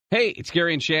Hey, it's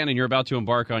Gary and Shannon. You're about to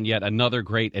embark on yet another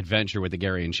great adventure with the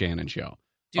Gary and Shannon Show.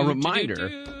 A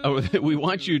reminder, we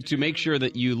want you to make sure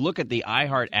that you look at the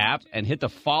iHeart app and hit the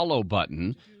follow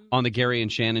button on the Gary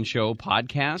and Shannon Show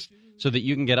podcast so that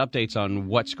you can get updates on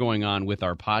what's going on with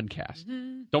our podcast.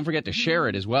 Don't forget to share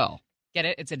it as well. Get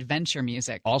it? It's adventure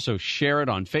music. Also, share it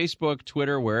on Facebook,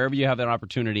 Twitter, wherever you have that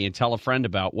opportunity, and tell a friend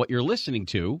about what you're listening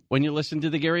to when you listen to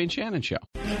the Gary and Shannon Show.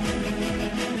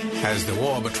 As the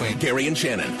war between Gary and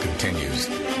Shannon continues,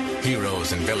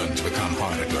 heroes and villains become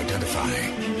harder to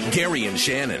identify. Gary and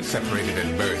Shannon, separated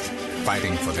in birth,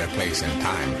 fighting for their place in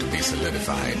time to be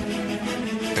solidified.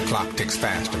 The clock ticks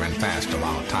faster and faster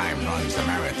while time runs the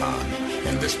marathon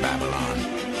in this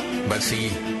Babylon. But see,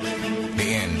 the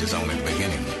end is only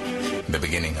the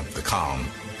beginning of the calm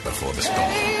before the storm.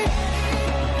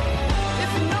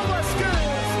 If you know what's good.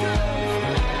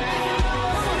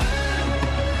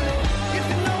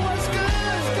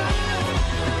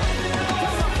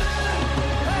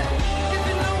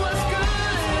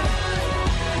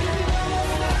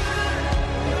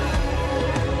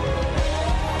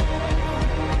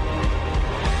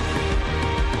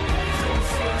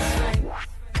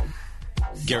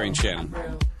 Gary and Shannon.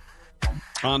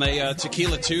 On a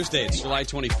Tequila Tuesday, it's July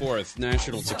 24th,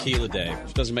 National Tequila Day,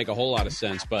 which doesn't make a whole lot of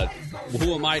sense, but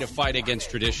who am I to fight against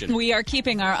tradition? We are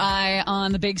keeping our eye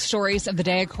on the big stories of the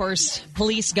day. Of course,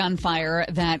 police gunfire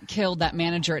that killed that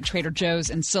manager at Trader Joe's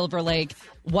in Silver Lake.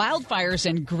 Wildfires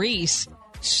in Greece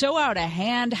so out of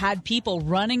hand, had people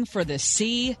running for the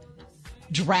sea,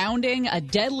 drowning, a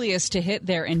deadliest to hit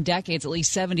there in decades, at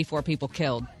least 74 people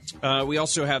killed. We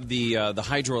also have the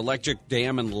hydroelectric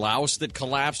dam in Laos that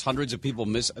collapsed. Hundreds of people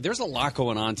missed. There's a lot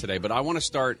going on today, but I want to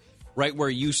start right where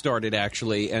you started,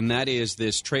 actually, and that is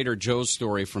this Trader Joe's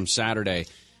story from Saturday.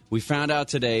 We found out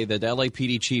today that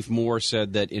LAPD Chief Moore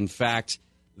said that, in fact,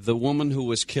 the woman who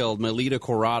was killed, Melita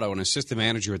Corrado, an assistant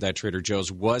manager at that Trader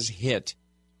Joe's, was hit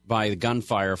by the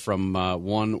gunfire from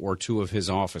one or two of his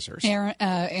officers.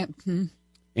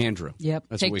 Andrew. Yep.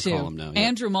 That's Take what we two. call him now. Yep.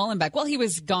 Andrew Mullenbeck. Well, he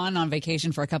was gone on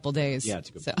vacation for a couple days. Yeah, it's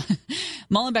a good point.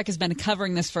 Mullenbeck has been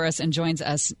covering this for us and joins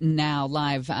us now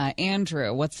live.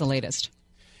 Andrew, what's the latest?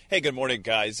 Hey, good morning,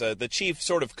 guys. The chief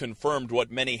sort of confirmed what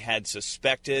many had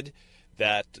suspected,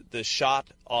 that the shot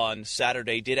on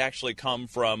Saturday did actually come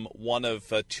from one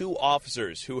of two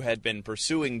officers who had been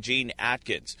pursuing Gene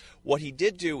Atkins. What he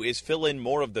did do is fill in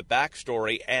more of the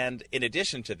backstory, and in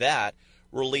addition to that,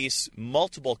 release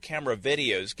multiple camera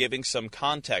videos giving some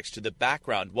context to the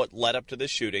background, what led up to the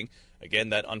shooting, again,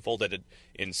 that unfolded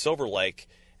in Silver Lake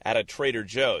at a Trader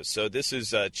Joe's. So this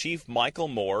is Chief Michael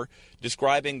Moore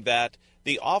describing that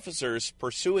the officers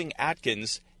pursuing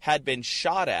Atkins had been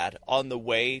shot at on the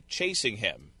way chasing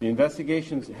him. The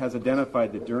investigation has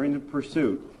identified that during the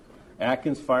pursuit,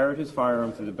 Atkins fired his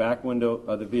firearm through the back window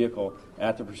of the vehicle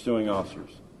at the pursuing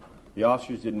officers. The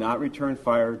officers did not return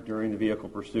fire during the vehicle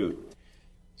pursuit.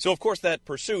 So, of course, that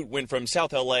pursuit went from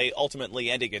South L.A.,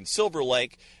 ultimately ending in Silver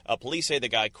Lake. Police say the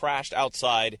guy crashed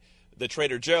outside the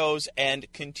Trader Joe's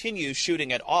and continues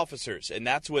shooting at officers. And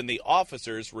that's when the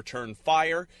officers return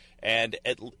fire, and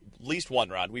at least one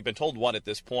round, we've been told one at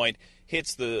this point,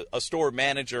 hits a store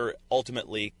manager,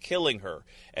 ultimately killing her.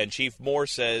 And Chief Moore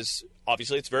says,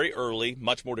 obviously it's very early,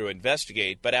 much more to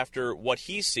investigate, but after what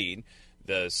he's seen,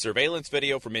 the surveillance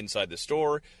video from inside the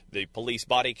store, the police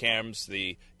body cams,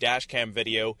 the dash cam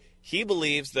video, he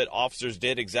believes that officers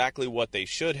did exactly what they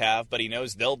should have, but he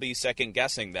knows they'll be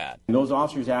second-guessing that. And those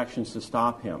officers' actions to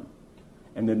stop him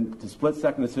and the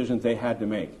split-second decisions they had to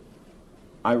make,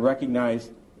 I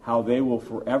recognize how they will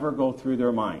forever go through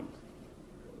their mind,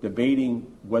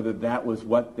 debating whether that was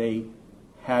what they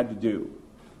had to do.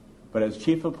 But as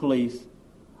chief of police,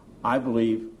 I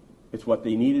believe it's what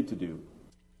they needed to do.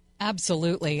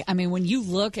 Absolutely. I mean, when you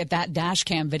look at that dash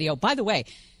cam video, by the way,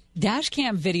 dash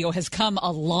cam video has come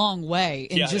a long way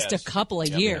in just a couple of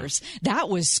years. Yeah. That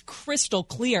was crystal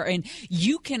clear, and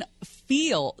you can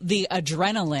feel the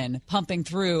adrenaline pumping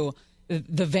through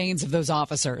the veins of those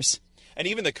officers. And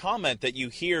even the comment that you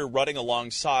hear running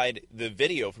alongside the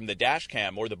video from the dash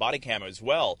cam or the body cam as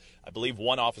well, I believe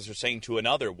one officer saying to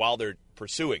another while they're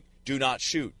pursuing, "Do not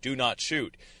shoot, do not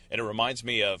shoot." And it reminds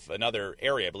me of another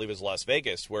area, I believe it was Las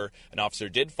Vegas, where an officer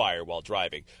did fire while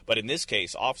driving. But in this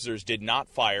case, officers did not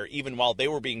fire even while they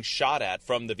were being shot at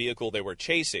from the vehicle they were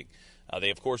chasing. They,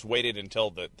 of course, waited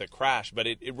until the crash, but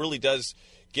it really does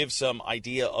give some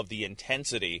idea of the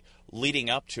intensity leading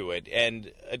up to it.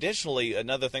 And additionally,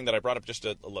 another thing that I brought up just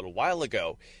a little while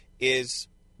ago is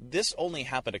this only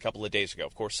happened a couple of days ago,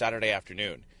 of course, Saturday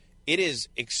afternoon. it is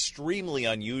extremely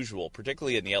unusual,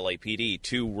 particularly in the LAPD,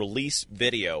 to release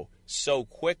video so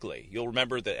quickly. You'll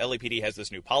remember that LAPD has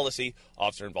this new policy,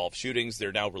 officer-involved shootings.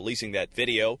 They're now releasing that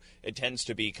video. It tends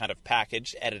to be kind of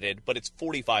packaged, edited, but it's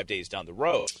 45 days down the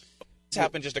road. This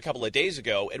happened just a couple of days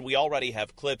ago, and we already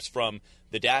have clips from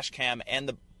the dash cam and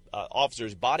the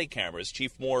officers' body cameras.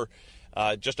 Chief Moore,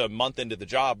 just a month into the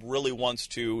job, really wants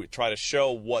to try to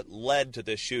show what led to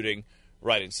this shooting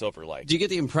right in Silver Lake. Do you get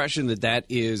the impression that that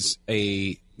is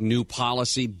a new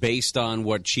policy based on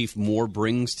what Chief Moore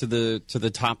brings to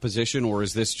the top position, or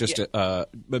is this just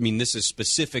this is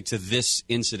specific to this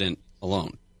incident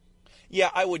alone? Yeah,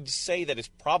 I would say that it's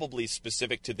probably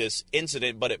specific to this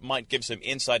incident, but it might give some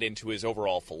insight into his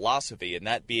overall philosophy, and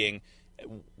that being,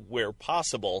 where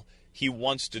possible, he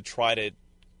wants to try to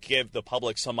give the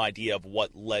public some idea of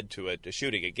what led to a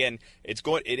shooting. Again,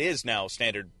 it is now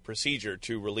standard procedure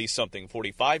to release something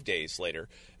 45 days later,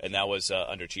 and that was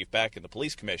under Chief Beck and the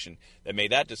Police Commission that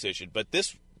made that decision. But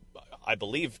this, I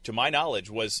believe, to my knowledge,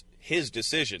 was his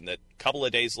decision that a couple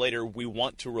of days later we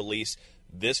want to release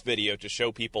this video to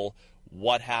show people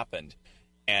what happened.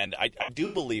 And I do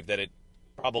believe that it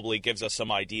probably gives us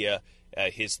some idea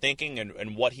his thinking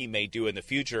and what he may do in the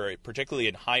future, particularly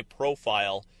in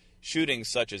high-profile shootings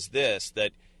such as this,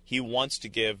 that he wants to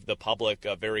give the public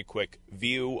a very quick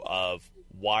view of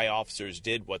why officers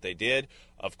did what they did.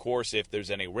 Of course, if there's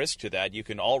any risk to that, you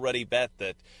can already bet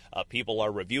that people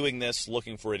are reviewing this,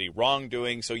 looking for any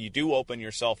wrongdoing, so you do open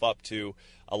yourself up to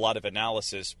a lot of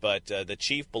analysis. But the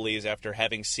chief believes, after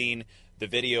having seen the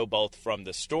video both from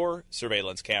the store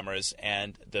surveillance cameras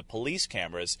and the police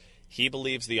cameras, he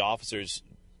believes the officers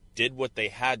did what they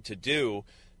had to do,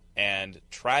 and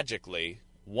tragically,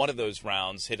 one of those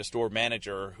rounds hit a store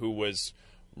manager who was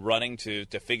running to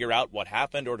figure out what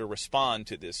happened or to respond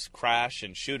to this crash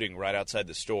and shooting right outside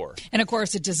the store. And, of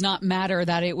course, it does not matter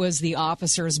that it was the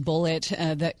officer's bullet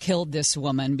that killed this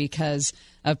woman because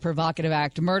of provocative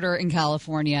act murder in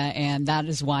California, and that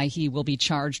is why he will be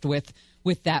charged with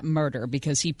that murder,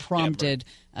 because he prompted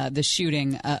the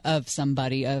shooting of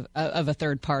somebody, of a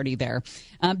third party there.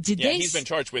 He's been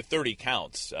charged with 30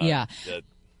 counts.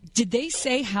 Did they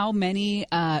say how many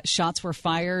shots were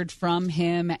fired from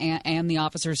him and the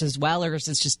officers as well, or is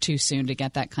this just too soon to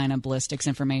get that kind of ballistics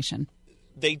information?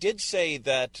 They did say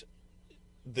that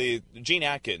the Gene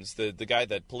Atkins, the guy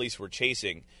that police were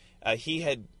chasing,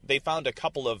 they found a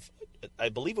couple of, I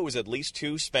believe it was at least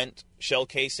 2 spent shell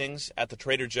casings at the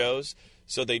Trader Joe's,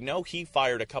 so they know he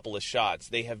fired a couple of shots.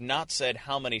 They have not said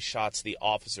how many shots the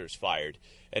officers fired.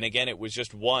 And again, it was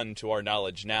just one, to our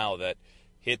knowledge now, that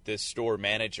hit this store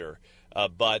manager.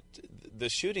 But the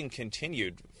shooting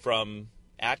continued from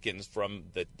Atkins, from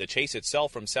the chase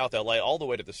itself from South L.A. all the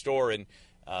way to the store, and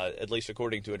at least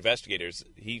according to investigators,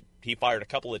 he fired a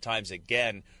couple of times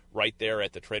again right there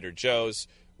at the Trader Joe's,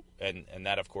 and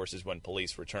that, of course, is when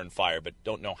police returned fire, but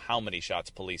don't know how many shots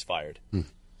police fired.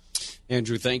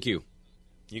 Andrew, thank you.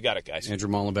 You got it, guys. Andrew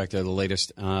Mullenbeck there, the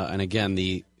latest. And again,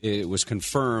 it was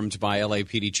confirmed by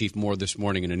LAPD Chief Moore this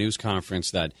morning in a news conference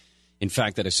that, in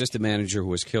fact, that assistant manager who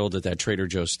was killed at that Trader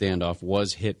Joe's standoff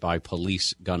was hit by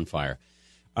police gunfire.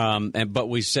 But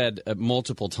we said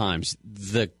multiple times,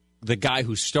 the guy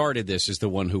who started this is the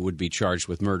one who would be charged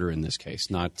with murder in this case,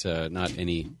 not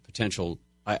any potential.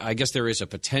 I guess there is a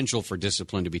potential for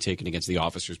discipline to be taken against the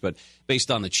officers, but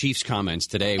based on the chief's comments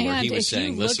today, where he was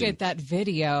saying, "Listen, look at that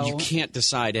video, you can't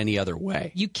decide any other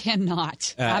way. You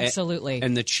cannot, absolutely."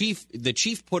 And the chief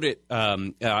put it.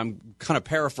 I'm kind of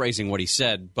paraphrasing what he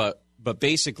said, but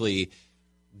basically,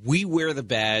 we wear the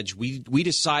badge. We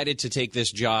decided to take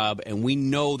this job, and we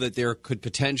know that there could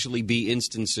potentially be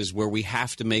instances where we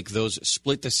have to make those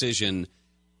split-second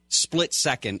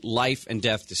life and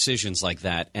death decisions like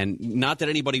that. And not that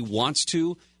anybody wants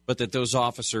to, but that those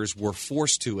officers were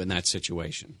forced to in that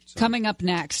situation. So. Coming up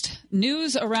next,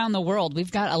 news around the world. We've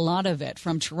got a lot of it,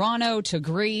 from Toronto to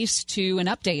Greece to an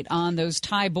update on those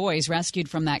Thai boys rescued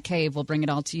from that cave. We'll bring it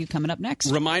all to you coming up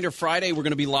next. Reminder, Friday, we're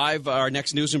going to be live. Our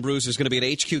next News and Brews is going to be at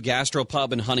HQ Gastro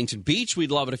Pub in Huntington Beach.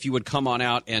 We'd love it if you would come on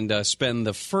out and spend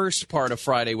the first part of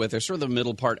Friday with us, or the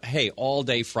middle part, all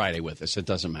day Friday with us. It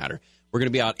doesn't matter. We're going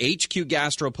to be out HQ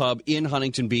Gastro Pub in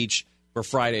Huntington Beach for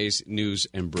Friday's News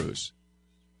and Brews.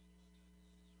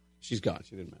 She's gone.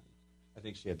 She didn't matter. I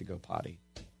think she had to go potty.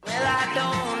 Well, I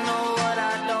don't know what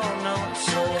I don't know,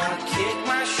 so I kick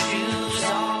my shoes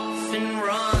off and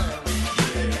run.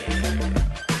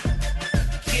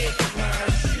 Kick my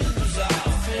shoes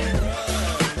off and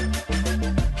run.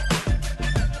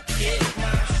 Kick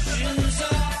my shoes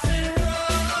off and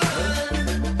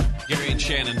run. Gary and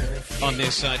Shannon on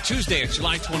this Tuesday, it's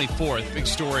July 24th. Big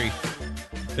story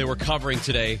they were covering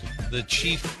today. The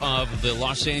chief of the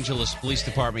Los Angeles Police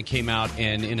Department came out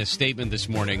and, in a statement this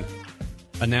morning,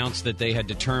 announced that they had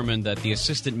determined that the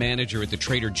assistant manager at the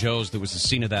Trader Joe's that was the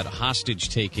scene of that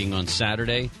hostage-taking on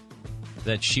Saturday,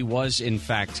 that she was, in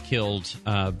fact, killed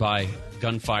by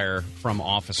gunfire from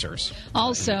officers.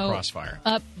 Also, in the crossfire.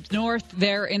 Up north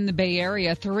there in the Bay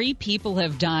Area, 3 people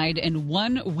have died in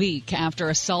 1 week after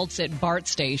assaults at BART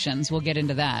stations. We'll get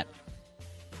into that.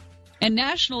 And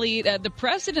nationally, the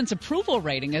president's approval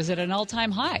rating is at an all-time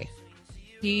high.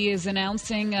 He is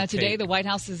announcing today, the White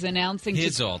House is announcing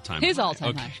his all-time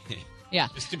high. Yeah.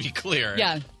 Just to be clear.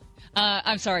 Yeah.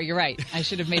 I'm sorry, you're right. I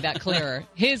should have made that clearer.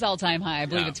 His all-time high, I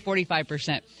believe it's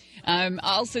 45%.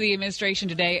 Also, the administration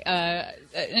today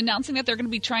announcing that they're going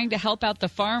to be trying to help out the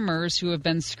farmers who have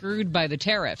been screwed by the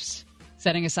tariffs,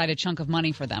 setting aside a chunk of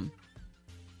money for them.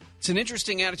 It's an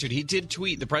interesting attitude. He did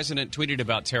tweet. The president tweeted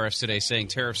about tariffs today, saying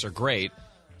tariffs are great.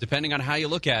 Depending on how you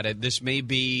look at it, this may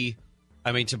be,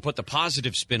 to put the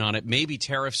positive spin on it, maybe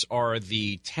tariffs are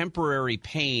the temporary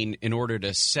pain in order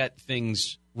to set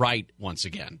things right once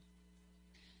again.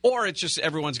 Or it's just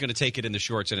everyone's going to take it in the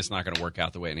shorts and it's not going to work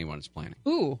out the way anyone's planning.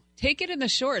 Ooh, take it in the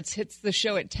shorts hits the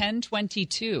show at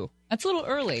 10:22. That's a little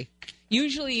early.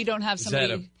 Usually you don't have somebody... Is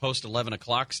that a post-11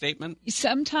 o'clock statement?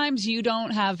 Sometimes you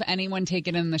don't have anyone take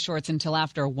it in the shorts until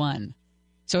after 1.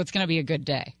 So it's going to be a good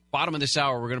day. Bottom of this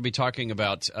hour, we're going to be talking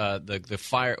about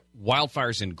the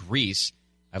wildfires in Greece.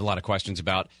 I have a lot of questions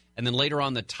about. And then later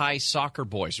on, the Thai soccer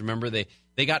boys. Remember, they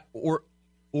got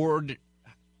ordained?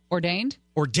 Ordained.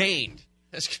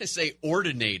 I was going to say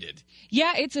ordinated.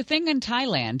 Yeah, it's a thing in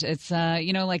Thailand. It's,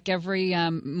 like every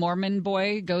Mormon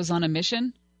boy goes on a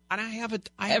mission. And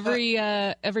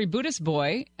every Buddhist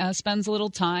boy spends a little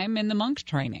time in the monk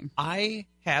training. I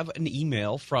have an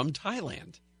email from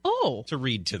Thailand. Oh. To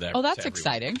read to them. Oh, that's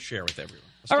exciting. Share with everyone.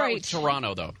 All right. With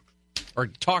Toronto, though. Or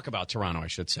talk about Toronto, I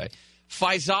should say.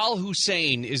 Faisal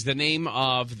Hussein is the name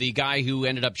of the guy who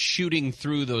ended up shooting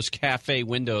through those cafe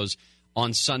windows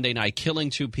on Sunday night, killing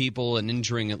 2 people and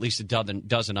injuring at least a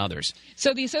dozen others.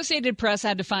 So the Associated Press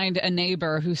had to find a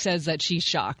neighbor who says that she's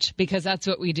shocked, because that's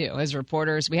what we do as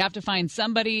reporters. We have to find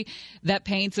somebody that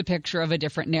paints a picture of a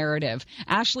different narrative.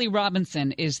 Ashley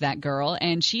Robinson is that girl,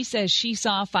 and she says she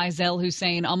saw Faisal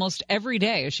Hussein almost every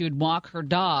day as she would walk her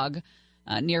dog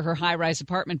near her high-rise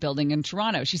apartment building in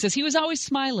Toronto. She says he was always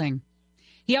smiling.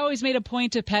 He always made a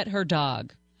point to pet her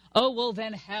dog. Oh, well,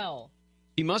 then hell.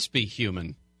 He must be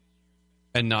human.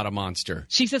 And not a monster.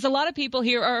 She says a lot of people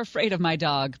here are afraid of my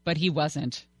dog, but he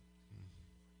wasn't.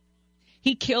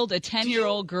 He killed a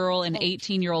 10-year-old girl, an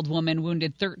 18-year-old woman,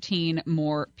 wounded 13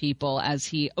 more people as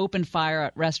he opened fire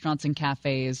at restaurants and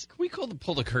cafes. Can we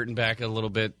pull the curtain back a little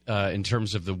bit in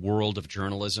terms of the world of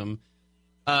journalism?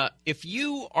 If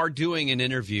you are doing an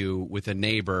interview with a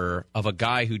neighbor of a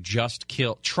guy who just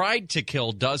tried to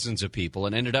kill dozens of people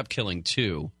and ended up killing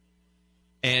 2,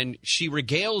 and she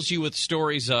regales you with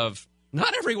stories of,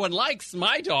 not everyone likes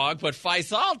my dog, but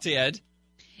Faisal did.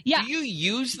 Yeah. Do you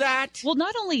use that? Well,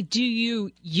 not only do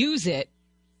you use it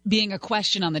being a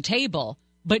question on the table,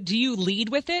 but do you lead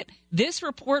with it? This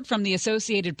report from the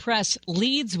Associated Press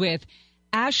leads with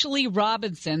Ashley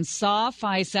Robinson saw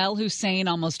Faisal Hussein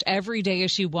almost every day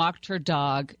as she walked her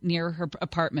dog near her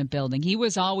apartment building. He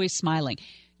was always smiling.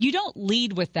 You don't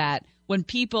lead with that when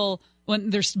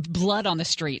there's blood on the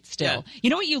street still. Yeah. You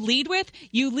know what you lead with?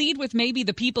 You lead with maybe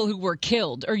the people who were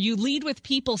killed, or you lead with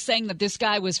people saying that this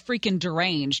guy was freaking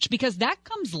deranged, because that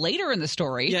comes later in the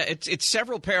story. Yeah, it's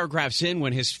several paragraphs in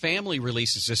when his family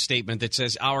releases a statement that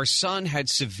says, our son had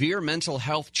severe mental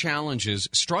health challenges,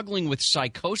 struggling with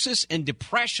psychosis and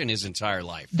depression his entire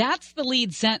life. That's the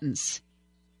lead sentence.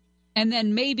 And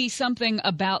then maybe something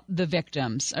about the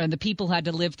victims or the people who had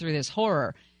to live through this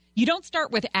horror. You don't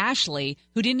start with Ashley,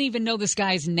 who didn't even know this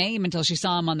guy's name until she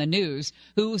saw him on the news,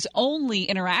 whose only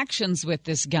interactions with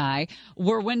this guy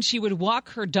were when she would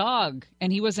walk her dog,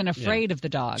 and he wasn't afraid of the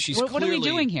dog. What are we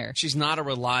doing here? She's not a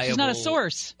reliable... She's not a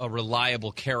source. A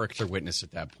reliable character witness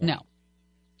at that point.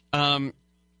 No.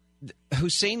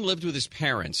 Hussein lived with his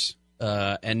parents,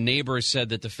 and neighbors said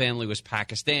that the family was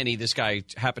Pakistani. This guy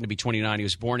happened to be 29. He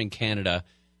was born in Canada,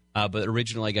 but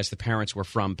originally, I guess, the parents were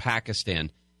from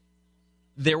Pakistan.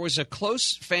 There was a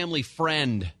close family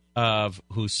friend of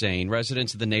Hussein.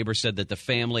 Residents of the neighbor said that the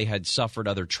family had suffered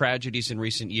other tragedies in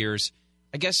recent years.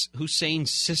 I guess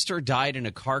Hussein's sister died in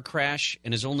a car crash,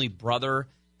 and his only brother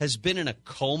has been in a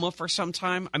coma for some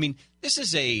time. I mean, this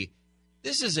is a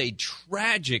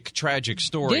tragic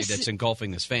story that's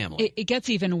engulfing this family. It gets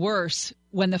even worse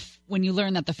when you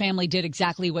learn that the family did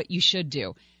exactly what you should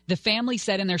do. The family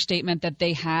said in their statement that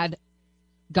they had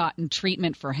gotten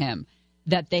treatment for him.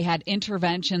 that they had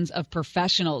interventions of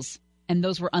professionals, and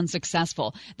those were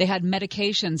unsuccessful. They had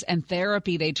medications and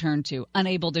therapy they turned to,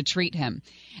 unable to treat him.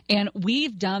 And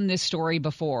we've done this story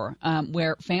before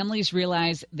where families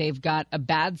realize they've got a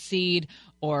bad seed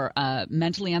or a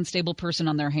mentally unstable person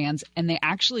on their hands, and they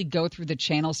actually go through the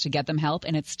channels to get them help,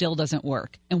 and it still doesn't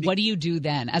work. And what do you do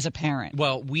then as a parent?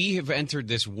 Well, we have entered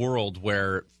this world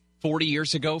where 40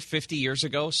 years ago, 50 years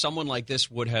ago, someone like this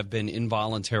would have been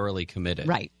involuntarily committed.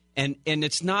 Right. And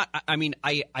it's not, I mean,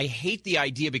 I hate the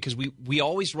idea because we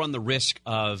always run the risk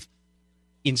of,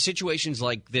 in situations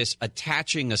like this,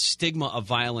 attaching a stigma of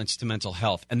violence to mental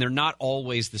health. And they're not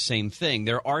always the same thing.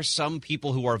 There are some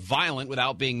people who are violent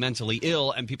without being mentally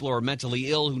ill, and people who are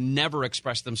mentally ill who never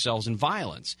express themselves in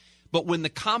violence. But when the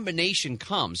combination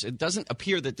comes, it doesn't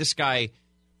appear that this guy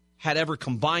had ever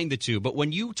combined the two. But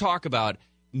when you talk about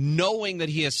knowing that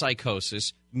he has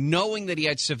psychosis, knowing that he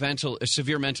had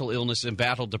severe mental illness and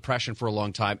battled depression for a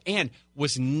long time, and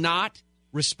was not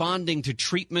responding to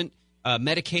treatment,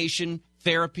 medication,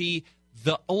 therapy,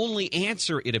 the only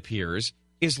answer, it appears,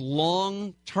 is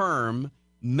long-term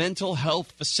mental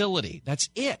health facility. That's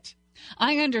it.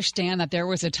 I understand that there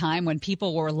was a time when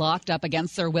people were locked up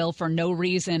against their will for no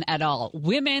reason at all.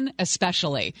 Women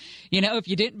especially. You know, if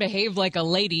you didn't behave like a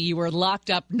lady, you were locked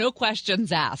up, no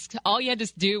questions asked. All you had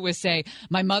to do was say,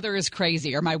 my mother is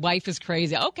crazy or my wife is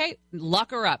crazy. Okay, lock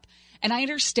her up. And I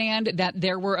understand that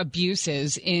there were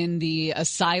abuses in the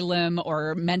asylum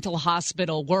or mental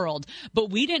hospital world,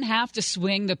 but we didn't have to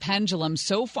swing the pendulum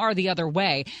so far the other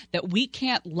way that we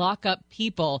can't lock up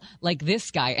people like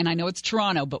this guy. And I know it's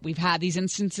Toronto, but we've had these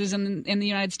instances in the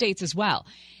United States as well.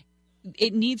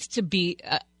 It needs to be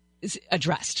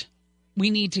addressed.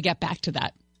 We need to get back to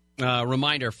that.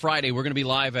 Reminder, Friday, we're going to be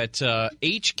live at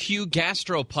HQ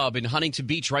Gastropub in Huntington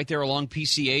Beach, right there along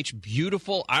PCH.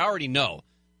 Beautiful. I already know.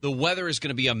 The weather is going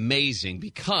to be amazing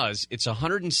because it's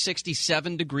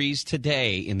 167 degrees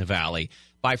today in the valley.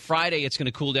 By Friday, it's going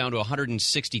to cool down to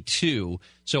 162.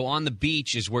 So on the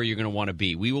beach is where you're going to want to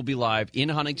be. We will be live in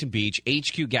Huntington Beach,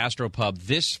 HQ Gastropub,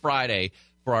 this Friday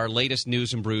for our latest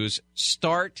news and brews.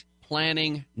 Start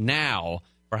planning now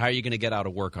for how you're going to get out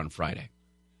of work on Friday.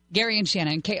 Gary and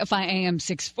Shannon, KFI AM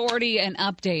 640, an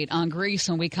update on Greece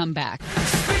when we come back.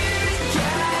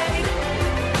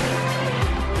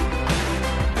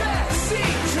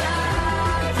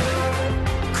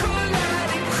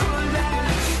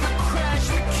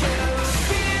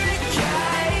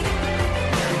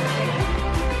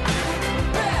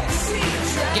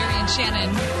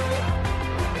 Shannon,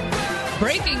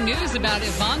 breaking news about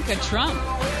Ivanka Trump.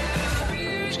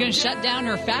 She's going to shut down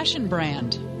her fashion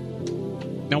brand.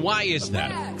 Now, why is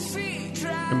that?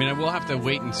 I mean, we'll have to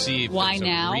wait and see if why there's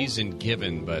now? a reason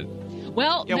given, but...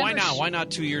 Well, yeah, why not? Why not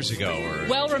 2 years ago?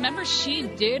 Well, remember, she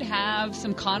did have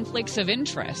some conflicts of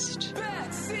interest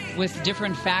with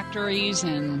different factories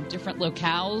and different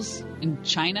locales in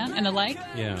China and the like.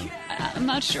 Yeah. I'm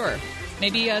not sure.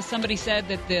 Maybe somebody said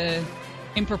that the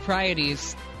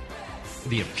improprieties,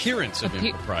 the appearance of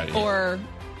impropriety,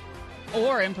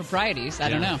 or improprieties, I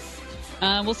don't know.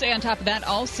 We'll say on top of that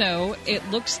also, it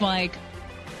looks like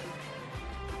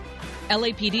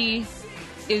LAPD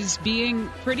is being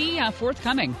pretty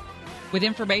forthcoming with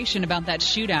information about that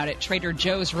shootout at Trader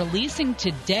Joe's, releasing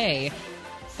today,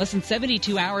 less than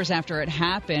 72 hours after it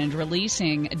happened,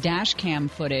 releasing dash cam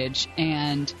footage.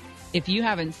 And if you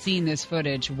haven't seen this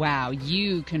footage, wow,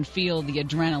 you can feel the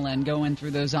adrenaline going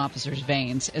through those officers'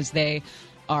 veins as they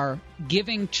are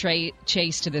giving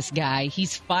chase to this guy.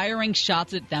 He's firing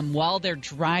shots at them while they're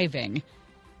driving.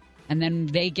 And then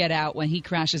they get out when he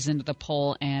crashes into the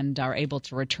pole and are able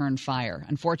to return fire.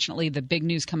 Unfortunately, the big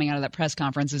news coming out of that press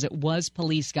conference is it was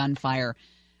police gunfire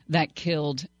that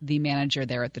killed the manager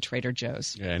there at the Trader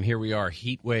Joe's. Yeah, and here we are,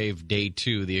 heat wave day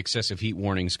 2. The excessive heat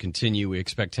warnings continue. We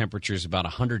expect temperatures about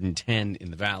 110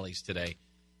 in the valleys today.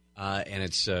 And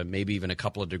it's maybe even a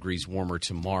couple of degrees warmer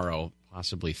tomorrow,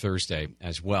 possibly Thursday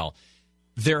as well.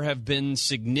 There have been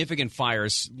significant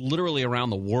fires literally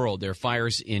around the world. There are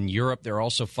fires in Europe. There are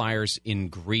also fires in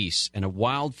Greece. And a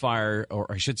wildfire,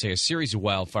 or I should say a series of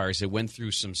wildfires that went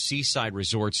through some seaside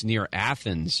resorts near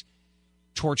Athens,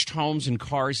 torched homes and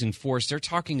cars and forests. They're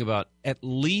talking about at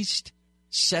least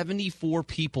 74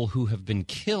 people who have been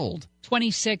killed.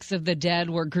 26 of the dead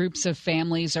were groups of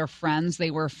families or friends.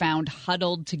 They were found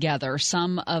huddled together,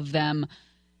 some of them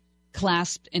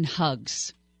clasped in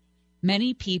hugs.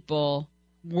 Many people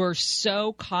were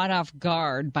so caught off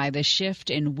guard by the shift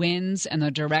in winds and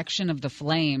the direction of the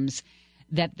flames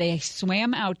that they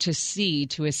swam out to sea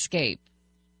to escape.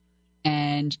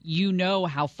 And you know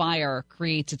how fire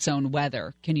creates its own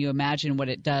weather. Can you imagine what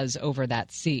it does over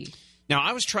that sea? Now,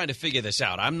 I was trying to figure this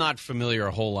out. I'm not familiar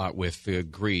a whole lot with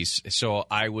Greece, so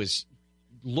I was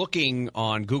looking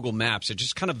on Google Maps at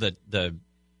just kind of the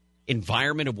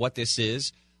environment of what this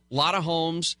is. A lot of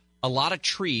homes, a lot of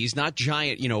trees, not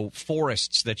giant,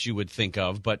 forests that you would think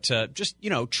of, but just,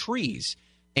 trees.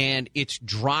 And it's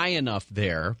dry enough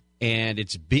there, and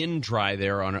it's been dry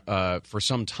there for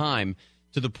some time,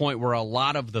 to the point where a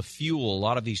lot of the fuel, a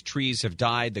lot of these trees have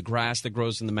died. The grass that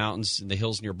grows in the mountains and the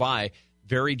hills nearby,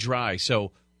 very dry.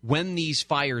 So when these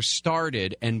fires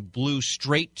started and blew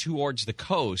straight towards the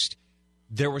coast,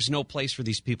 there was no place for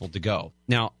these people to go.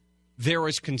 Now, there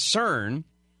was concern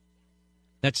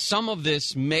that some of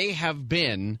this may have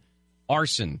been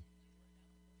arson.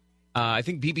 I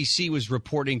think BBC was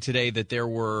reporting today that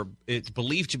it's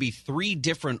believed to be 3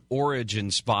 different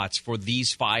origin spots for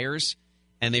these fires,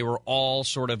 and they were all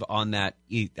sort of on that,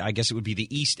 I guess it would be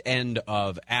the east end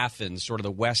of Athens, sort of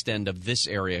the west end of this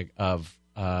area of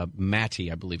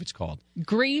Mati, I believe it's called.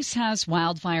 Greece has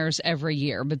wildfires every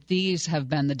year, but these have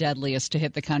been the deadliest to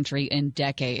hit the country in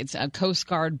decades. Coast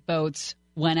Guard boats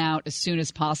went out as soon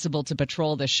as possible to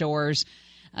patrol the shores.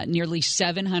 Nearly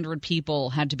 700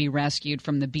 people had to be rescued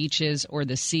from the beaches or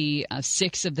the sea.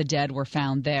 6 of the dead were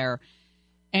found there.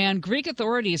 And Greek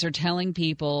authorities are telling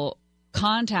people,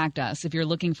 contact us if you're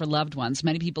looking for loved ones.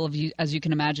 Many people, as you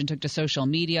can imagine, took to social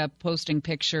media, posting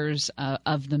pictures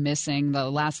of the missing, the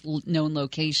last known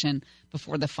location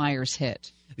before the fires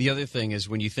hit. The other thing is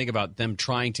when you think about them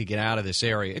trying to get out of this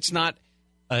area, it's not,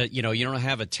 you don't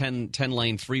have a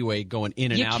 10-lane freeway going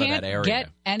in and out of that area. You can't get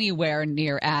anywhere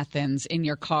near Athens in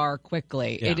your car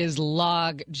quickly. Yeah. It is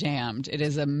log jammed. It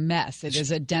is a mess. It is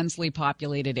a densely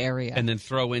populated area. And then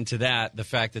throw into that the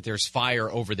fact that there's fire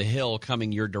over the hill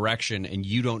coming your direction and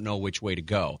you don't know which way to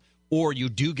go. Or you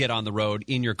do get on the road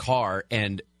in your car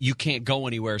and you can't go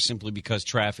anywhere simply because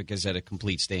traffic is at a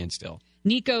complete standstill.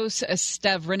 Nikos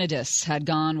Stavrinidis had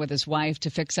gone with his wife to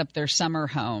fix up their summer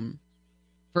home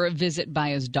for a visit by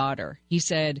his daughter. He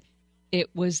said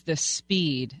it was the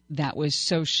speed that was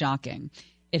so shocking.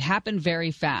 It happened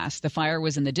very fast. The fire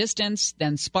was in the distance,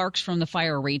 then sparks from the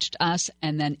fire reached us,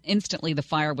 and then instantly the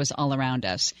fire was all around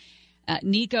us.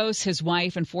 Nikos, his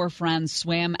wife, and 4 friends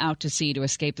swam out to sea to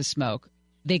escape the smoke.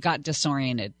 They got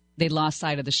disoriented. They lost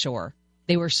sight of the shore.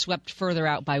 They were swept further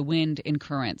out by wind and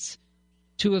currents.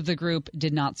 2 of the group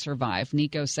did not survive.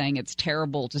 Nikos saying it's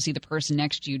terrible to see the person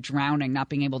next to you drowning, not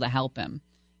being able to help him.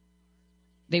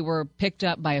 They were picked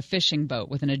up by a fishing boat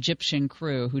with an Egyptian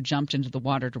crew who jumped into the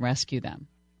water to rescue them.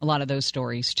 A lot of those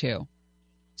stories, too.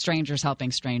 Strangers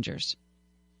helping strangers.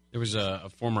 There was a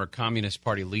former Communist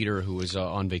Party leader who was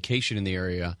on vacation in the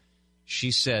area.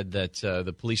 She said that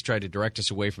the police tried to direct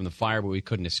us away from the fire, but we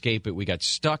couldn't escape it. We got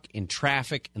stuck in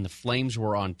traffic, and the flames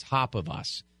were on top of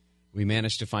us. We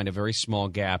managed to find a very small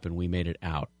gap, and we made it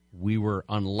out. We were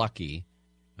unlucky.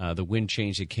 The wind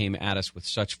change, it came at us with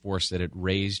such force that it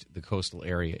raised the coastal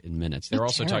area in minutes. They're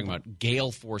also talking about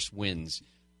gale force winds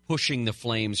pushing the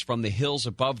flames from the hills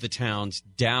above the towns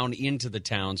down into the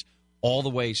towns all the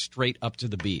way straight up to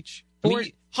the beach.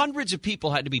 Hundreds of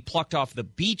people had to be plucked off the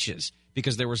beaches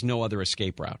because there was no other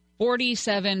escape route.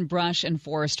 47 brush and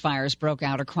forest fires broke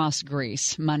out across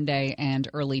Greece Monday and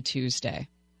early Tuesday.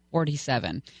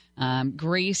 47.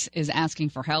 Greece is asking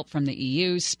for help from the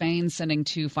EU. Spain sending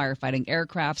 2 firefighting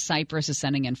aircraft. Cyprus is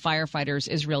sending in firefighters.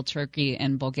 Israel, Turkey,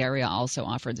 and Bulgaria also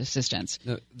offered assistance.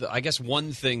 I guess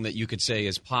one thing that you could say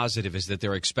is positive is that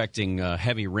they're expecting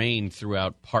heavy rain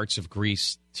throughout parts of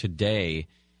Greece today,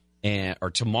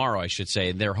 or tomorrow, I should say.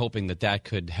 And they're hoping that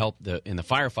could help in the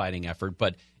firefighting effort.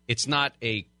 But it's not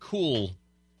a cool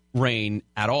rain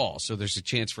at all, so there's a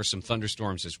chance for some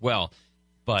thunderstorms as well.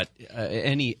 But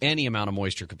any amount of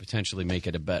moisture could potentially make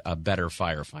it a better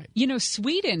firefight.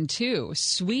 Sweden, too.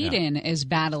 Sweden is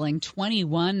battling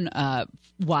 21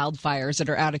 wildfires that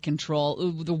are out of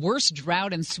control. The worst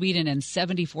drought in Sweden in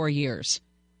 74 years.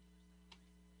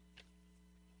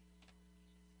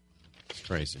 It's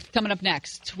crazy. Coming up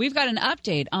next, we've got an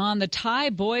update on the Thai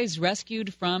boys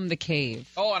rescued from the cave.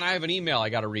 Oh, and I have an email I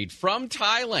got to read from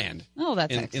Thailand. Oh,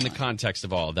 that's excellent. In the context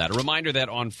of all of that. A reminder that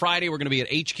on Friday we're going to be at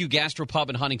HQ Gastropub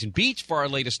in Huntington Beach for our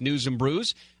latest news and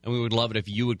brews, and we would love it if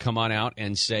you would come on out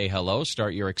and say hello.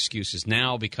 Start your excuses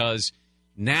now, because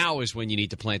now is when you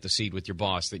need to plant the seed with your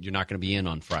boss that you're not going to be in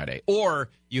on Friday. Or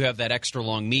you have that extra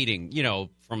long meeting,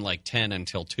 from like 10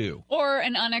 until 2. Or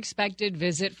an unexpected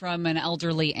visit from an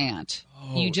elderly aunt.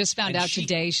 Oh, you just found out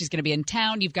today she's going to be in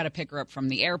town. You've got to pick her up from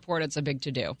the airport. It's a big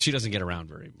to-do. She doesn't get around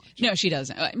very much. No, she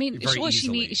doesn't. I mean,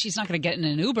 she's not going to get in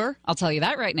an Uber. I'll tell you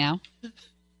that right now.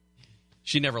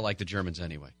 She never liked the Germans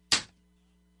anyway.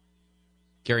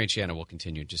 Gary and Shannon will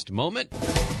continue in just a moment.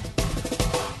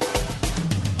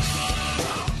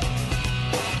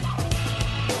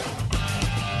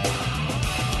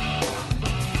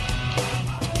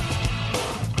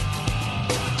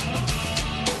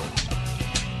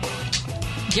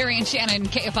 Gary and Shannon,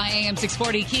 KFI AM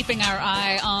 640, keeping our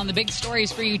eye on the big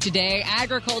stories for you today.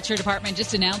 Agriculture Department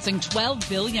just announcing $12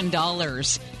 billion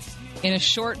in a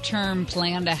short-term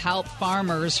plan to help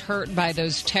farmers hurt by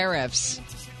those tariffs.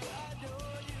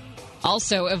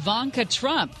 Also, Ivanka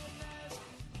Trump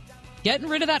getting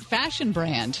rid of that fashion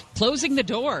brand, closing the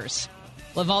doors.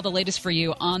 We'll have all the latest for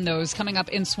you on those coming up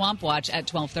in Swamp Watch at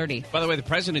 12:30. By the way, the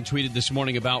president tweeted this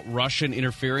morning about Russian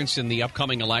interference in the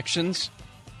upcoming elections.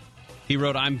 He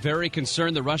wrote, "I'm very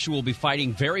concerned that Russia will be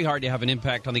fighting very hard to have an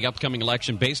impact on the upcoming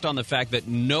election based on the fact that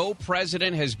no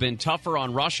president has been tougher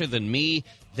on Russia than me.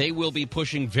 They will be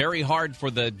pushing very hard for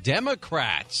the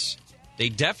Democrats. They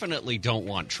definitely don't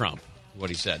want Trump," what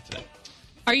he said today.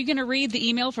 Are you going to read the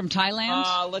email from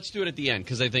Thailand? Let's do it at the end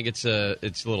because I think it's a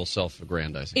little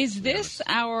self-aggrandizing. Is this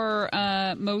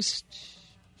our most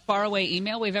faraway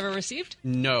email we've ever received?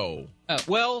 No. Oh.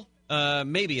 Well,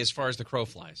 maybe as far as the crow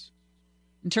flies.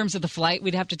 In terms of the flight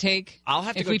we'd have to take? I'll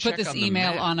have to if go we check put this on the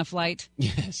email map. on a flight?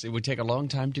 Yes, it would take a long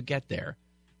time to get there.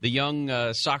 The young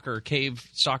cave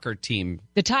soccer team.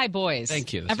 The Thai boys.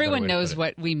 Thank you. That's a Everyone better way to knows put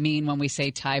it. what we mean when we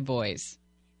say Thai boys.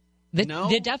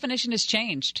 The definition has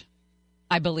changed,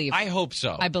 I believe. I hope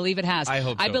so. I believe it has. I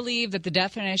hope so. I believe that the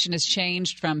definition has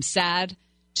changed from sad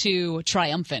to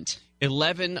triumphant.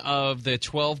 11 of the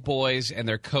 12 boys and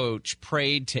their coach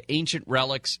prayed to ancient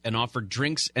relics and offered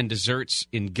drinks and desserts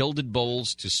in gilded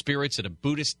bowls to spirits at a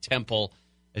Buddhist temple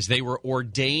as they were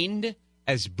ordained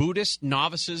as Buddhist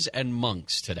novices and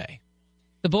monks today.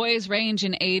 The boys range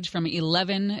in age from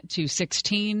 11 to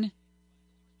 16.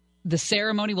 The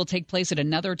ceremony will take place at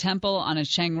another temple on a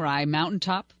Chiang Rai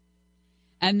mountaintop.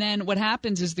 And then what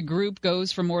happens is the group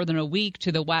goes for more than a week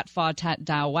to the Wat Pho Tat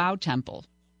Dao Wow temple.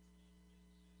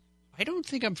 I don't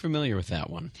think I'm familiar with that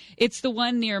one. It's the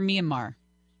one near Myanmar.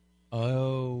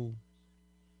 Oh.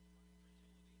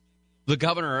 The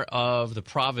governor of the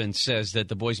province says that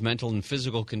the boys' mental and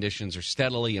physical conditions are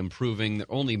steadily improving. There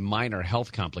are only minor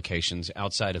health complications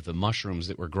outside of the mushrooms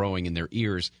that were growing in their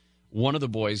ears. One of the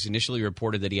boys initially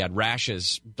reported that he had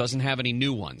rashes, doesn't have any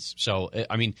new ones. So,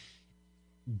 I mean,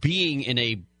 being in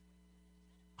a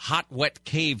hot, wet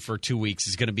cave for 2 weeks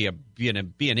is going to be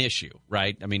an issue,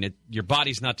 right? I mean, your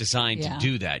body's not designed to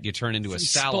do that. You turn into a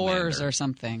salamander. Spores or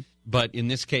something. But in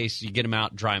this case, you get them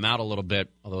out, dry them out a little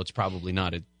bit, although it's probably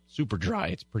not super dry.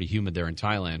 It's pretty humid there in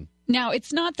Thailand. Now,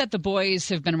 it's not that the boys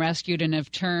have been rescued and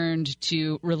have turned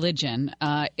to religion.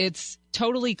 It's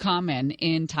totally common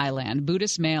in Thailand.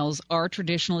 Buddhist males are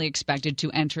traditionally expected to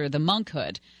enter the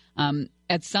monkhood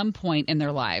at some point in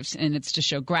their lives, and it's to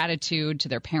show gratitude to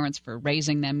their parents for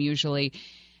raising them usually.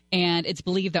 And it's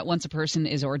believed that once a person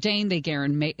is ordained, they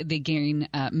gain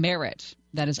merit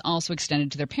that is also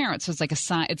extended to their parents. So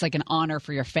it's like an honor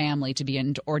for your family to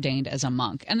be ordained as a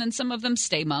monk. And then some of them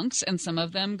stay monks, and some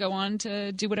of them go on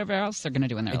to do whatever else they're going to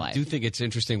do in their life. I do think it's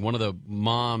interesting. One of the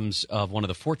moms of one of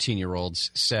the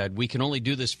 14-year-olds said, "We can only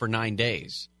do this for 9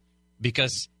 days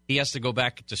because he has to go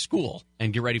back to school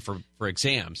and get ready for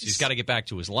exams. He's got to get back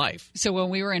to his life." So when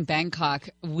we were in Bangkok,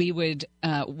 we would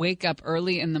wake up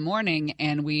early in the morning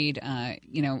and we'd,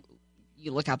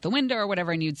 you look out the window or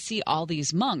whatever, and you'd see all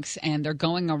these monks, and they're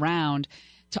going around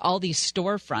to all these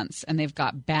storefronts, and they've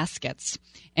got baskets.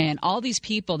 And all these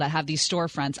people that have these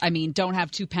storefronts, I mean, don't have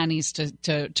 2 pennies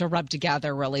to rub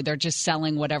together, really. They're just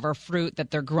selling whatever fruit that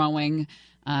they're growing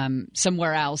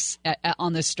somewhere else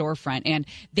on this storefront. And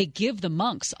they give the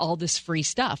monks all this free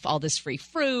stuff, all this free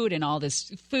fruit and all this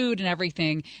food and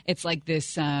everything. It's like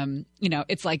this,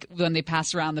 it's like when they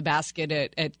pass around the basket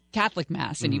at Catholic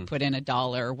Mass and you put in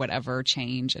 $1 or whatever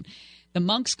change. And the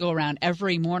monks go around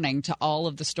every morning to all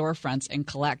of the storefronts and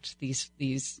collect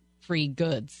these free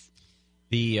goods.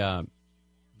 The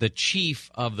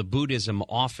chief of the Buddhism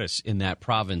office in that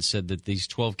province said that these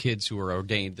 12 kids who were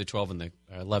ordained, the 12 and the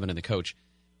 11 and the coach,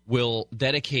 will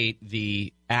dedicate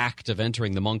the act of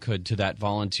entering the monkhood to that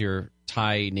volunteer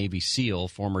Thai Navy SEAL,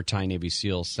 former Thai Navy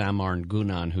SEAL Samarn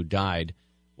Gunan, who died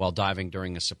while diving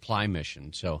during a supply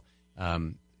mission. So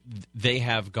they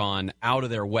have gone out of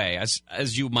their way,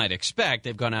 as you might expect,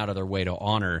 they've gone out of their way to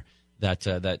honor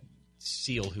that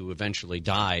SEAL who eventually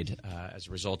died as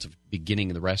a result of beginning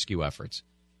the rescue efforts.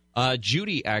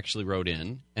 Judy actually wrote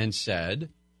in and said,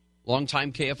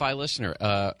 longtime KFI listener,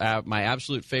 my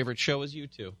absolute favorite show is you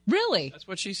two. Really? That's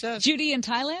what she says. Judy in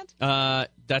Thailand?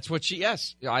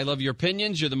 Yes. I love your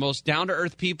opinions. You're the most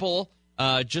down-to-earth people.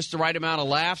 Just the right amount of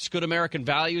laughs, good American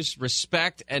values,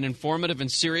 respect, and informative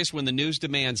and serious when the news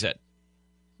demands it.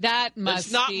 That's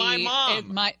not my mom. It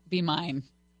might be mine.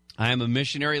 I am a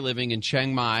missionary living in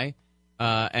Chiang Mai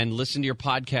and listen to your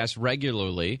podcast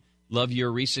regularly. Love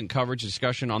your recent coverage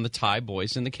discussion on the Thai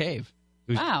boys in the cave.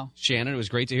 Wow. Shannon, it was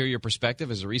great to hear your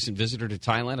perspective as a recent visitor to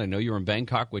Thailand. I know you were in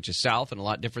Bangkok, which is south and a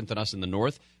lot different than us in the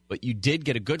north, but you did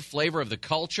get a good flavor of the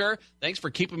culture. Thanks for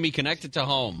keeping me connected to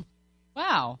home.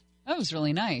 Wow. That was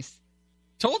really nice.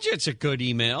 Told you it's a good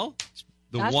email. It's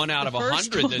that's 1 out of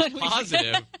 100 that's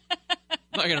positive.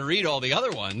 I'm not going to read all the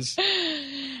other ones.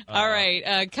 All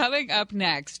right. Coming up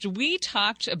next, we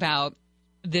talked about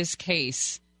this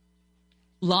case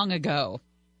long ago.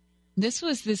 This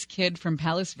was this kid from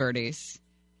Palos Verdes.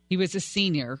 He was a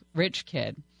senior, rich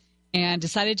kid, and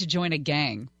decided to join a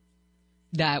gang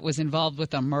that was involved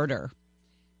with a murder.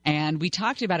 And we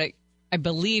talked about it, I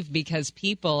believe, because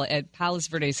people at Palos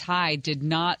Verdes High did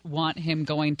not want him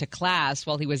going to class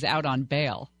while he was out on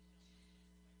bail.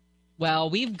 Well,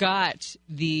 we've got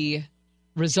the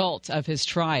result of his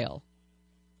trial,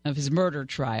 of his murder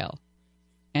trial.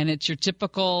 And it's your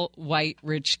typical white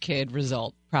rich kid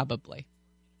result, probably.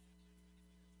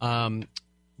 Ron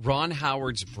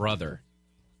Howard's brother.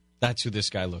 That's who this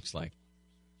guy looks like.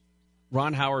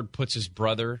 Ron Howard puts his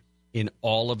brother in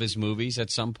all of his movies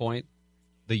at some point.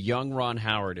 The young Ron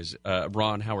Howard is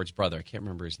Ron Howard's brother. I can't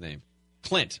remember his name.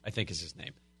 Clint, I think, is his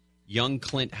name. Young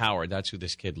Clint Howard. That's who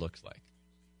this kid looks like.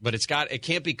 But it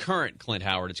can't be current Clint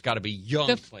Howard. It's got to be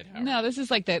young Clint Howard. No, this is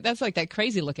that's like that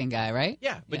crazy looking guy, right?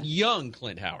 Yeah, but young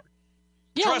Clint Howard.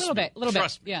 Yeah, Trust a little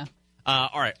bit. Me. Yeah. All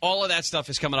right, all of that stuff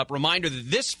is coming up. Reminder that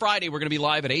this Friday we're going to be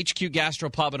live at HQ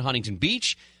Gastropub in Huntington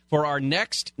Beach for our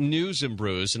next News and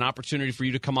Brews, an opportunity for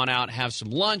you to come on out, have some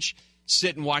lunch,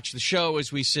 sit and watch the show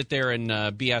as we sit there and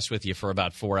BS with you for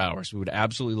about 4 hours. We would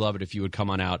absolutely love it if you would come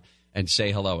on out and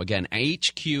say hello. Again,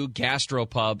 HQ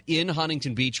Gastropub in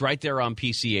Huntington Beach, right there on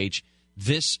PCH,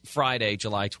 this Friday,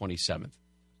 July 27th.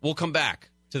 We'll come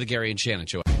back to the Gary and Shannon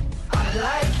Show. I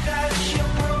like that you're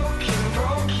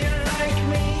broken like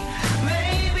me.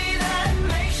 Maybe that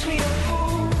makes me a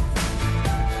fool.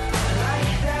 I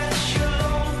like that you're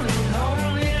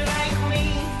lonely like me.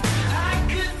 I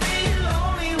could be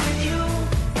lonely with you.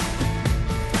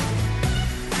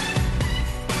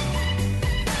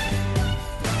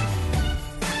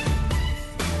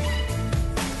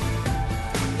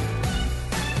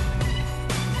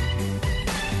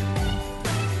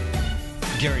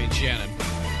 Gary and Shannon.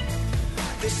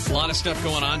 A lot of stuff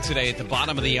going on today. At the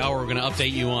bottom of the hour, we're going to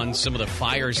update you on some of the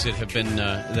fires that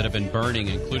have been burning,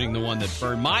 including the one that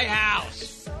burned my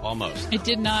house. Almost. It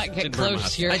did not get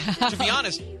close to your house. To be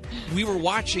honest, we were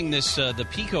watching this the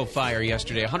Pico fire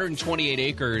yesterday, 128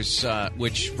 acres,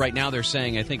 which right now they're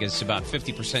saying I think is about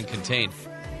 50% contained.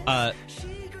 I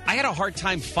had a hard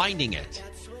time finding it.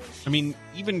 I mean,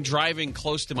 even driving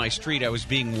close to my street, I was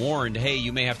being warned, hey,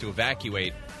 you may have to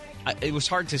evacuate. It was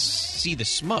hard to see the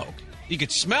smoke. You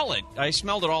could smell it. I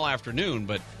smelled it all afternoon,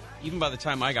 but even by the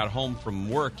time I got home from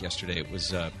work yesterday, it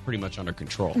was pretty much under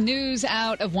control. News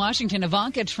out of Washington.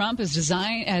 Ivanka Trump has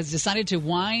decided to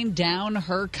wind down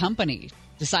her company,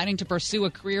 deciding to pursue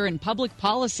a career in public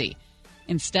policy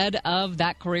instead of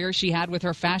that career she had with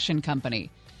her fashion company.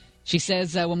 She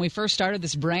says, when we first started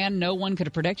this brand, no one could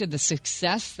have predicted the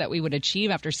success that we would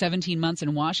achieve after 17 months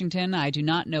in Washington. I do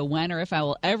not know when or if I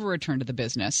will ever return to the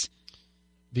business.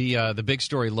 The big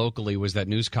story locally was that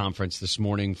news conference this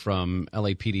morning from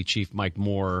LAPD Chief Mike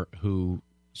Moore, who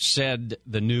said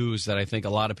the news that I think a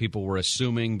lot of people were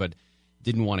assuming but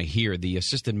didn't want to hear. The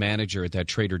assistant manager at that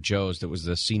Trader Joe's that was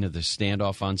the scene of the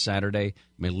standoff on Saturday,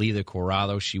 Melida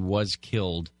Corrado, she was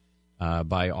killed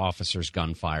by officers'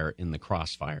 gunfire in the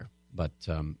crossfire. But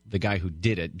the guy who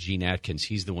did it, Gene Atkins,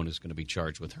 he's the one who's going to be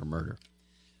charged with her murder.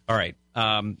 All right.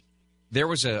 There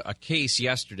was a case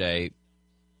yesterday,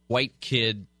 white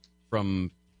kid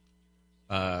from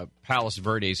Palos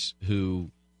Verdes who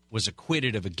was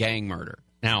acquitted of a gang murder.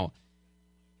 Now,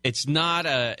 it's not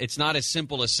as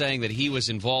simple as saying that he was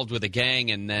involved with a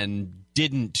gang and then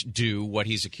didn't do what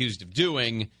he's accused of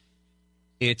doing.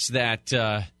 It's that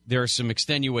there are some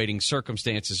extenuating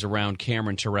circumstances around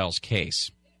Cameron Terrell's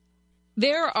case.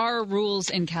 There are rules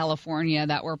in California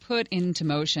that were put into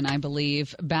motion, I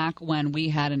believe, back when we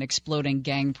had an exploding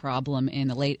gang problem in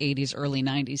the late 80s, early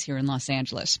 90s here in Los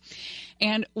Angeles.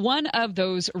 And one of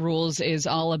those rules is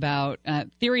all about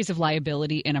theories of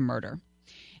liability in a murder.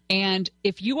 And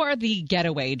if you are the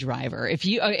getaway driver,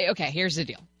 okay, here's the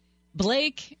deal.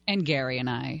 Blake and Gary and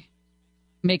I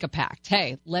make a pact.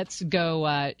 Hey, let's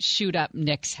go shoot up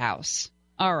Nick's house.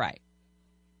 All right.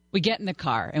 We get in the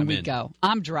car and we go.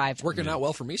 I'm driving. It's working out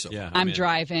well for me so far. Yeah, I'm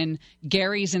driving.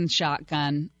 Gary's in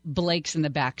shotgun. Blake's in the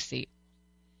back seat.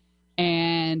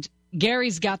 And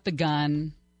Gary's got the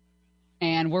gun.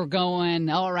 And we're going,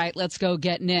 all right, let's go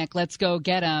get Nick. Let's go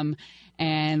get him.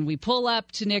 And we pull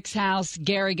up to Nick's house.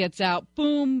 Gary gets out.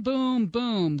 Boom, boom,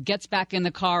 boom. Gets back in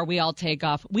the car. We all take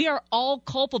off. We are all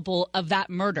culpable of that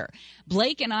murder.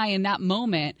 Blake and I, in that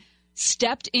moment,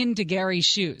 stepped into Gary's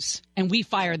shoes, and we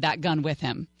fired that gun with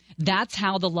him. That's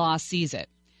how the law sees it.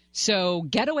 So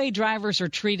getaway drivers are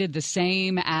treated the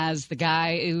same as the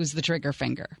guy who's the trigger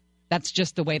finger. That's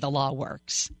just the way the law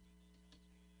works.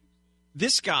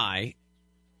 This guy,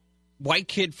 white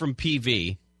kid from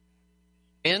PV,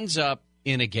 ends up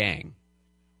in a gang.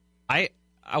 I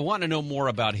want to know more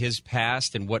about his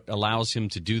past and what allows him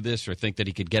to do this or think that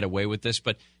he could get away with this.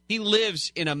 But he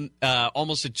lives in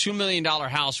almost a $2 million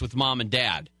house with mom and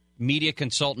dad, media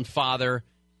consultant father,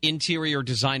 interior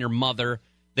designer mother.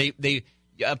 They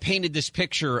painted this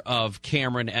picture of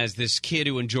Cameron as this kid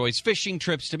who enjoys fishing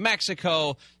trips to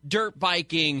Mexico, dirt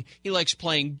biking. He likes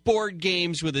playing board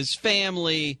games with his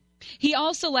family. He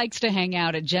also likes to hang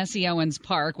out at Jesse Owens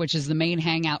Park, which is the main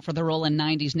hangout for the Rollin'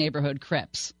 90s neighborhood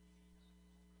Crips.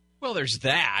 Well, there's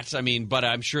that. I mean, but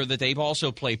I'm sure that they've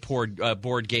also played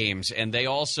board games, and they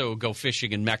also go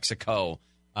fishing in Mexico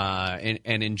and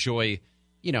enjoy,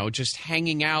 just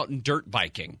hanging out and dirt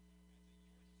biking.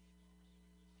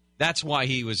 That's why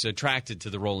he was attracted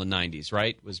to the Rollin' 90s,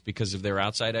 right? Was because of their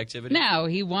outside activity? No,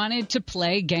 he wanted to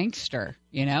play gangster.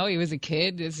 He was a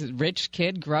kid. This rich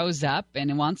kid grows up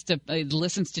and he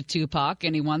listens to Tupac,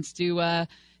 and he wants to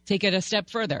take it a step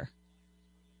further.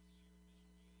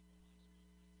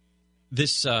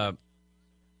 This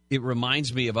it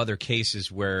reminds me of other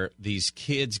cases where these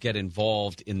kids get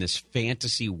involved in this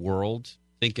fantasy world,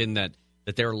 thinking that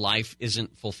their life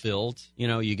isn't fulfilled.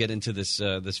 You get into this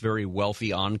very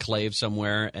wealthy enclave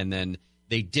somewhere, and then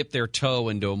they dip their toe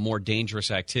into a more dangerous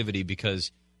activity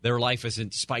because their life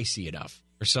isn't spicy enough,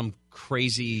 or some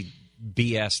crazy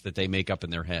BS that they make up in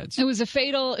their heads. It was a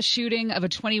fatal shooting of a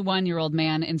 21-year-old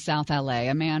man in South L.A.,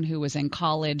 a man who was in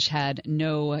college, had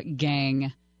no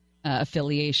gang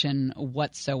affiliation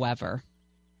whatsoever.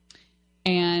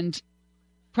 And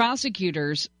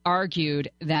prosecutors argued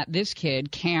that this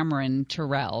kid, Cameron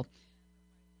Terrell,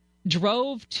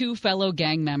 drove two fellow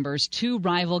gang members to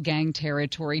rival gang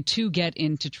territory to get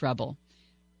into trouble.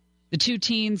 The two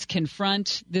teens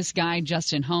confront this guy,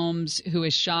 Justin Holmes, who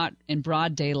is shot in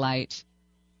broad daylight,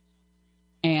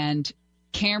 and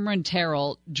Cameron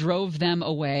Terrell drove them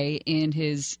away in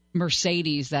his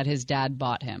Mercedes that his dad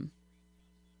bought him.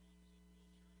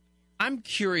 I'm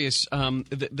curious,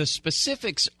 the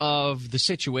specifics of the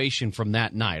situation from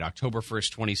that night, October 1st,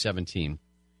 2017.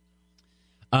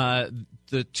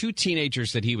 The two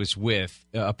teenagers that he was with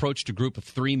approached a group of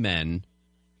three men,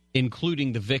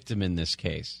 including the victim in this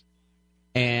case,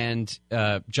 and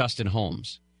Justin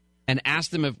Holmes, and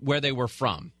asked them where they were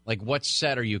from. Like, what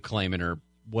set are you claiming, or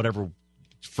whatever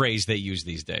phrase they use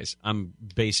these days. I'm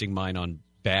basing mine on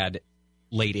bad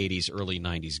late 80s, early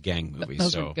 90s gang movies.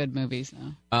 Those are good movies,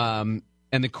 though.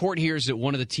 And the court hears that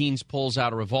one of the teens pulls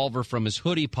out a revolver from his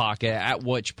hoodie pocket, at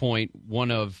which point one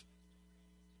of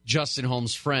Justin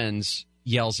Holmes' friends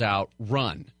yells out,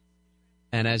 "Run."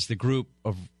 And as the group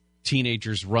of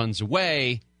teenagers runs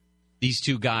away, these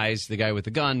two guys, the guy with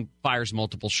the gun, fires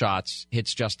multiple shots,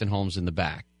 hits Justin Holmes in the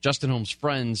back. Justin Holmes'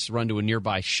 friends run to a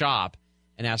nearby shop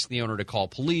and ask the owner to call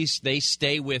police. They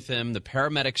stay with him. The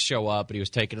paramedics show up, but he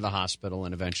was taken to the hospital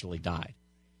and eventually died.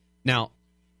 Now,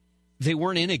 they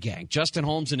weren't in a gang. Justin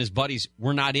Holmes and his buddies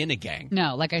were not in a gang.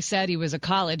 No, like I said, he was a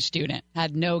college student,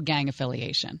 had no gang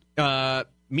affiliation.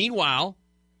 Meanwhile,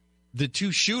 the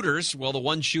two shooters, well, the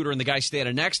one shooter and the guy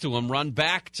standing next to him, run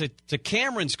back to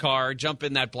Cameron's car, jump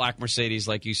in that black Mercedes,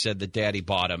 like you said, that Daddy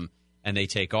bought him, and they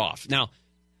take off. Now,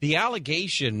 the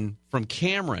allegation from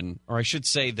Cameron, or I should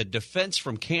say the defense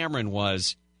from Cameron,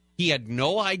 was he had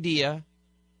no idea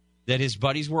that his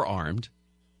buddies were armed.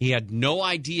 He had no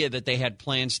idea that they had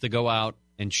plans to go out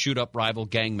and shoot up rival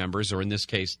gang members, or in this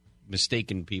case,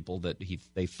 mistaken people that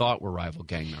they thought were rival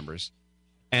gang members,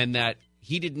 and that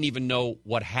he didn't even know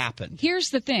what happened. Here's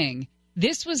the thing.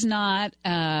 This was not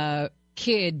a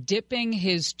kid dipping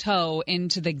his toe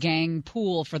into the gang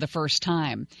pool for the first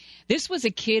time. This was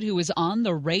a kid who was on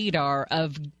the radar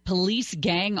of police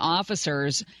gang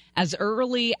officers as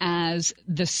early as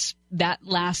that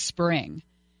last spring.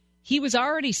 He was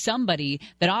already somebody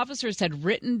that officers had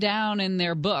written down in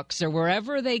their books or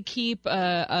wherever they keep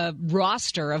a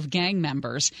roster of gang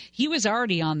members. He was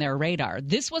already on their radar.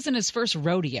 This wasn't his first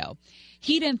rodeo.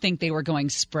 He didn't think they were going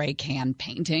spray can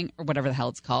painting or whatever the hell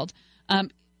it's called.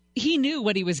 He knew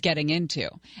what he was getting into.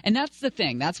 And that's the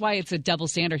thing. That's why it's a double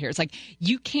standard here. It's like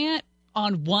you can't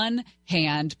on one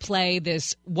hand, play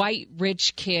this white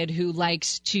rich kid who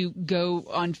likes to go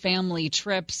on family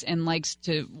trips and likes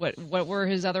to what were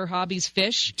his other hobbies?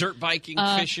 Fish, dirt biking,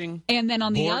 fishing, and then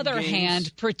on the board other games.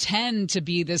 hand, pretend to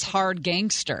be this hard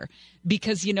gangster.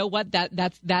 Because you know what?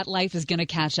 That life is going to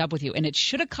catch up with you. And it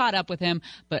should have caught up with him,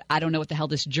 but I don't know what the hell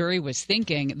this jury was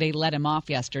thinking. They let him off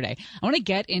yesterday. I want to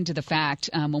get into the fact,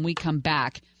 when we come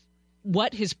back,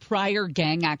 what his prior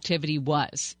gang activity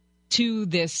was to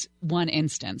this one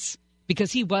instance.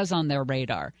 Because he was on their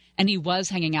radar, and he was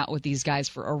hanging out with these guys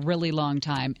for a really long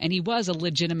time, and he was a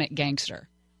legitimate gangster.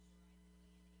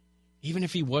 Even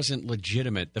if he wasn't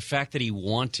legitimate, the fact that he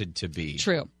wanted to be.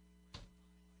 True.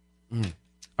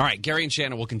 All right, Gary and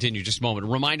Shannon will continue just a moment. A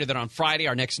reminder that on Friday,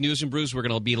 our next News and Brews, we're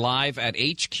going to be live at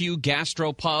HQ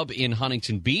Gastro Pub in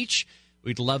Huntington Beach.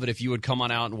 We'd love it if you would come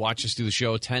on out and watch us do the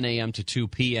show 10 a.m. to 2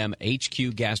 p.m.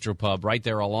 HQ Gastro Pub right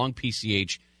there along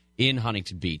PCH in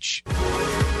Huntington Beach. I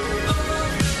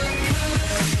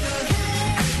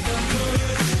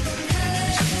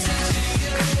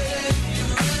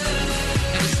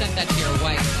just sent that to your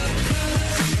wife.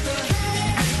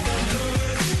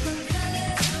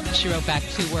 She wrote back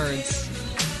 2 words.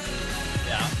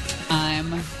 Yeah.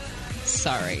 I'm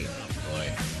sorry. Oh, boy.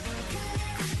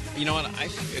 You know what? I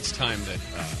think it's time that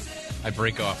I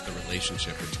break off the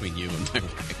relationship between you and my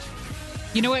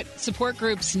wife. You know what? Support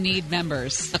groups need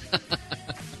members.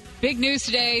 Big news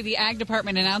today. The Ag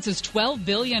Department announces $12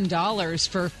 billion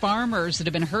for farmers that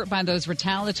have been hurt by those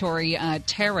retaliatory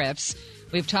tariffs.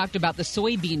 We've talked about the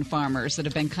soybean farmers that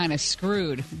have been kind of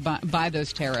screwed by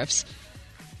those tariffs.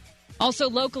 Also,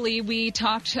 locally, we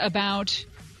talked about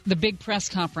the big press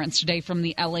conference today from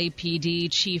the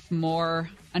LAPD. Chief Moore,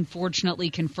 unfortunately,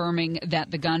 confirming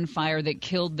that the gunfire that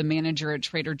killed the manager at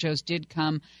Trader Joe's did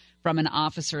come from an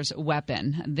officer's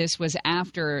weapon. This was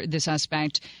after the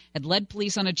suspect had led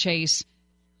police on a chase,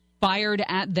 fired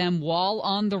at them while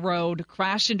on the road,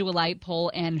 crashed into a light pole,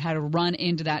 and had to run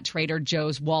into that Trader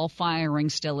Joe's while firing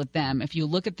still at them. If you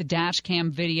look at the dash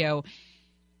cam video,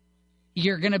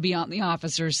 you're going to be on the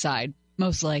officer's side,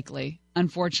 most likely.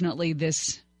 Unfortunately,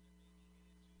 this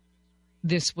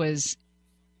was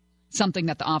something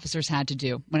that the officers had to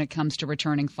do when it comes to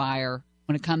returning fire,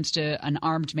 when it comes to an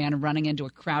armed man running into a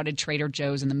crowded Trader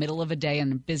Joe's in the middle of a day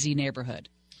in a busy neighborhood.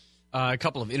 A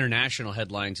couple of international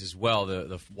headlines as well.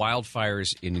 The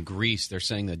wildfires in Greece, they're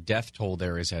saying the death toll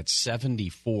there is at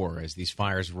 74 as these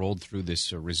fires rolled through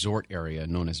this resort area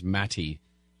known as Mati,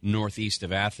 northeast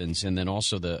of Athens. And then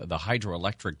also the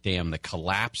hydroelectric dam that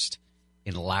collapsed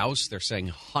in Laos. They're saying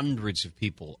hundreds of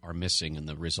people are missing in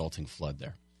the resulting flood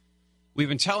there. We've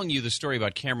been telling you the story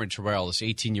about Cameron Terrell, this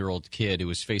 18-year-old kid who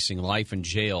was facing life in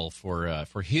jail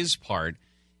for his part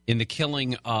in the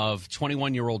killing of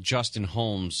 21-year-old Justin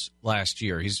Holmes last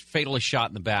year. He's fatally shot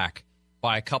in the back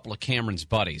by a couple of Cameron's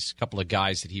buddies, a couple of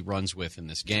guys that he runs with in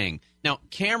this gang. Now,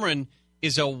 Cameron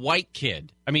is a white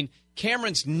kid. I mean,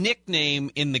 Cameron's nickname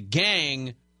in the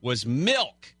gang was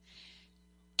Milk.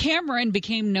 Cameron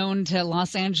became known to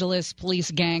Los Angeles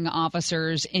police gang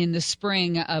officers in the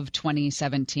spring of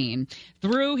 2017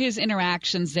 through his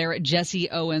interactions there at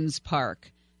Jesse Owens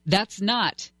Park. That's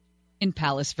not in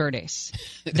Palos Verdes.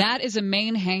 That is a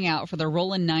main hangout for the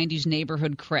Rollin' 90s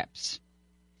neighborhood Crips.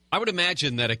 I would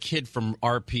imagine that a kid from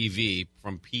RPV,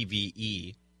 from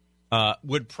PVE,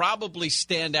 would probably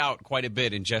stand out quite a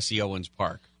bit in Jesse Owens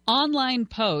Park. Online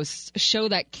posts show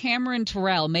that Cameron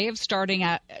Terrell may have started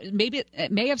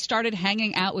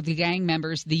hanging out with the gang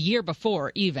members the year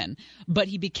before even, but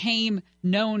he became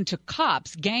known to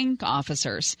cops, gang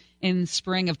officers, in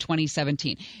spring of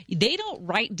 2017. They don't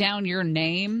write down your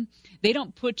name. They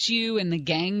don't put you in the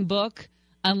gang book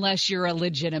unless you're a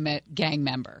legitimate gang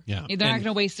member. Yeah. They're not going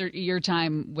to waste your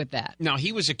time with that. Now,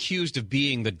 he was accused of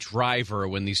being the driver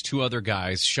when these two other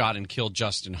guys shot and killed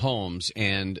Justin Holmes,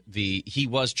 and he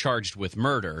was charged with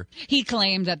murder. He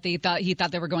claimed that he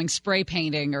thought they were going spray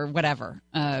painting or whatever.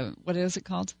 What is it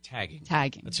called?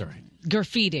 Tagging. That's all right.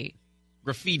 Graffitiing.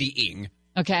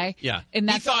 Okay? Yeah. And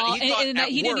that's all. He didn't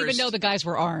even know the guys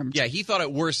were armed. Yeah, he thought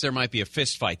at worst there might be a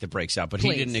fist fight that breaks out, but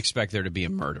he didn't expect there to be a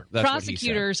murder. That's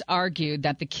Prosecutors argued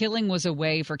that the killing was a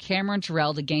way for Cameron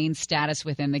Terrell to gain status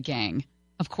within the gang.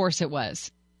 Of course it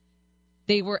was.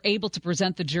 They were able to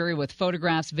present the jury with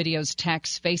photographs, videos,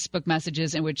 texts, Facebook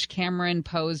messages in which Cameron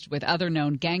posed with other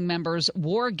known gang members,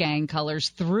 wore gang colors,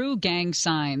 threw gang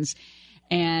signs.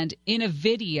 And in a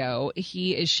video,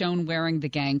 he is shown wearing the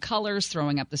gang colors,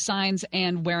 throwing up the signs,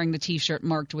 and wearing the T-shirt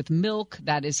marked with Milk.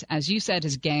 That is, as you said,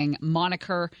 his gang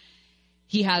moniker.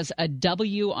 He has a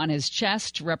W on his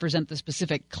chest to represent the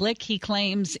specific clique he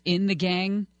claims in the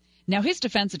gang. Now, his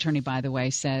defense attorney, by the way,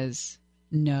 says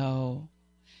No.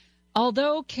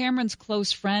 Although Cameron's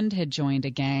close friend had joined a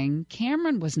gang,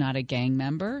 Cameron was not a gang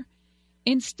member.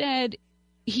 Instead,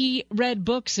 he read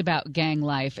books about gang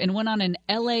life and went on an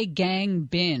L.A. gang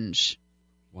binge.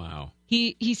 Wow.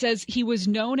 He says he was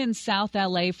known in South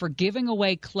L.A. for giving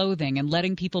away clothing and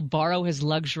letting people borrow his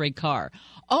luxury car.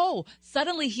 Oh,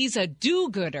 suddenly he's a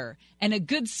do-gooder and a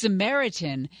good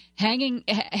Samaritan handing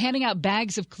out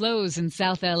bags of clothes in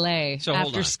South L.A.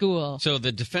 after school. So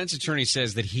the defense attorney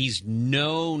says that he's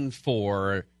known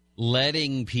for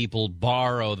letting people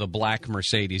borrow the black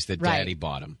Mercedes that Daddy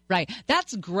bought him. Right.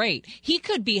 That's great. He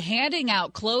could be handing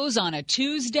out clothes on a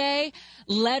Tuesday,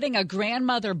 letting a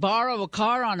grandmother borrow a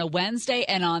car on a Wednesday,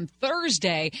 and on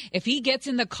Thursday, if he gets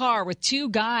in the car with two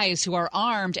guys who are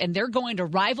armed and they're going to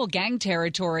rival gang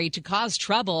territory to cause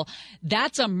trouble,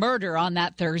 that's a murder on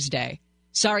that Thursday.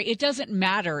 Sorry, it doesn't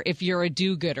matter if you're a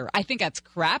do-gooder. I think that's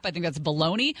crap. I think that's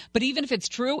baloney. But even if it's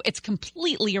true, it's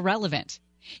completely irrelevant.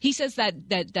 He says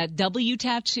that W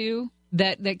tattoo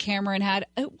that Cameron had,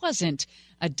 it wasn't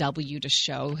a W to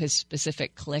show his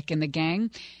specific clique in the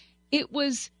gang. It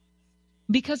was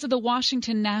because of the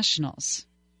Washington Nationals.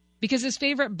 Because his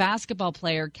favorite basketball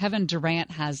player, Kevin Durant,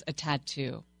 has a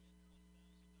tattoo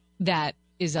that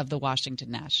is of the Washington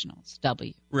Nationals,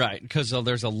 W. Right, because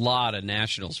there's a lot of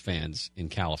Nationals fans in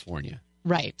California.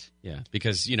 Right. Yeah,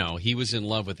 because, he was in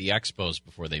love with the Expos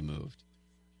before they moved.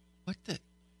 What the...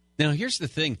 Now, here's the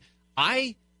thing.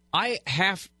 I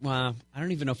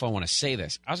don't even know if I want to say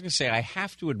this. I was going to say I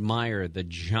have to admire the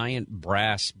giant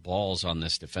brass balls on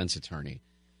this defense attorney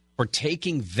for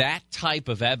taking that type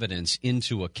of evidence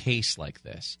into a case like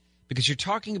this. Because you're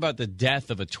talking about the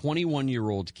death of a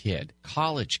 21-year-old kid,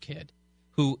 college kid,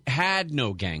 who had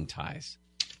no gang ties.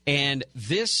 And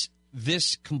this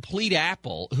complete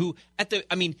apple who,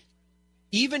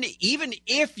 even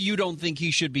if you don't think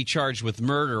he should be charged with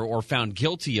murder or found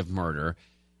guilty of murder,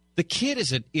 the kid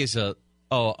is a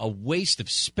waste of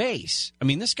space. I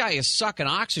mean, this guy is sucking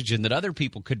oxygen that other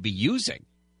people could be using.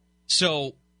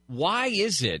 So why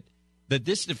is it that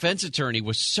this defense attorney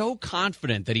was so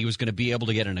confident that he was going to be able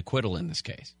to get an acquittal in this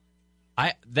case?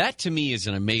 That, to me, is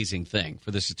an amazing thing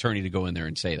for this attorney to go in there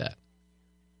and say that,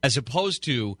 as opposed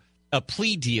to a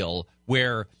plea deal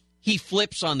where he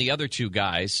flips on the other two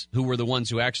guys who were the ones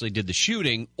who actually did the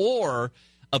shooting, or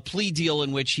a plea deal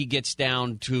in which he gets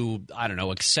down to,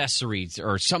 accessories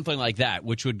or something like that,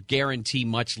 which would guarantee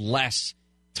much less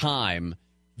time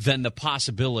than the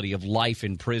possibility of life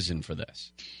in prison for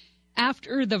this.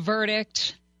 After the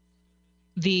verdict,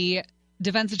 the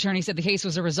defense attorney said the case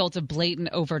was a result of blatant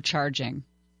overcharging.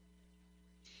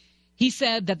 He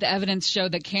said that the evidence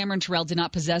showed that Cameron Terrell did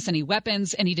not possess any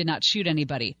weapons and he did not shoot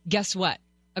anybody. Guess what?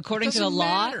 According to the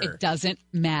law, it doesn't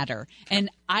matter.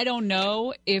 And I don't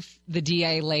know if the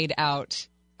DA laid out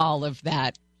all of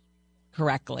that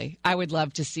correctly. I would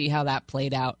love to see how that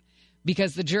played out,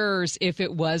 because the jurors, if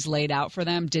it was laid out for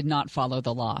them, did not follow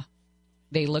the law.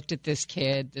 They looked at this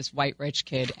kid, this white rich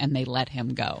kid, and they let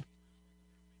him go.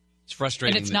 It's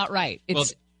frustrating. And it's not right.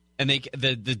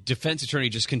 The defense attorney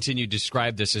just continued to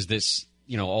describe this as this,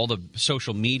 all the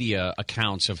social media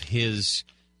accounts of his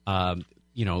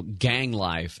gang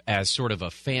life as sort of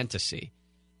a fantasy.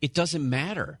 It doesn't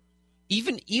matter.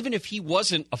 Even if he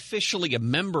wasn't officially a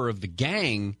member of the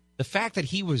gang, the fact that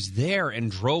he was there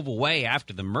and drove away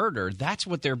after the murder, that's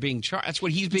what they're being charged. That's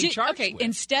what he's being charged with. Okay,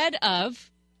 instead of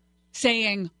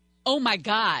saying, oh my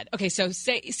God. Okay, so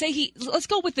let's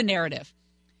go with the narrative.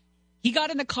 He got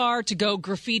in the car to go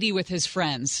graffiti with his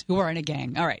friends who are in a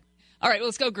gang. All right,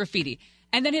 let's go graffiti.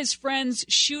 And then his friends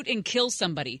shoot and kill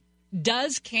somebody.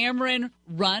 Does Cameron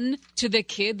run to the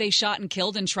kid they shot and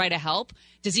killed and try to help?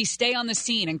 Does he stay on the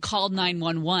scene and call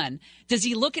 911? Does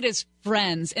he look at his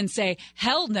friends and say,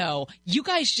 hell no, you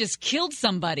guys just killed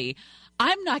somebody.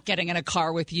 I'm not getting in a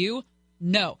car with you.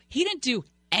 No, he didn't do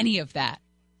any of that.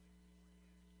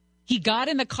 He got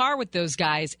in the car with those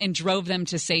guys and drove them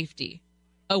to safety,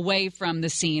 away from the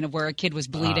scene of where a kid was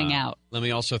bleeding out. Let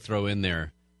me also throw in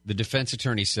there, the defense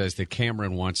attorney says that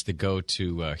Cameron wants to go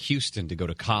to Houston to go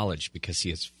to college because he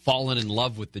has fallen in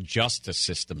love with the justice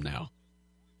system now.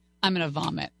 I'm going to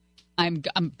vomit. I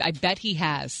bet he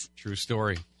has. True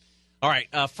story. All right,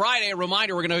 Friday, a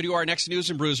reminder, we're going to do our next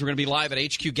News and Brews. We're going to be live at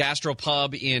HQ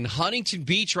Gastropub in Huntington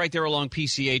Beach, right there along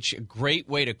PCH. A great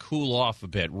way to cool off a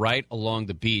bit, right along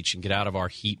the beach, and get out of our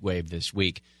heat wave this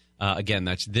week. Again,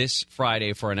 that's this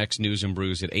Friday for our next News and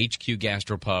Brews at HQ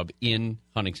Gastropub in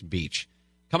Huntington Beach.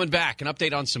 Coming back, an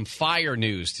update on some fire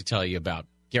news to tell you about.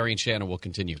 Gary and Shannon will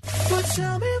continue. But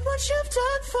tell me what you've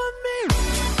done for me.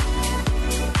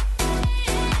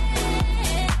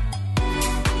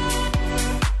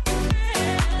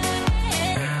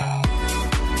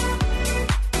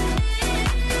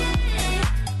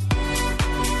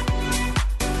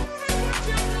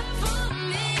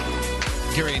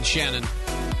 Gary and Shannon.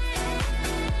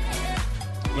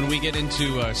 When we get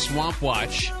into Swamp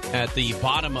Watch at the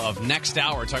bottom of next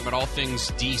hour, talking about all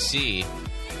things D.C.,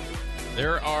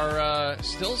 there are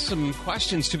still some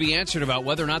questions to be answered about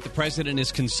whether or not the president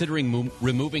is considering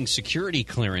removing security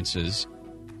clearances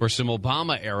for some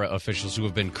Obama-era officials who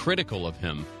have been critical of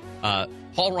him.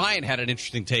 Paul Ryan had an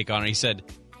interesting take on it. He said,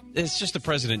 it's just the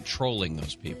president trolling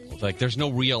those people. Like, there's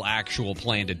no real actual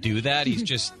plan to do that. He's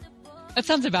just... That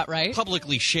sounds about right.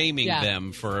 Publicly shaming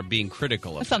them for being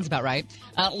critical of That sounds about right.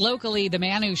 Locally, the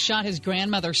man who shot his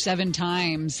grandmother 7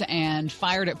 times and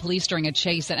fired at police during a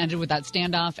chase that ended with that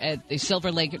standoff at the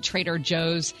Silver Lake Trader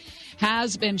Joe's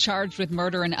has been charged with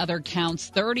murder and other counts,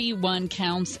 31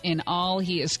 counts in all.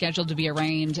 He is scheduled to be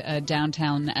arraigned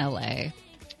downtown L.A.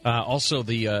 Also,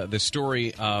 the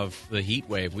story of the heat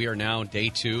wave. We are now day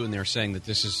 2, and they're saying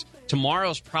that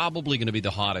tomorrow's probably going to be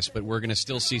the hottest, but we're going to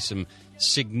still see some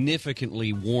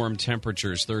significantly warm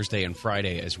temperatures Thursday and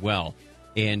Friday as well.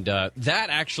 And that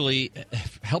actually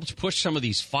helped push some of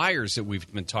these fires that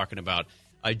we've been talking about.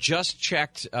 I just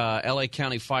checked L.A.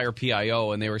 County Fire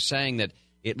PIO, and they were saying that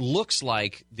it looks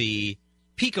like the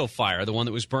Pico fire, the one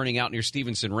that was burning out near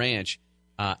Stevenson Ranch,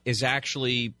 is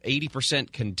actually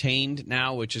 80% contained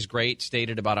now, which is great, stayed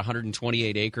at about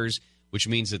 128 acres, which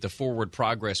means that the forward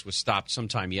progress was stopped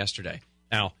sometime yesterday.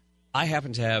 Now, I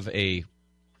happen to have a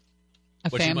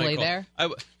family there?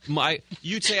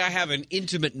 You'd say I have an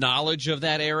intimate knowledge of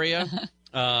that area.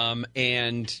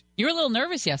 And you were a little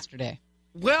nervous yesterday.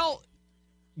 Well,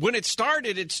 when it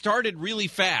started really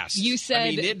fast. You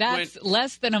said that's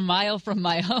less than a mile from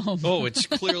my home. Oh, it's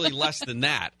clearly less than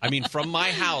that. I mean, from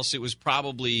my house, it was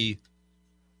probably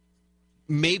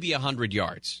maybe 100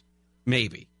 yards,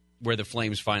 maybe, where the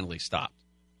flames finally stopped.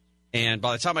 And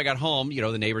by the time I got home,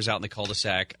 the neighbors out in the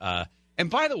cul-de-sac. And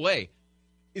by the way,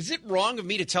 is it wrong of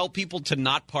me to tell people to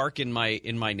not park in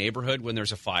my neighborhood when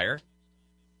there's a fire?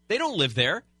 They don't live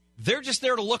there. They're just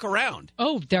there to look around.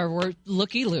 Oh, there were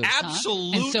looky-loos.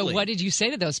 Absolutely. Huh? And so what did you say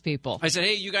to those people? I said,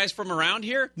 hey, you guys from around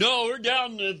here? No, we're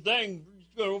down the thing.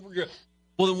 Over here.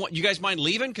 Well, then what, you guys mind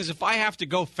leaving? Because if I have to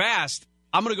go fast,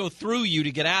 I'm going to go through you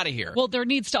to get out of here. Well, there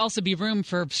needs to also be room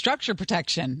for structure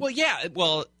protection. Well, yeah.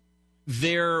 Well,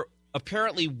 there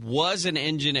apparently was an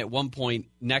engine at one point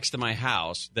next to my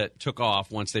house that took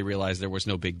off once they realized there was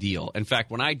no big deal. In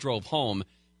fact, when I drove home,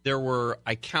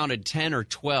 I counted 10 or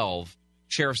 12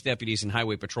 sheriff's deputies and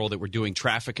highway patrol that were doing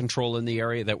traffic control in the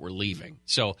area that were leaving.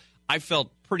 So I felt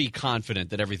pretty confident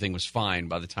that everything was fine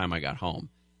by the time I got home.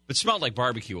 It smelled like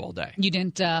barbecue all day. You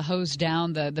didn't hose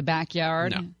down the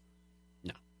backyard?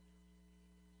 No.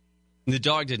 And the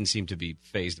dog didn't seem to be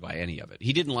fazed by any of it.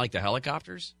 He didn't like the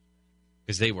helicopters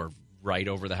because they were right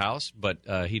over the house, but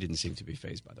he didn't seem to be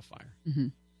fazed by the fire. Mm-hmm.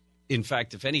 In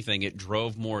fact, if anything, it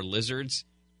drove more lizards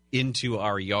into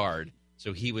our yard.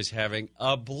 So he was having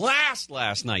a blast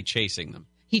last night chasing them.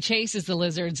 He chases the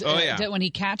lizards. Oh, yeah. When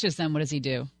he catches them, what does he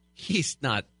do? He's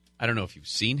not, I don't know if you've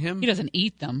seen him. He doesn't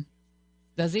eat them,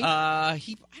 does he? I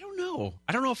don't know.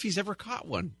 I don't know if he's ever caught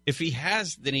one. If he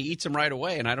has, then he eats them right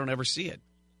away, and I don't ever see it.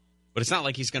 But it's not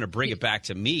like he's going to bring it back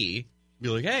to me. Be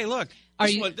like, hey, look,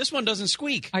 this one doesn't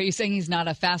squeak. Are you saying he's not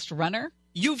a fast runner?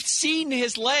 You've seen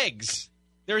his legs.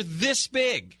 They're this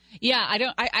big. Yeah,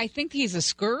 I think he's a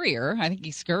scurrier. I think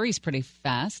he scurries pretty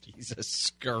fast. He's a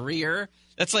scurrier?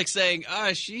 That's like saying,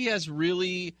 she has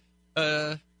really,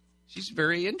 she's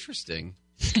very interesting.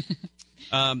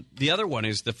 The other one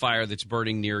is the fire that's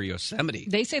burning near Yosemite.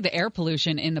 They say the air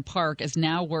pollution in the park is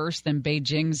now worse than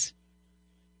Beijing's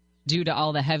due to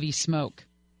all the heavy smoke.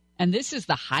 And this is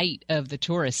the height of the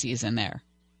tourist season there.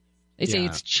 They say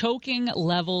it's choking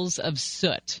levels of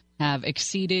soot have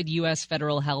exceeded U.S.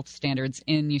 federal health standards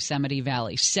in Yosemite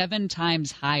Valley, 7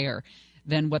 times higher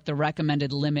than what the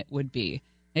recommended limit would be.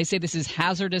 They say this is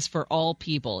hazardous for all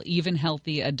people, even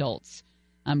healthy adults.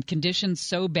 Conditions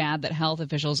so bad that health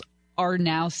officials are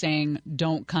now saying,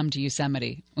 don't come to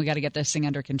Yosemite. We got to get this thing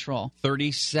under control.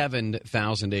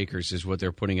 37,000 acres is what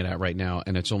they're putting it at right now,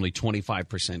 and it's only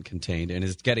 25% contained. And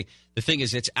the thing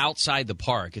is, it's outside the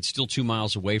park. It's still 2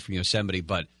 miles away from Yosemite,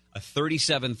 but a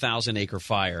 37,000-acre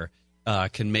fire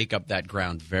can make up that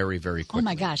ground very, very quickly. Oh,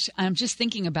 my gosh. I'm just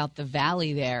thinking about the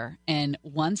valley there, and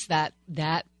once that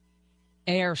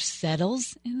air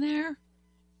settles in there,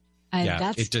 it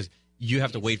does. You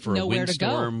have to wait for a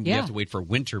windstorm. Yeah. You have to wait for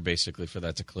winter, basically, for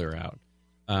that to clear out.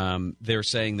 They're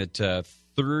saying that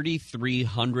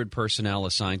 3,300 personnel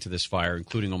assigned to this fire,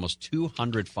 including almost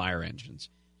 200 fire engines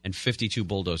and 52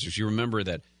 bulldozers. You remember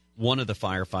that one of the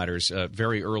firefighters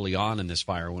very early on in this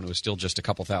fire, when it was still just a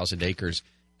couple thousand acres,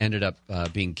 ended up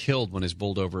being killed when his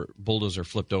bulldozer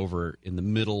flipped over in the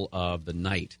middle of the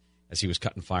night. as he was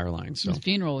cutting fire lines. So The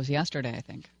funeral was yesterday, I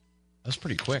think. that was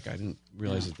pretty quick. I didn't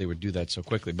realize that they would do that so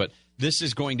quickly. But this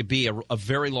is going to be a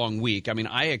very long week. I mean,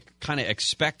 I kind of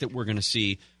expect that we're going to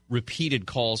see repeated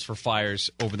calls for fires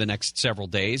over the next several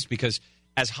days because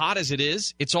as hot as it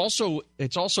is, it's also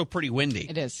pretty windy.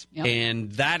 It is. Yep.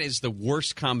 And that is the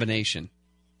worst combination.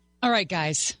 All right,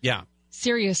 guys. Yeah.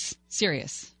 Serious.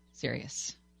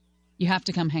 You have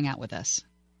to come hang out with us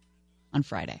on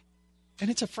Friday. And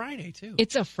it's a Friday, too.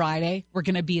 It's a Friday. We're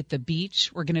going to be at the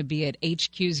beach. We're going to be at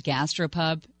HQ's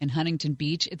Gastropub in Huntington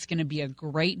Beach. It's going to be a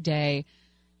great day.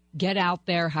 Get out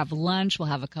there, have lunch. We'll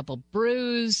have a couple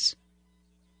brews.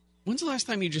 When's the last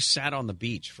time you just sat on the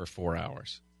beach for 4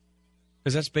 hours?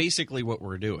 Because that's basically what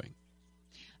we're doing.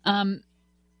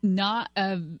 Not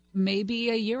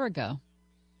maybe a year ago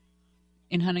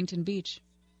in Huntington Beach.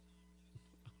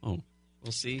 Oh,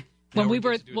 we'll see. When Now we get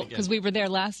were, to do it again. because we were there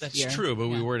last year. That's true, but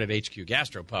Yeah. we weren't at HQ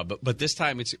Gastropub. But this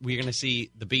time we're going to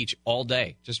see the beach all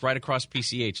day, just right across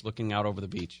PCH, looking out over the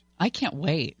beach. I can't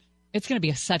wait. It's going to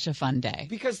be such a fun day.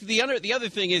 Because the other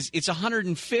thing is it's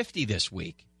 150 this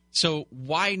week. So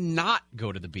why not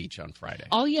go to the beach on Friday?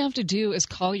 All you have to do is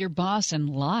call your boss and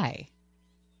lie.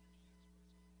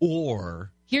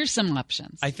 Or Here's some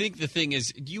options. I think the thing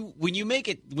is when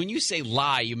you say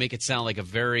lie, you make it sound like a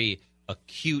very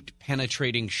acute,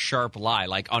 penetrating, sharp lie.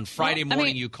 Like on Friday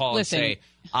morning you call listen. and say,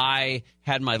 I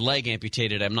had my leg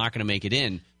amputated, I'm not going to make it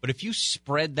in. But if you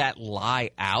spread that lie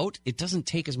out, it doesn't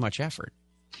take as much effort.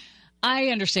 I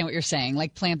understand what you're saying,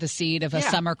 like plant the seed of a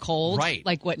summer cold, right?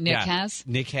 Like what Nick has.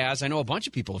 Nick has. I know a bunch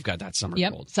of people have got that summer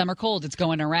Yep, cold. summer cold. It's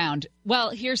going around.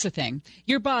 Well, here's the thing.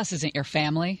 Your boss isn't your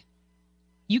family.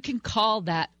 You can call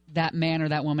that man or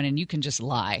that woman and you can just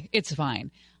lie. It's fine.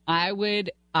 I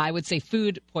would say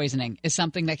food poisoning is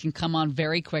something that can come on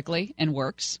very quickly and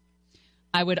works.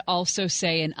 I would also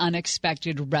say an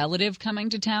unexpected relative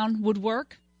coming to town would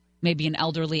work. Maybe an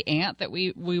elderly aunt that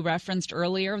we referenced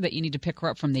earlier that you need to pick her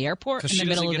up from the airport in the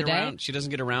middle of the day. She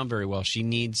doesn't get around very well. She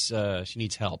needs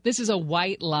help. This is a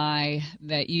white lie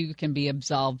that you can be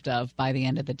absolved of by the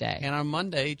end of the day. And on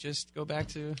Monday, just go back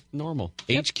to normal.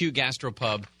 Yep. HQ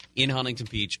Gastropub in Huntington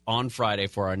Beach on Friday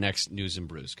for our next News and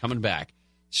Brews. Coming back,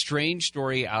 strange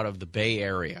story out of the Bay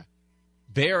Area.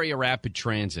 Bay Area Rapid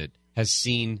Transit has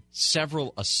seen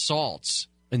several assaults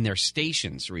in their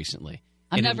stations recently.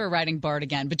 I'm never riding BART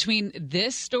again. Between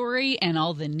this story and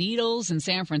all the needles in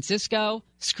San Francisco,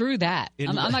 screw that.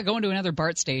 I'm not going to another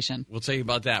BART station. We'll tell you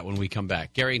about that when we come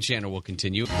back. Gary and Shannon will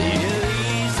continue. These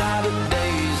are the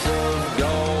days of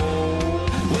gold.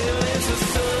 Well, it's a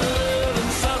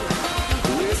southern summer.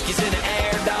 Whiskey's in the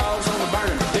air, dogs on the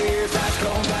burner. Beer's ice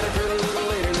cold, got a pretty little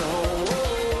lady to hold.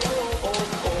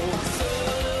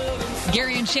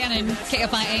 Gary and Shannon,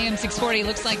 KFI AM 640.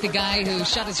 Looks like the guy who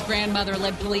shot his grandmother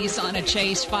led police on a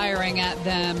chase, firing at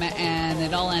them, and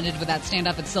it all ended with that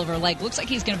standoff at Silver Lake. Looks like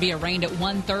he's going to be arraigned at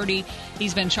 1:30.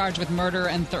 He's been charged with murder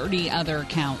and 30 other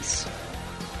counts.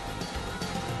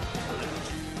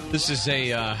 This is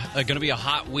going to be a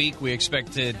hot week. We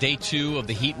expect day 2 of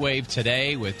the heat wave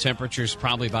today with temperatures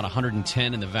probably about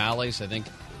 110 in the valleys. I think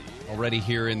already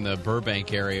here in the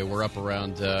Burbank area, we're up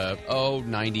around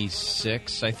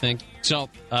 96, I think. So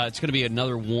it's going to be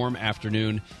another warm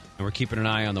afternoon, and we're keeping an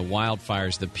eye on the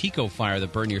wildfires. The Pico fire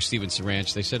that burned near Stevenson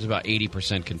Ranch, they said it's about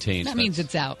 80% contained. That means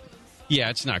it's out. Yeah,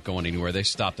 it's not going anywhere. They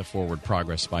stopped the forward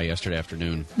progress by yesterday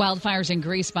afternoon. Wildfires in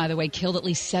Greece, by the way, killed at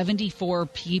least 74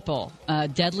 people.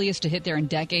 Deadliest to hit there in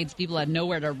decades. People had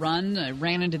nowhere to run,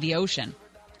 ran into the ocean.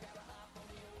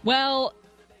 Well,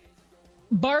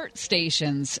 BART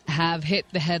stations have hit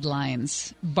the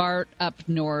headlines. BART up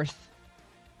north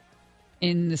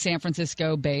in the San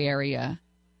Francisco Bay Area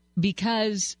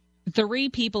because 3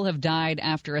 people have died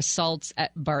after assaults at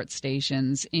BART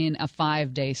stations in a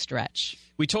 5-day stretch.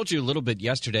 We told you a little bit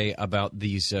yesterday about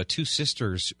these 2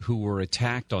 sisters who were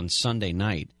attacked on Sunday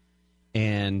night.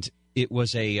 And it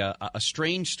was a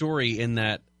strange story in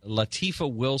that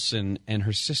Latifah Wilson and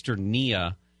her sister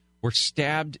Nia were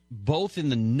stabbed both in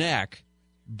the neck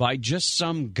by just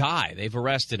some guy. They've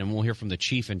arrested him. We'll hear from the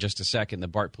chief in just a second, the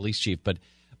BART police chief. But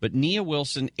Nia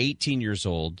Wilson, 18 years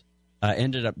old,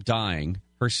 ended up dying.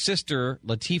 Her sister,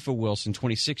 Latifah Wilson,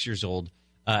 26 years old,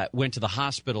 went to the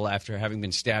hospital after having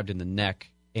been stabbed in the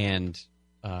neck and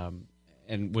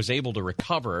was able to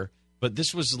recover. But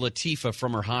this was Latifah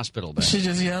from her hospital bed. She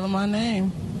just yelled my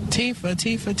name, Tifa,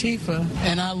 Tifa, Tifa.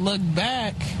 And I looked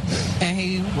back, and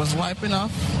he was wiping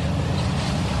off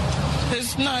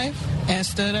his knife and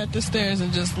stood at the stairs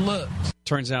and just looked.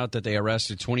 Turns out that they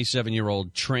arrested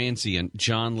 27-year-old transient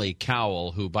John Lee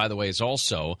Cowell, who, by the way, is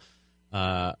also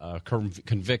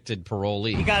convicted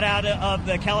parolee. He got out of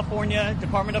the California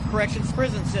Department of Corrections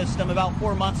prison system about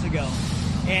 4 months ago,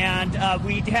 and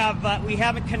we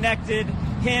haven't connected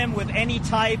him with any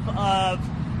type of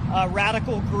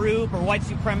radical group or white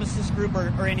supremacist group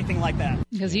or anything like that.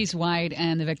 Because he's white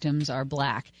and the victims are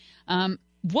black.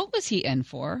 What was he in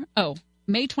for? Oh,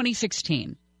 May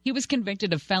 2016. He was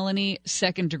convicted of felony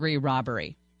second-degree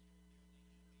robbery.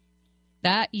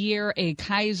 That year, a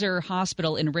Kaiser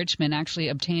hospital in Richmond actually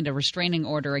obtained a restraining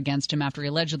order against him after he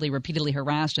allegedly repeatedly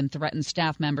harassed and threatened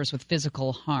staff members with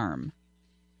physical harm.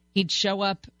 He'd show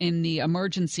up in the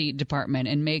emergency department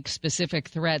and make specific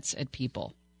threats at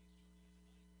people.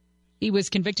 He was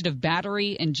convicted of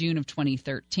battery in June of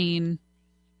 2013.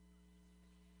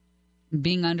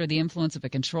 Being under the influence of a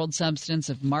controlled substance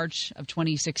of March of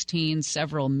 2016,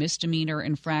 several misdemeanor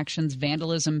infractions,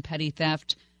 vandalism, petty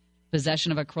theft,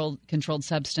 possession of a controlled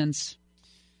substance.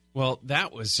 Well,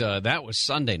 that was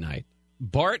Sunday night.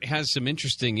 Bart has some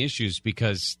interesting issues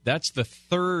because that's the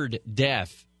third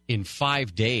death in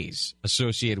 5 days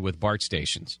associated with BART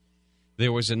stations.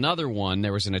 There was another one.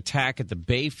 There was an attack at the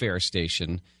Bayfair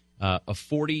station. A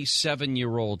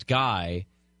 47-year-old guy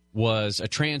was a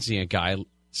transient guy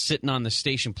sitting on the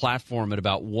station platform at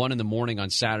about 1 a.m. on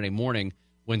Saturday morning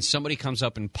when somebody comes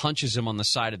up and punches him on the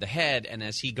side of the head, and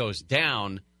as he goes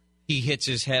down, he hits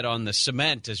his head on the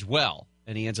cement as well,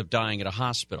 and he ends up dying at a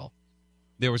hospital.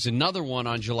 There was another one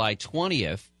on July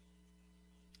 20th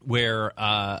where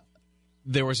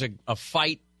there was a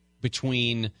fight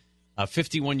between a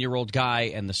 51-year-old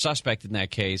guy and the suspect in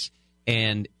that case,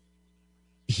 and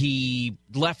he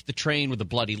left the train with a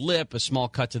bloody lip, a small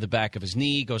cut to the back of his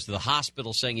knee, goes to the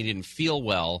hospital saying he didn't feel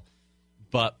well,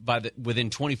 but within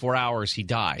 24 hours he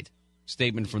died.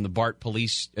 Statement from the BART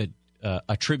police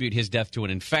attribute his death to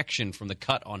an infection from the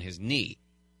cut on his knee.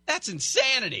 That's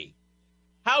insanity.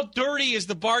 How dirty is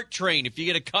the BART train if you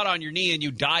get a cut on your knee and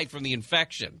you die from the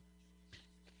infection?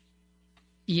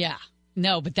 Yeah.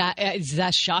 No, but does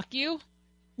that shock you?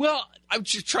 Well, I'm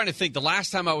just trying to think. The last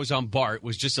time I was on BART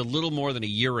was just a little more than a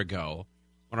year ago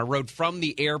when I rode from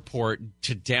the airport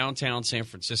to downtown San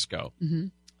Francisco. Mm-hmm.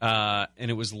 And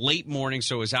it was late morning,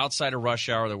 so it was outside of rush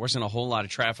hour. There wasn't a whole lot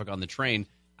of traffic on the train.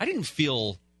 I didn't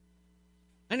feel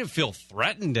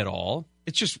threatened at all.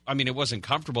 It's just, I mean, it wasn't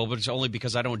comfortable, but it's only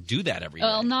because I don't do that every day.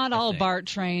 Well, not all BART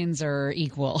trains are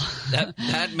equal.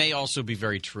 That may also be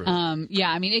very true. Yeah,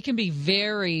 I mean, it can be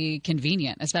very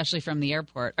convenient, especially from the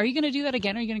airport. Are you going to do that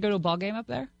again? Are you going to go to a ball game up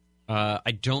there?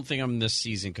 I don't think I'm this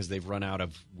season because they've run out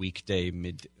of weekday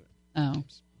mid. Oh.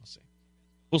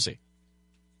 We'll see.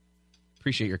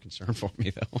 Appreciate your concern for me,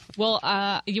 though.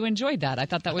 Well, you enjoyed that. I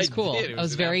thought that was cool. Did. It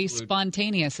was very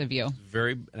spontaneous of you.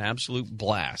 An absolute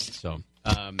blast. So,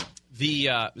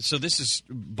 so this is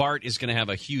BART is going to have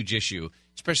a huge issue,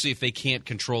 especially if they can't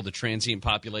control the transient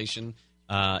population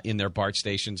in their BART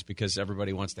stations because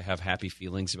everybody wants to have happy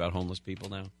feelings about homeless people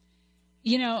now.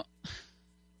 You know,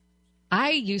 I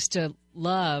used to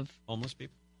love homeless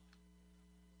people.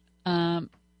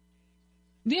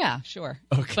 Yeah, sure.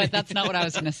 Okay. But that's not what I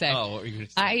was going to say. Oh, what were you going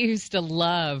to say? I used to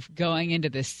love going into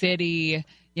the city,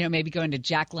 maybe going to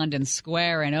Jack London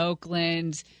Square in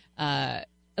Oakland. I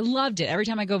loved it. Every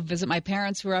time I go visit my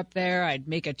parents who are up there, I'd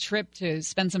make a trip to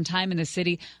spend some time in the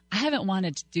city. I haven't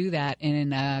wanted to do that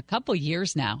in a couple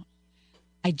years now.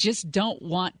 I just don't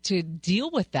want to deal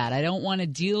with that. I don't want to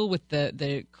deal with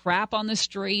the crap on the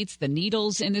streets, the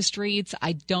needles in the streets.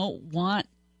 I don't want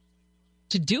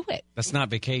to do it. That's not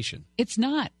vacation. It's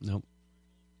not. Nope.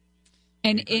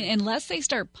 And unless they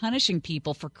start punishing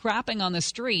people for crapping on the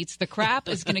streets, the crap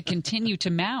is going to continue to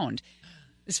mound.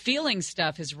 This feeling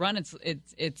stuff has run its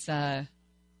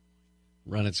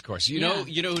run its course. You know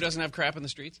who doesn't have crap in the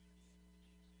streets?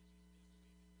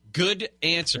 Good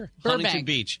answer. Burbank. Huntington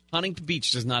Beach. Huntington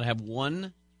Beach does not have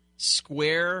one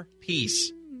square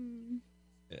piece.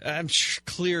 I'm sure,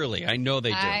 clearly. I know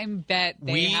they do. I bet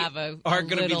they have a are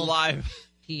going to be live.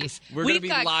 Piece. We're going to be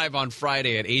live on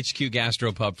Friday at HQ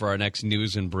Gastropub for our next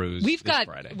News and Brews. We've got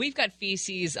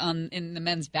feces in the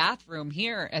men's bathroom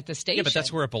here at the station. Yeah, but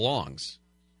that's where it belongs.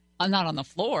 Not on the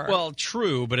floor. Well,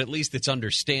 true, but at least it's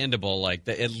understandable. Like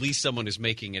at least someone is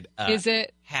making it. Is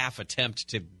it half attempt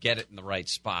to get it in the right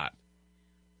spot?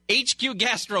 HQ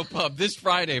Gastropub this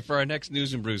Friday for our next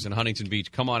News and Brews in Huntington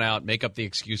Beach. Come on out, make up the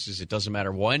excuses. It doesn't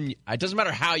matter when. It doesn't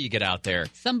matter how you get out there.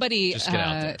 Somebody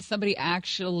somebody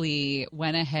actually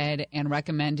went ahead and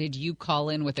recommended you call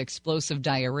in with explosive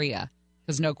diarrhea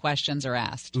because no questions are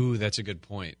asked. Ooh, that's a good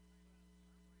point.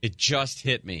 It just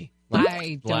hit me.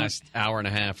 Last hour and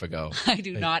a half ago. I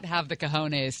do not have the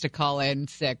cojones to call in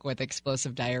sick with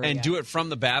explosive diarrhea. And do it from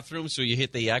the bathroom so you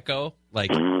hit the echo.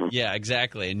 Like Yeah,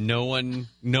 exactly. And no one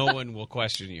will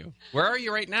question you. Where are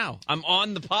you right now? I'm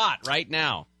on the pot right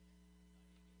now.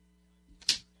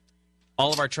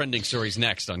 All of our trending stories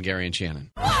next on Gary and Shannon.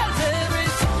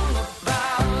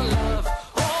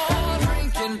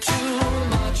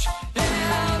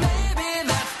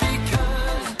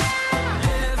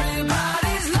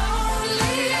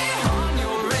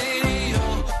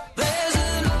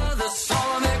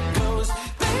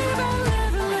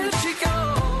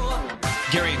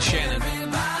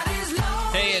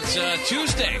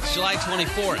 Tuesday, July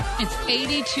 24th. It's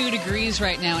 82 degrees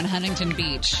right now in Huntington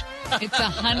Beach. It's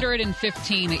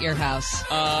 115 at your house.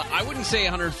 I wouldn't say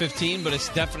 115, but it's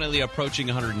definitely approaching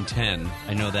 110.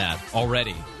 I know that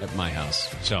already at my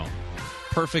house. So,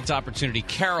 perfect opportunity.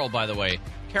 Carol, by the way,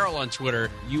 Carol on Twitter,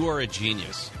 you are a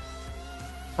genius.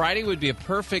 Friday would be a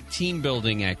perfect team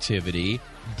building activity.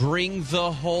 Bring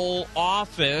the whole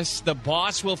office. The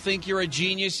boss will think you're a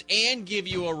genius and give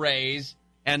you a raise.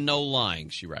 And no lying,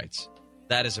 she writes.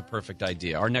 That is a perfect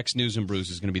idea. Our next News and Brews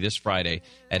is going to be this Friday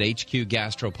at HQ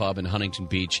Gastropub in Huntington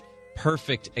Beach.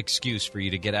 Perfect excuse for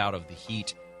you to get out of the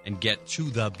heat and get to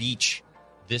the beach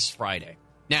this Friday.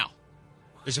 Now,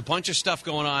 there's a bunch of stuff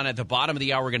going on. At the bottom of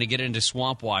the hour, we're going to get into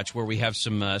Swamp Watch, where we have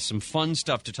some fun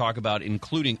stuff to talk about,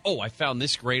 including, I found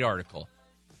this great article.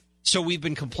 So we've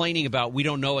been complaining about we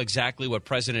don't know exactly what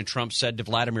President Trump said to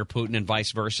Vladimir Putin and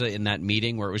vice versa in that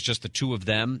meeting where it was just the two of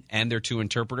them and their two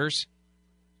interpreters.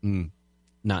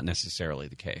 Not necessarily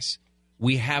the case.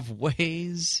 We have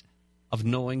ways of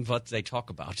knowing what they talk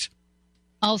about.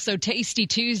 Also, Tasty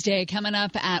Tuesday coming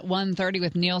up at 1:30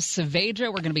 with Neil Saavedra.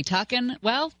 We're going to be talking,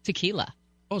 tequila.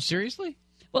 Oh, seriously?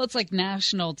 Well, it's like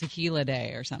National Tequila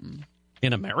Day or something.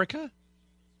 In America?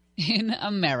 In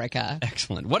America.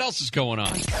 Excellent. What else is going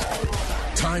on?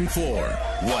 Time for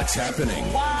What's Happening.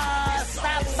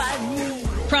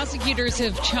 Prosecutors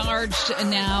have charged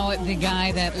now the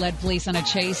guy that led police on a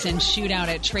chase and shootout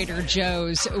at Trader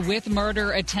Joe's with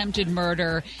murder, attempted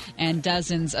murder, and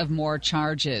dozens of more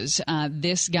charges.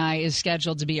 This guy is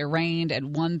scheduled to be arraigned at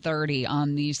 1:30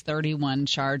 on these 31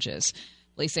 charges.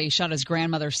 Police say he shot his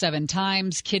grandmother 7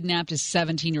 times, kidnapped his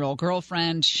 17-year-old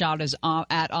girlfriend, shot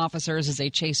at officers as they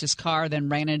chased his car, then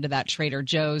ran into that Trader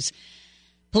Joe's.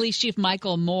 Police Chief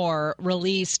Michael Moore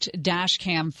released dash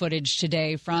cam footage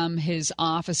today from his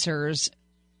officers,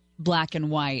 black and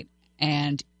white,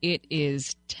 and it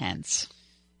is tense.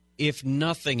 If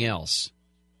nothing else,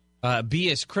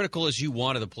 be as critical as you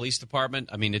want of the police department.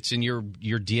 I mean, it's in your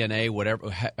DNA, whatever,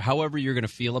 however you're going to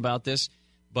feel about this.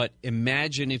 But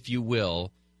imagine, if you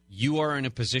will, you are in a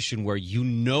position where you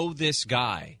know this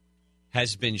guy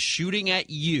has been shooting at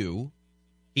you.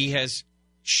 He has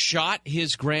shot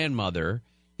his grandmother.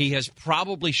 He has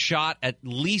probably at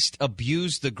least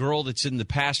abused the girl that's in the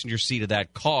passenger seat of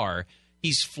that car.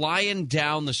 He's flying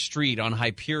down the street on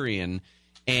Hyperion,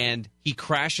 and he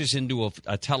crashes into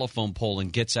a telephone pole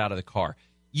and gets out of the car.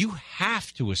 You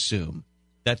have to assume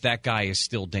that guy is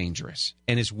still dangerous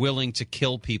and is willing to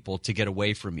kill people to get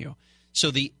away from you. So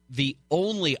the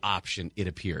only option, it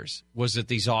appears, was that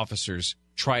these officers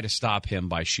try to stop him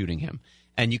by shooting him.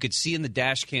 And you could see in the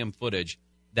dash cam footage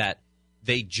that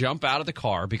they jump out of the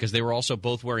car, because they were also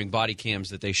both wearing body cams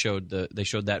that they showed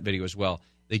that video as well.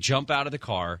 They jump out of the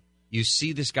car. You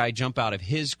see this guy jump out of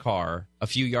his car a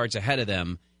few yards ahead of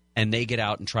them, and they get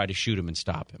out and try to shoot him and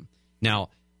stop him. Now,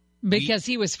 because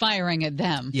he was firing at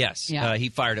them. Yes. Yeah. He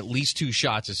fired at least 2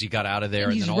 shots as he got out of there.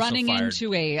 And he's then also running fired.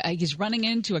 he's running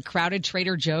into a crowded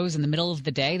Trader Joe's in the middle of the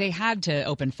day. They had to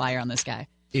open fire on this guy.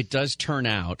 It does turn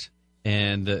out,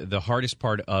 and the hardest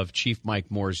part of Chief Mike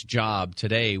Moore's job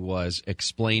today was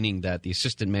explaining that the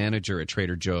assistant manager at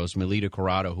Trader Joe's, Melita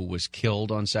Corrado, who was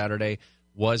killed on Saturday,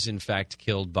 was in fact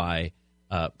killed by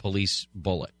police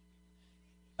bullet.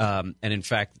 And in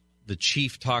fact, the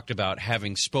chief talked about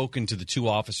having spoken to the 2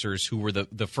 officers who were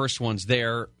the first ones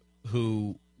there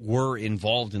who were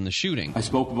involved in the shooting. I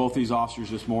spoke with both these officers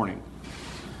this morning.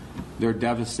 They're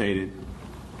devastated.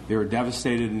 They were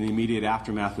devastated in the immediate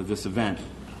aftermath of this event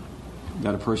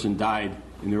that a person died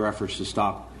in their efforts to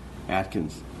stop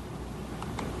Atkins.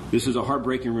 This is a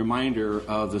heartbreaking reminder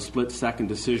of the split-second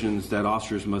decisions that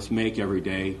officers must make every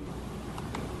day.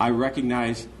 I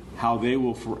recognize how they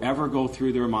will forever go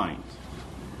through their minds,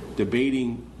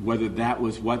 debating whether that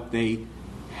was what they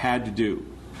had to do.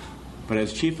 But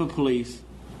as chief of police,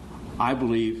 I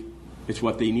believe it's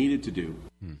what they needed to do.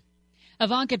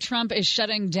 Ivanka Trump is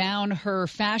shutting down her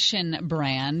fashion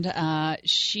brand.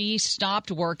 She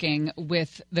stopped working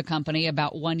with the company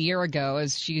about 1 year ago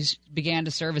as she began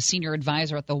to serve as senior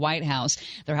advisor at the White House.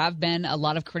 There have been a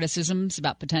lot of criticisms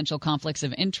about potential conflicts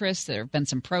of interest. There have been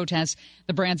some protests.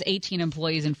 The brand's 18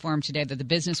 employees informed today that the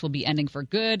business will be ending for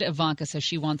good. Ivanka says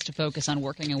she wants to focus on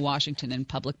working in Washington in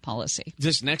public policy.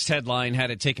 This next headline, had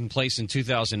it taken place in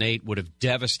 2008, would have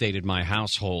devastated my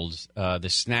household. The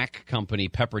snack company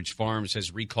Pepperidge Farms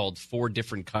has recalled 4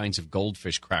 different kinds of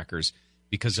goldfish crackers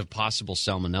because of possible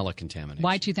salmonella contamination.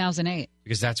 Why 2008?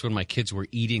 Because that's when my kids were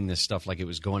eating this stuff like it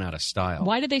was going out of style.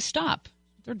 Why did they stop?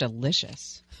 They're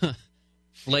delicious.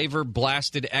 Flavor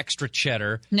blasted extra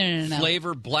cheddar. No.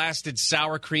 Flavor blasted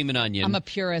sour cream and onion. I'm a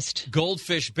purist.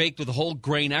 Goldfish baked with whole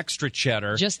grain extra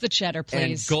cheddar. Just the cheddar,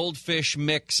 please. And goldfish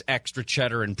mix extra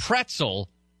cheddar and pretzel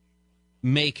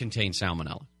may contain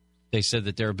salmonella. They said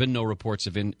that there have been no reports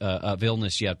of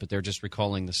illness yet, but they're just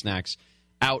recalling the snacks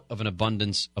out of an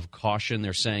abundance of caution.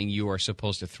 They're saying you are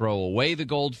supposed to throw away the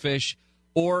goldfish,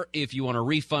 or if you want a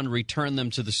refund, return them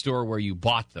to the store where you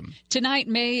bought them. Tonight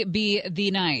may be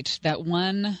the night that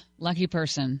one lucky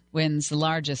person wins the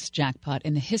largest jackpot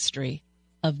in the history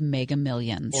of Mega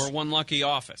Millions. Or one lucky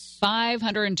office.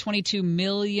 $522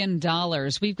 million.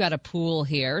 We've got a pool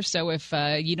here, so if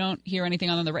you don't hear anything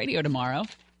on the radio tomorrow...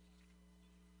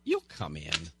 You'll come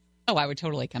in. Oh, I would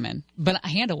totally come in. But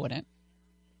Handel wouldn't.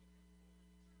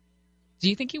 Do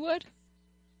you think he would?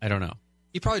 I don't know.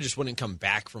 He probably just wouldn't come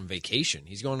back from vacation.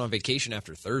 He's going on vacation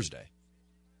after Thursday.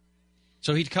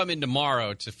 So he'd come in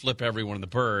tomorrow to flip everyone the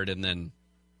bird and then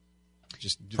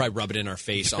just... Probably rub it in our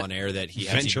face on air that he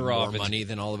has even more money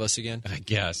than all of us again. I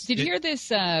guess. Did you hear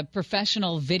this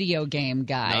professional video game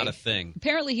guy? Not a thing.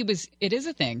 Apparently it is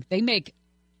a thing. They make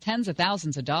tens of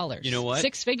thousands of dollars. You know what?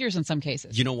 6 figures in some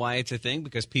cases. You know why it's a thing?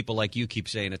 Because people like you keep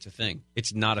saying it's a thing.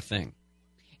 It's not a thing.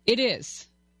 It is.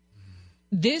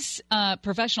 This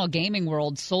professional gaming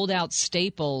world sold out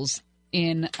Staples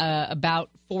in about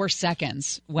 4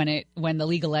 seconds when the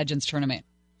League of Legends tournament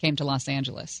came to Los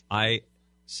Angeles. I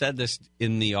said this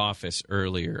in the office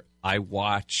earlier. I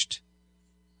watched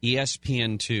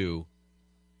ESPN2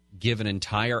 give an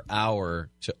entire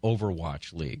hour to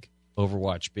Overwatch League.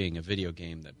 Overwatch being a video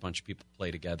game that a bunch of people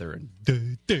play together.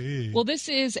 Well, this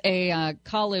is a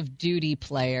Call of Duty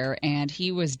player, and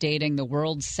he was dating the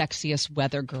world's sexiest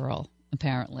weather girl,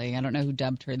 apparently. I don't know who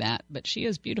dubbed her that, but she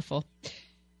is beautiful.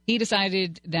 He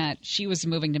decided that she was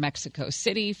moving to Mexico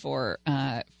City for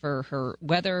her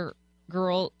weather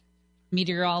girl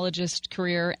meteorologist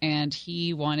career, and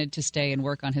he wanted to stay and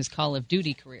work on his Call of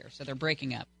Duty career, so they're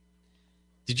breaking up.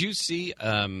 Did you see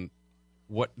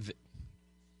what...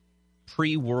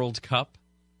 pre-World Cup,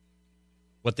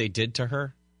 what they did to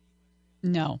her?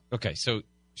 No. Okay, so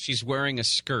she's wearing a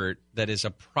skirt that is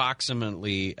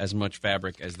approximately as much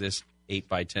fabric as this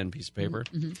 8x10 piece of paper,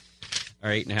 or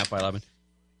 8.5 by 11.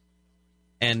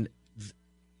 And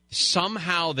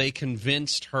somehow they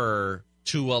convinced her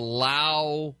to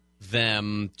allow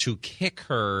them to kick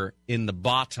her in the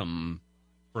bottom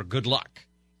for good luck.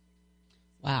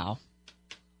 Wow.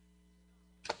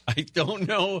 I don't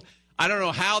know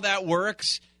how that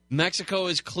works. Mexico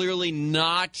is clearly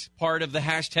not part of the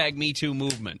hashtag #MeToo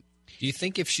movement. Do you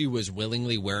think if she was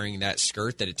willingly wearing that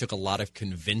skirt that it took a lot of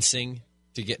convincing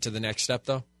to get to the next step,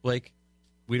 though? Blake,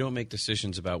 we don't make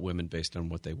decisions about women based on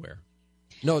what they wear.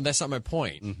 No, that's not my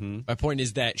point. Mm-hmm. My point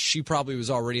is that she probably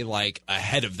was already,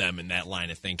 ahead of them in that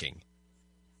line of thinking.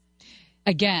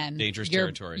 Again, dangerous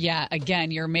territory. Yeah,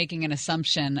 again, you're making an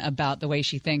assumption about the way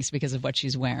she thinks because of what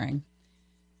she's wearing.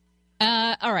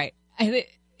 All right.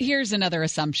 Here's another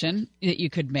assumption that you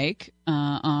could make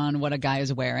on what a guy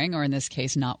is wearing, or in this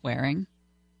case, not wearing.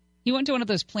 He went to one of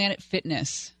those Planet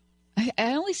Fitness.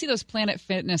 I only see those Planet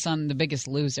Fitness on The Biggest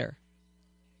Loser.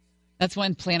 That's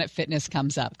when Planet Fitness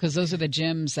comes up, because those are the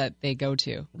gyms that they go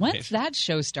to. When's that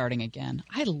show starting again?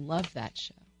 I love that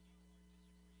show.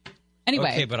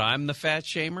 Anyway. Okay, but I'm the fat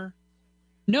shamer?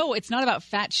 No, it's not about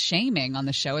fat shaming on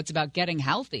the show. It's about getting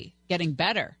healthy, getting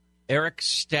better. Eric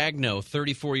Stagno,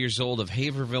 34 years old, of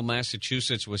Haverhill,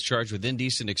 Massachusetts, was charged with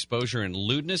indecent exposure and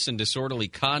lewdness and disorderly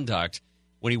conduct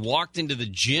when he walked into the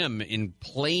gym in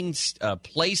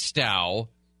Plaistow,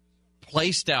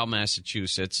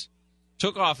 Massachusetts,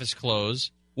 took off his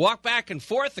clothes, walked back and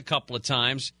forth a couple of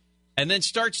times, and then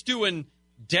starts doing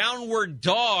downward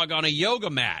dog on a yoga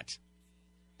mat,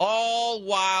 all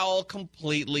while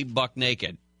completely buck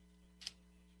naked.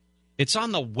 It's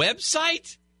on the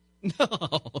website?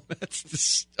 No,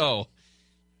 that's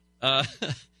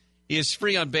he is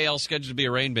free on bail, scheduled to be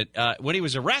arraigned. But when he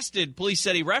was arrested, police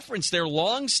said he referenced their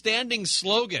long-standing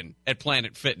slogan at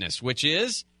Planet Fitness, which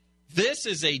is This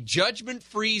is a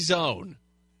judgment-free zone,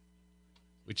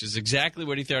 which is exactly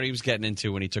what he thought he was getting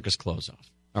into when he took his clothes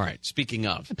off. All right, speaking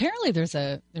of. Apparently there's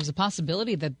a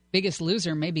possibility that Biggest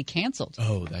Loser may be canceled.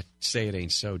 Oh, say it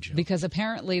ain't so, Joe. Because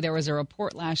apparently there was a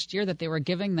report last year that they were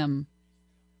giving them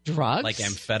drugs. Like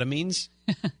amphetamines?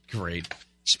 Great.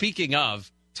 Speaking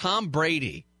of, Tom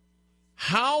Brady.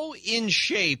 How in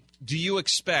shape do you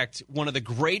expect one of the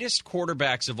greatest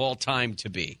quarterbacks of all time to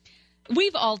be?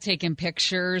 We've all taken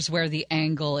pictures where the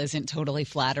angle isn't totally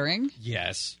flattering.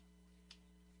 Yes.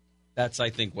 That's, I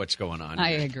think, what's going on.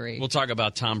 I here. agree. We'll talk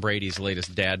about Tom Brady's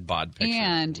latest dad bod picture.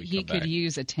 And when we he come could back.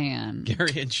 use a tan.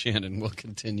 Gary and Shannon will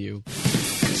continue.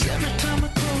 Every time I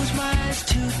close my eyes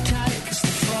too tight, it's the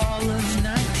fall of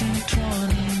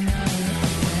 1929.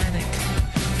 Panic,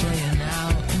 playing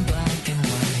out in black and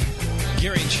white.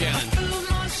 Gary and Shannon.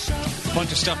 A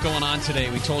bunch of stuff going on today.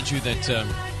 We told you that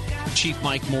Chief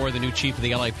Mike Moore, the new chief of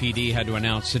the LAPD, had to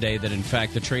announce today that, in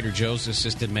fact, the Trader Joe's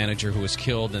assistant manager who was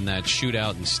killed in that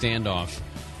shootout and standoff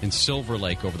in Silver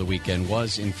Lake over the weekend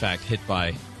was, in fact, hit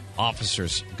by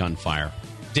officers' gunfire.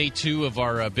 Day 2 of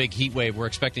our big heat wave. We're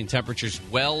expecting temperatures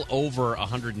well over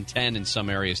 110 in some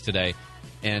areas today,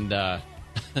 and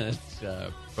it's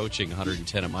approaching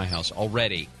 110 at my house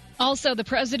already. Also, the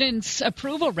president's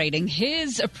approval rating,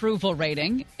 his approval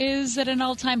rating, is at an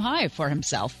all-time high for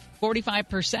himself,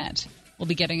 45%. We'll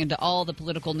be getting into all the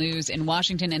political news in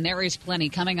Washington, and there is plenty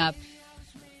coming up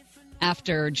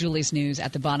after Julie's news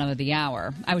at the bottom of the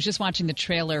hour. I was just watching the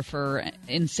trailer for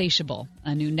Insatiable,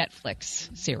 a new Netflix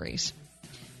series.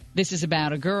 This is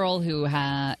about a girl who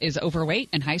is overweight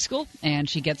in high school, and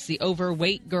she gets the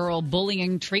overweight girl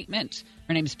bullying treatment.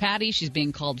 Her name's Patty. She's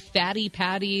being called Fatty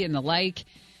Patty and the like.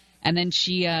 And then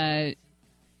she has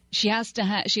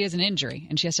an injury,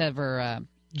 and she has to have her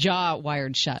jaw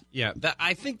wired shut. Yeah,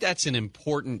 I think that's an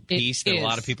important piece that a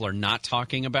lot of people are not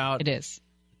talking about. It is.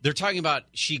 They're talking about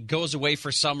she goes away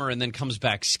for summer and then comes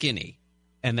back skinny,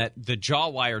 and that the jaw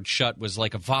wired shut was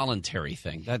like a voluntary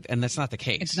thing. And that's not the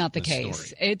case. It's not the case.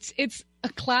 Story. It's a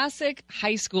classic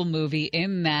high school movie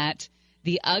in that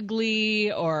the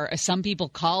ugly, or some people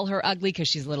call her ugly because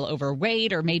she's a little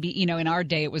overweight, or maybe, in our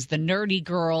day it was the nerdy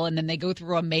girl, and then they go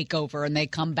through a makeover and they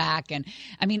come back. And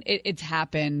I mean, it's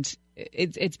happened.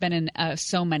 It's been in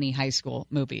so many high school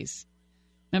movies.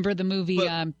 Remember the movie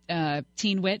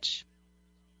Teen Witch?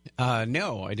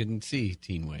 No, I didn't see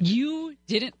Teen Witch. You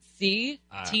didn't see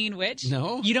Teen Witch?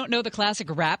 No. You don't know the classic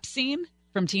rap scene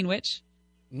from Teen Witch?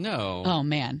 No. Oh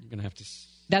man, I'm gonna have to.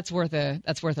 That's worth a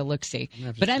look-see.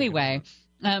 But anyway,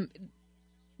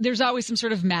 there's always some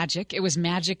sort of magic. It was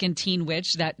magic in Teen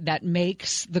Witch that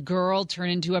makes the girl turn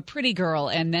into a pretty girl.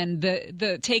 And then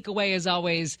the takeaway is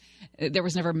always there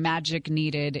was never magic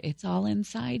needed. It's all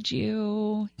inside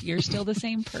you. You're still the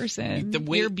same person.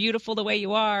 You're beautiful the way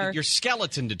you are. Your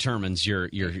skeleton determines your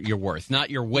worth, not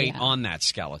your weight on that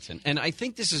skeleton. And I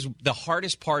think this is the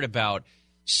hardest part about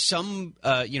some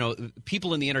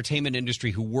people in the entertainment industry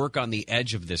who work on the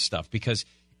edge of this stuff, because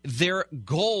their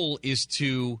goal is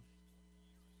to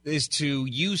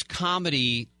use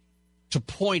comedy to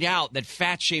point out that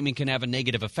fat shaming can have a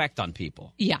negative effect on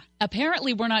people. Yeah.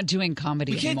 Apparently we're not doing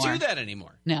comedy anymore. You can't do that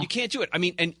anymore. No. You can't do it. I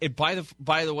mean, and by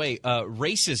the way,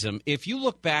 racism, if you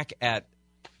look back at,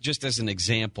 just as an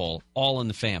example, All in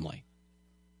the Family.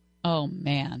 Oh,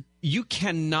 man. You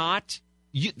cannot...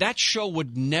 that show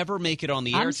would never make it on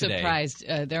the air today. I'm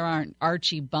surprised there aren't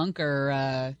Archie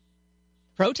Bunker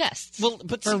protests for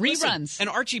reruns. Listen, and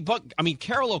Archie Bunker, I mean,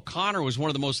 Carol O'Connor was one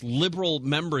of the most liberal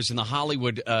members in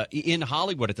Hollywood at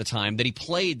the time, that he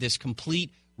played this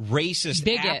complete racist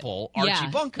bigot. apple, Archie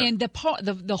Bunker. And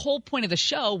the whole point of the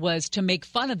show was to make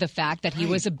fun of the fact that he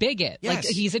was a bigot. Yes. Like,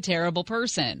 he's a terrible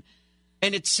person.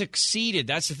 And it succeeded.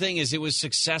 That's the thing, is it was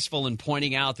successful in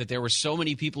pointing out that there were so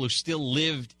many people who still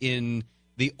lived in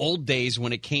the old days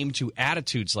when it came to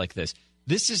attitudes like this.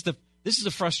 This is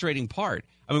the frustrating part.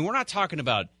 I mean, we're not talking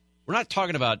about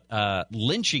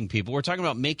lynching people. We're talking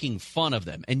about making fun of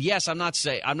them. And yes, I'm not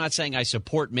saying I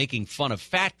support making fun of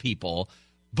fat people,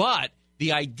 but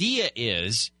the idea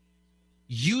is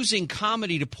using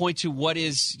comedy to point to what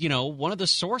is, one of the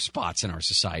sore spots in our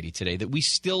society today, that we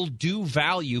still do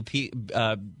value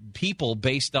people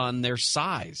based on their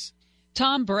size.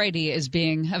 Tom Brady is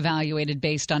being evaluated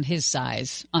based on his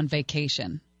size on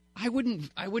vacation. I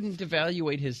wouldn't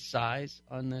evaluate his size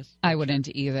on this. I wouldn't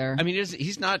either. I mean,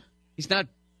 he's not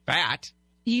fat.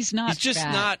 He's not. He's just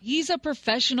fat. not. He's a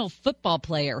professional football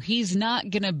player. He's not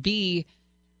going to be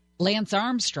Lance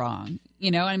Armstrong.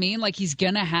 You know what I mean? Like, he's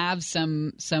going to have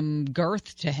some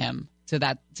girth to him, to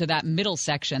that middle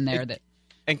section there.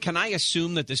 And can I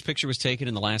assume that this picture was taken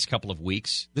in the last couple of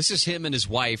weeks? This is him and his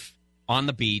wife on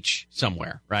the beach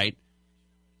somewhere, right?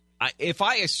 If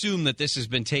I assume that this has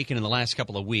been taken in the last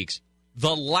couple of weeks,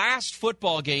 the last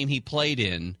football game he played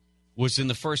in was in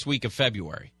the first week of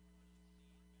February.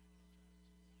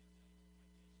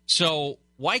 So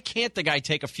why can't the guy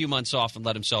take a few months off and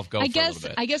let himself go for a little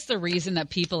bit? I guess the reason that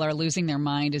people are losing their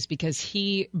mind is because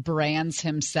he brands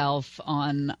himself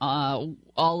on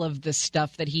all of the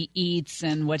stuff that he eats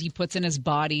and what he puts in his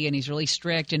body, and he's really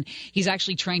strict, and he's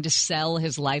actually trying to sell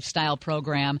his lifestyle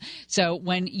program. So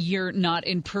when you're not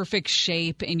in perfect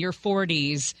shape in your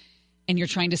 40s and you're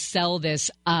trying to sell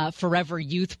this forever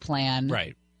youth plan,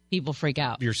 right, people freak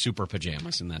out. Your super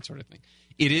pajamas and that sort of thing.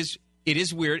 It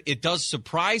is weird. It does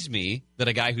surprise me that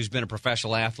a guy who's been a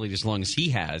professional athlete as long as he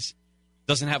has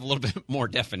doesn't have a little bit more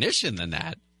definition than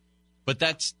that. But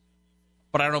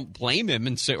I don't blame him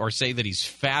and say that he's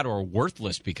fat or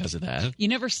worthless because of that. You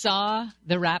never saw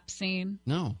the rap scene?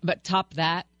 No. But top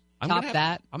that. I'm going to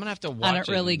have to watch it. I don't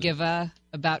really give a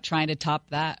about trying to top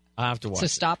that. I have to watch So it.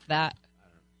 stop that.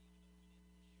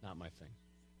 Not my thing.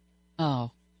 Oh,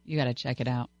 you got to check it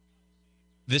out.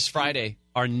 This Friday,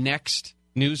 our next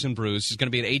News and Brews is going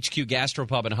to be at HQ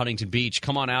Gastropub in Huntington Beach.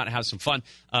 Come on out and have some fun.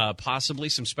 Possibly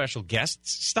some special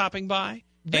guests stopping by.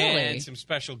 Really? And some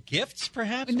special gifts,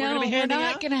 perhaps? No, we're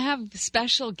not going to have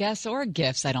special guests or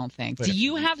gifts, I don't think. But Do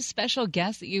you have special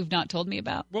guests that you've not told me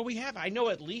about? Well, we have. I know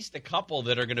at least a couple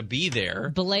that are going to be there.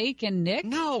 Blake and Nick?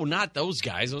 No, not those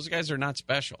guys. Those guys are not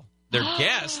special. They're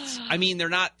guests. I mean, they're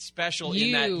not special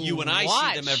in that you and I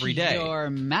see them every day. Your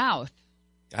mouth.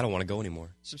 I don't want to go anymore.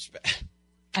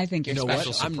 I think you're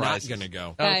special. I'm not going to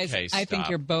go. Guys, Okay, I think stop.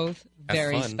 you're both Have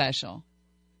very fun. special.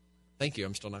 Thank you.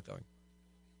 I'm still not going.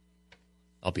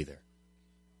 I'll be there.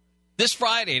 This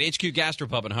Friday at HQ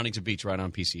Gastropub in Huntington Beach, right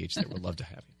on PCH. They would love to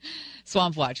have you.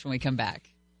 Swamp Watch when we come back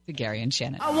to Gary and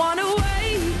Shannon. I wanna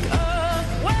wake up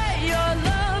where your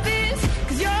love is,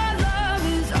 'cause your love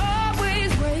is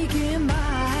always breaking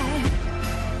mine.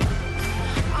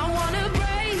 I wanna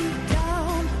break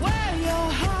down where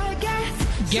your heart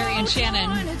gets. Gary and Shannon.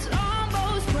 torn, it's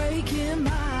almost breaking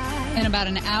mine. In about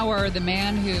an hour, the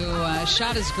man who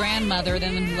shot his grandmother,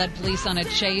 then led police on a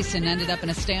chase and ended up in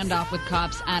a standoff with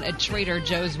cops at a Trader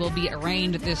Joe's will be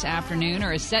arraigned this afternoon,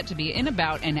 or is set to be in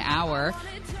about an hour.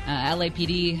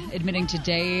 LAPD admitting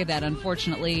today that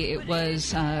unfortunately it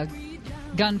was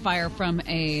gunfire from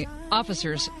a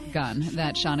officer's gun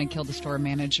that shot and killed the store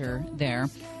manager there.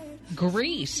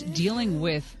 Greece dealing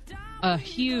with a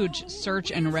huge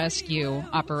search and rescue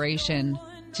operation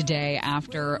today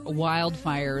after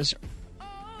wildfires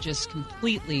just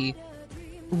completely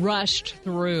rushed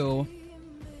through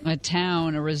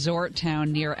a resort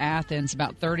town near Athens,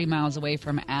 about 30 miles away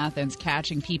from Athens,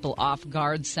 catching people off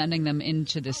guard, sending them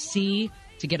into the sea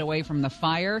to get away from the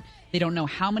fire. They don't know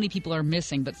how many people are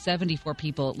missing, but 74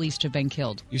 people at least have been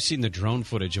killed. You've seen the drone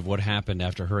footage of what happened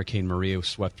after Hurricane Maria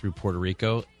swept through Puerto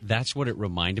Rico. That's what it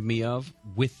reminded me of,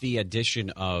 with the addition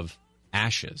of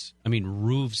ashes. I mean,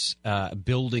 roofs,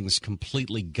 buildings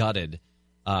completely gutted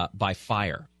by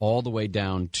fire all the way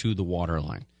down to the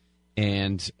waterline.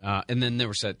 And then there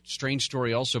was that strange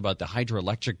story also about the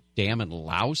hydroelectric dam in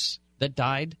Laos that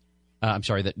died.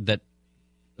 That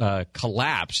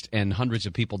collapsed, and hundreds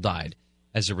of people died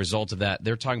as a result of that.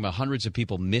 They're talking about hundreds of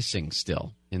people missing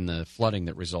still in the flooding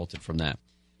that resulted from that.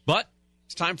 But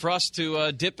it's time for us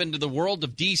to dip into the world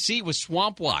of D.C. with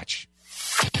Swamp Watch.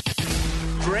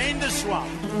 Drain the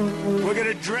swamp. We're going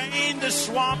to drain the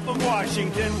swamp of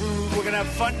Washington. We're going to have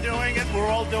fun doing it. We're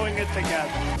all doing it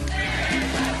together.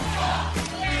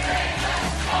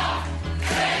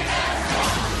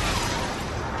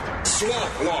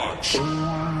 Swamp Watch.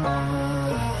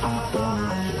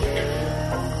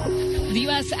 The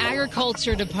U.S.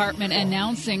 Agriculture Department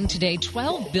announcing today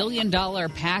 $12 billion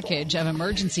package of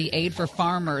emergency aid for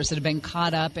farmers that have been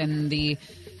caught up in the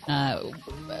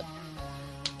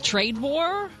trade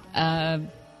war,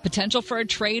 potential for a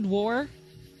trade war.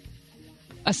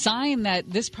 A sign that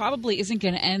this probably isn't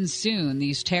going to end soon,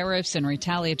 these tariffs and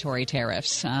retaliatory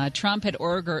tariffs. Trump had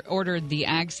ordered the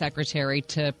ag secretary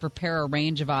to prepare a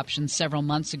range of options several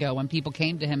months ago when people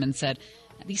came to him and said,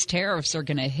 these tariffs are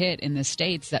going to hit in the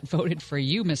states that voted for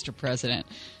you, Mr. President.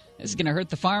 This is going to hurt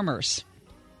the farmers.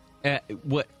 At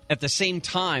the same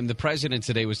time, the president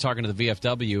today was talking to the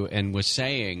VFW and was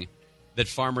saying that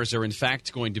farmers are, in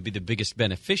fact, going to be the biggest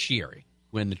beneficiary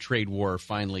when the trade war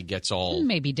finally gets all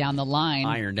maybe down the line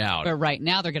ironed out. But right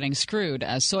now they're getting screwed.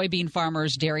 Soybean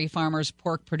farmers, dairy farmers,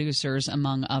 pork producers,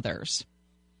 among others.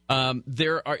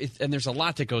 There's a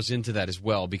lot that goes into that as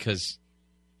well, because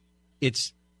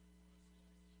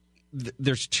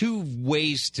there's two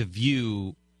ways to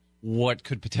view what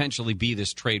could potentially be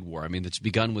this trade war. I mean, that's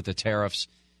begun with the tariffs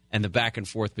and the back and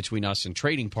forth between us and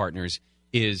trading partners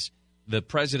is the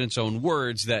president's own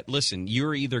words that, listen,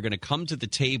 you're either going to come to the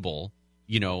table,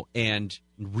 and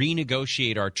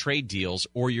renegotiate our trade deals,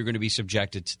 or you're going to be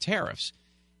subjected to tariffs.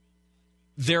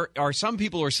 There are some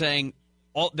people who are saying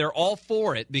they're all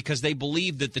for it because they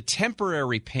believe that the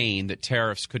temporary pain that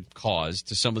tariffs could cause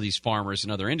to some of these farmers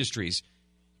and other industries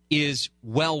is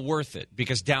well worth it,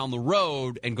 because down the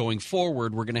road and going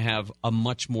forward, we're going to have a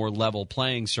much more level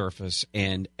playing surface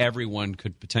and everyone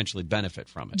could potentially benefit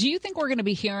from it. Do you think we're going to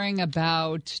be hearing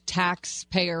about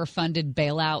taxpayer-funded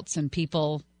bailouts and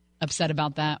people upset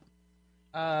about that?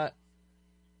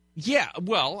 Yeah,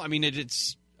 well, I mean,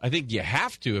 I think you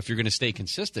have to if you're going to stay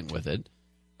consistent with it.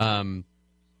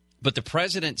 But the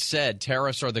president said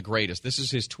tariffs are the greatest. This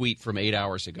is his tweet from 8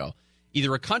 hours ago.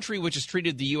 Either a country which has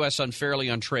treated the U.S. unfairly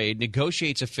on trade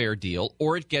negotiates a fair deal,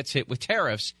 or it gets hit with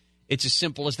tariffs. It's as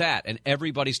simple as that, and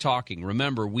everybody's talking.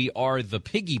 Remember, we are the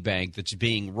piggy bank that's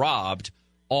being robbed.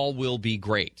 All will be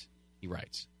great, he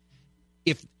writes.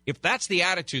 If that's the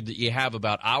attitude that you have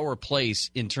about our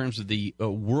place in terms of the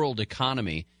world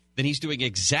economy, then he's doing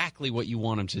exactly what you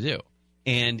want him to do.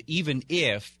 And even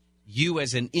if you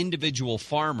as an individual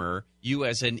farmer, you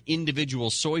as an individual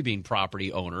soybean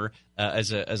property owner,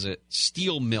 as a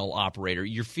steel mill operator,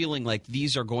 you're feeling like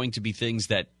these are going to be things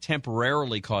that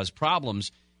temporarily cause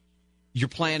problems, your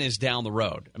plan is down the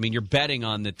road. I mean, you're betting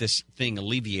on that this thing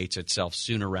alleviates itself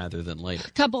sooner rather than later.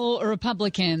 A couple of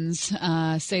Republicans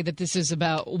say that this is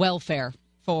about welfare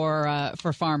for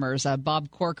farmers.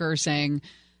 Bob Corker saying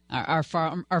our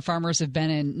farmers have been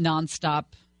in nonstop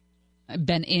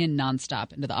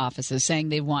into the offices, saying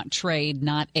they want trade,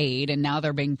 not aid, and now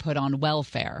they're being put on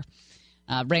welfare.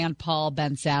 Rand Paul,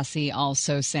 Ben Sasse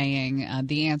also saying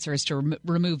the answer is to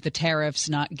remove the tariffs,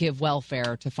 not give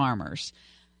welfare to farmers.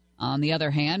 On the other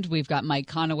hand, we've got Mike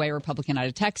Conaway, Republican out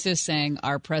of Texas, saying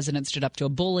our president stood up to a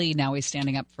bully. Now he's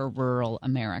standing up for rural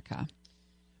America.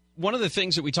 One of the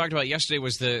things that we talked about yesterday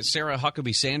was Sarah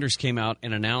Huckabee Sanders came out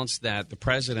and announced that the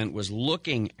president was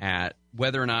looking at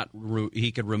whether or not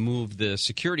he could remove the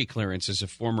security clearances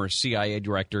of former CIA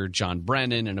Director John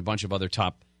Brennan and a bunch of other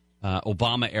top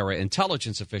Obama-era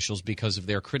intelligence officials because of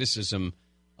their criticism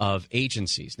of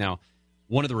agencies. Now,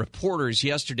 one of the reporters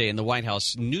yesterday in the White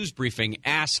House news briefing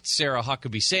asked Sarah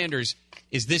Huckabee Sanders,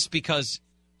 is this because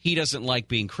he doesn't like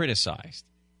being criticized?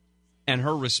 And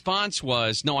her response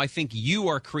was, no, I think you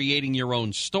are creating your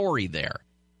own story there.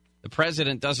 The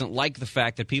president doesn't like the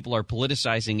fact that people are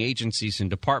politicizing agencies and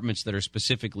departments that are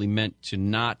specifically meant to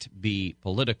not be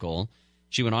political.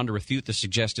 She went on to refute the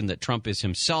suggestion that Trump is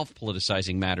himself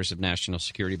politicizing matters of national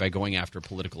security by going after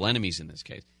political enemies in this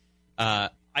case. I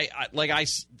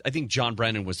think John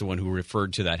Brennan was the one who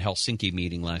referred to that Helsinki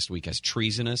meeting last week as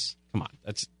treasonous. Come on,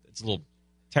 it's a little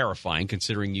terrifying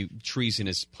considering treason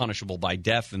is punishable by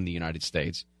death in the United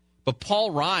States. But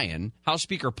House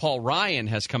Speaker Paul Ryan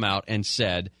has come out and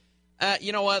said,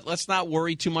 you know what, let's not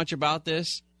worry too much about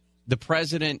this. The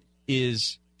president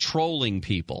is trolling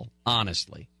people,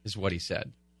 honestly, is what he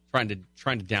said, trying to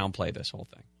downplay this whole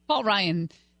thing. Paul Ryan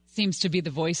seems to be the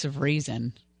voice of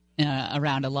reason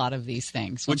around a lot of these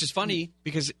things. Which is funny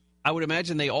because I would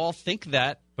imagine they all think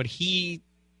that, but he's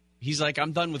like,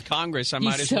 I'm done with Congress. I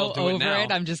might as well do it now.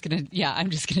 I'm just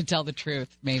gonna tell the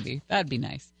truth. Maybe that'd be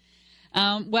nice.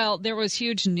 Well, there was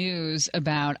huge news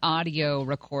about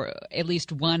at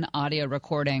least one audio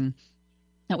recording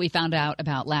that we found out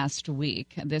about last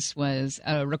week. This was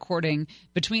a recording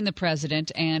between the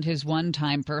president and his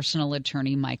one-time personal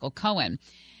attorney, Michael Cohen.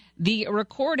 The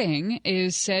recording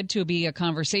is said to be a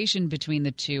conversation between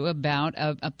the two about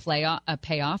a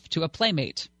payoff to a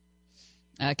playmate.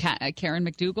 Karen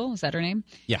McDougal, is that her name?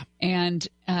 Yeah. And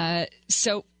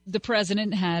so the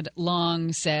president had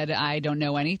long said, I don't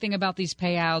know anything about these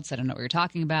payouts. I don't know what you're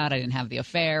talking about. I didn't have the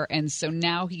affair. And so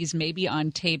now he's maybe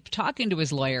on tape talking to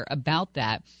his lawyer about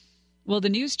that. Well, the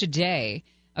news today,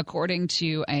 according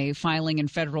to a filing in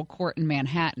federal court in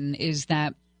Manhattan, is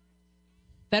that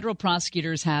federal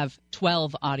prosecutors have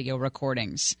 12 audio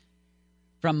recordings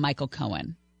from Michael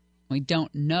Cohen. We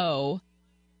don't know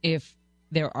if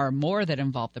there are more that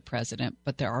involve the president,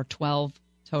 but there are 12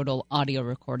 total audio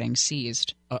recordings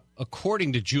seized.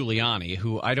 According to Giuliani,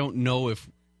 who I don't know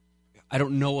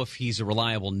if he's a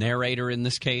reliable narrator in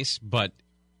this case, but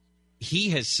he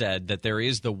has said that there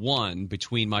is the one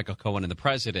between Michael Cohen and the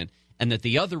president, and that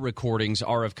the other recordings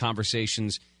are of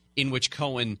conversations in which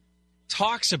Cohen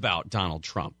talks about Donald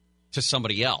Trump to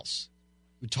somebody else,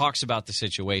 who talks about the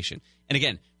situation. And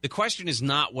again, the question is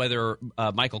not whether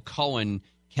Michael Cohen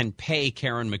can pay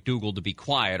Karen McDougal to be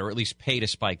quiet, or at least pay to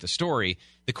spike the story.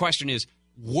 The question is,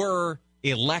 were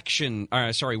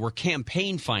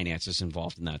campaign finances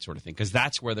involved in that sort of thing? Because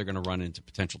that's where they're going to run into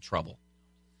potential trouble.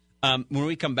 When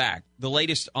we come back, the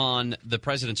latest on the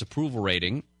president's approval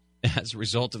rating as a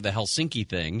result of the Helsinki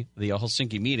thing, the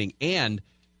Helsinki meeting, and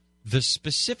the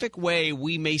specific way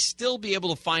we may still be able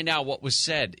to find out what was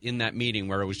said in that meeting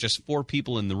where it was just 4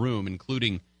 people in the room,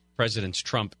 including Presidents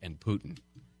Trump and Putin.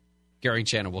 Gary and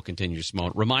Shannon will continue just a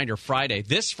moment. Reminder,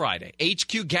 this Friday,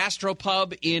 HQ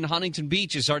Gastropub in Huntington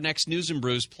Beach is our next News and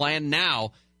Brews. Plan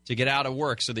now to get out of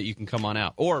work so that you can come on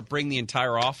out. Or bring the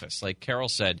entire office. Like Carol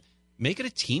said, make it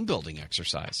a team-building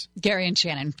exercise. Gary and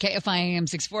Shannon, KFI AM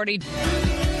 640.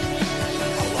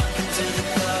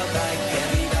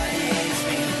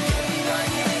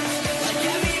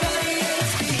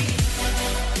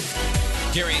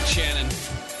 Gary and Shannon,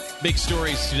 big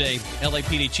stories today.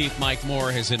 LAPD Chief Mike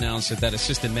Moore has announced that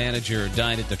assistant manager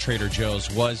died at the Trader Joe's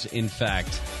was, in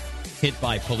fact, hit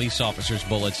by police officers'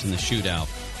 bullets in the shootout.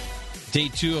 Day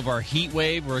 2 of our heat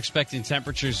wave. We're expecting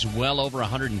temperatures well over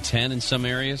 110 in some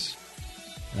areas.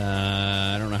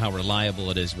 I don't know how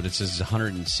reliable it is, but it says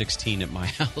 116 at my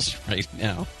house right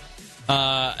now.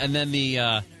 And then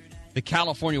the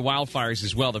California wildfires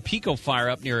as well. The Pico fire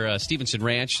up near Stevenson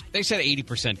Ranch, they said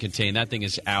 80% contained. That thing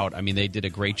is out. I mean, they did a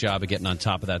great job of getting on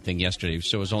top of that thing yesterday.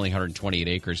 So it was only 128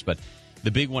 acres. But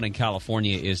the big one in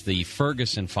California is the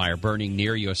Ferguson fire burning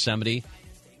near Yosemite.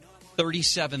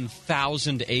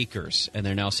 37,000 acres. And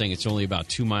they're now saying it's only about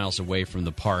 2 miles away from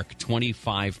the park.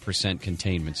 25%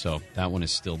 containment. So that one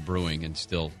is still brewing and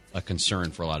still a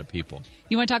concern for a lot of people.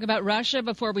 You want to talk about Russia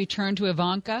before we turn to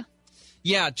Ivanka?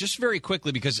 Yeah, just very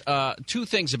quickly, because 2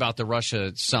 things about the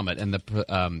Russia summit and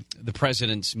the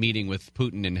president's meeting with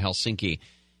Putin in Helsinki.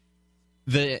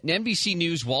 The NBC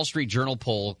News Wall Street Journal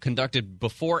poll conducted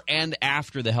before and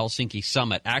after the Helsinki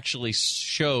summit actually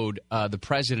showed the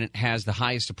president has the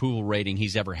highest approval rating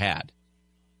he's ever had.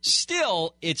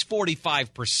 Still, it's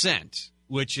 45%,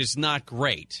 which is not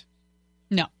great.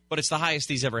 No. But it's the highest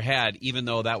he's ever had, even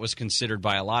though that was considered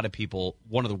by a lot of people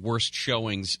one of the worst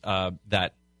showings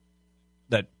that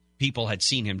people had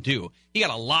seen him do. He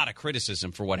got a lot of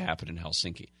criticism for what happened in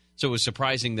Helsinki. So it was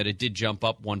surprising that it did jump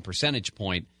up 1 percentage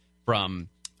point from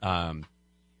the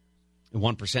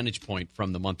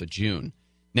month of June.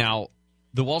 Now,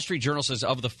 the Wall Street Journal says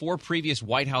of the 4 previous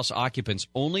White House occupants,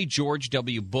 only George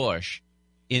W. Bush,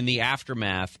 in the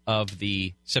aftermath of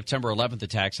the September 11th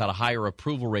attacks, had a higher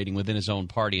approval rating within his own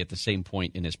party at the same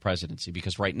point in his presidency.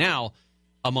 Because right now,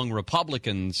 among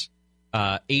Republicans,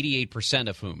 88%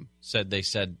 of whom said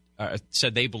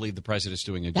they believe the president's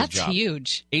doing a good job. That's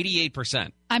huge.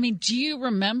 88%. I mean, do you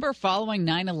remember following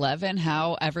 9/11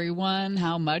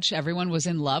 how much everyone was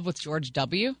in love with George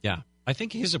W.? Yeah. I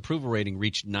think his approval rating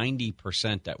reached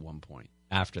 90% at one point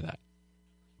after that.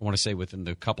 I want to say within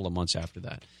the couple of months after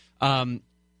that.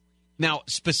 Now,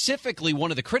 specifically,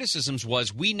 one of the criticisms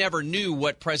was we never knew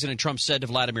what President Trump said to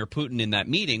Vladimir Putin in that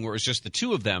meeting, where it was just the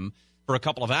 2 of them for a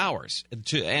couple of hours,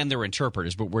 and their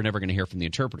interpreters, but we're never going to hear from the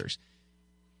interpreters.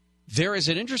 There is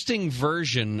an interesting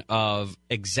version of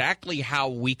exactly how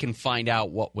we can find out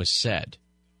what was said.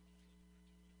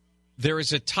 There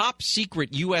is a top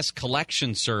secret U.S.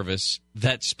 collection service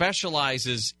that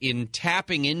specializes in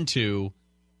tapping into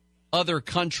other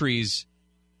countries'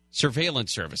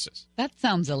 surveillance services. That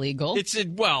sounds illegal.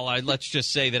 Let's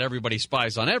just say that everybody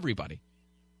spies on everybody.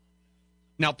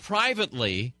 Now,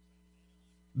 privately,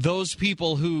 those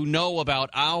people who know about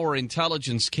our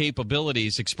intelligence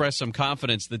capabilities express some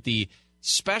confidence that the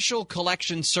Special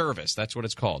Collection Service, that's what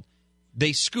it's called,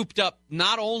 they scooped up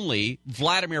not only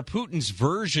Vladimir Putin's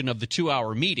version of the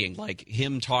 2-hour meeting, like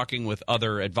him talking with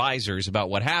other advisors about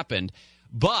what happened,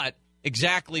 but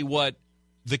exactly what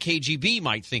the KGB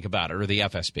might think about it, or the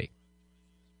FSB,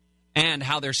 and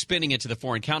how they're spinning it to the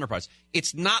foreign counterparts.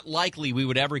 It's not likely we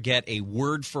would ever get a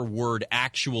word-for-word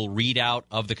actual readout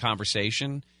of the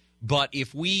conversation, but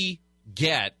if we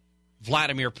get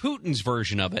Vladimir Putin's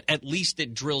version of it, at least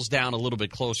it drills down a little bit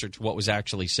closer to what was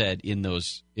actually said in the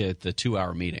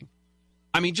 2-hour meeting.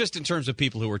 I mean, just in terms of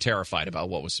people who were terrified about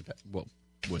what was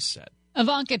said.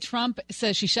 Ivanka Trump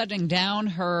says she's shutting down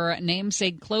her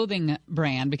namesake clothing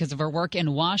brand because of her work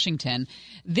in Washington.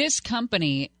 This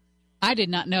company, I did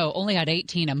not know, only had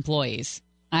 18 employees.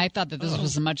 I thought that this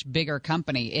was a much bigger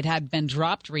company. It had been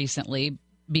dropped recently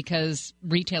because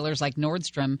retailers like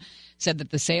Nordstrom said that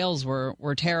the sales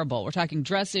were terrible. We're talking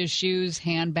dresses, shoes,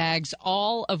 handbags,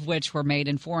 all of which were made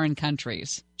in foreign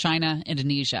countries, China,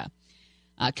 Indonesia.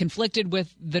 conflicted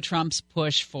with the Trump's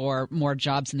push for more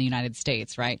jobs in the United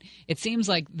States, right? It seems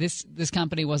like this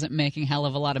company wasn't making a hell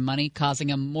of a lot of money, causing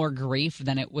him more grief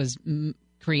than it was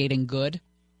creating good.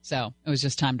 So it was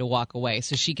just time to walk away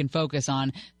so she can focus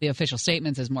on the official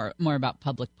statements as more about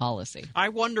public policy. I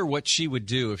wonder what she would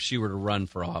do if she were to run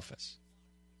for office.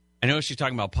 I know she's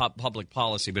talking about public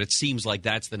policy, but it seems like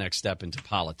that's the next step into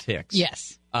politics.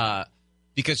 Yes.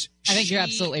 Because I think you're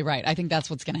absolutely right. I think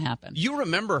that's what's going to happen. You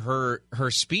remember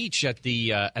her speech at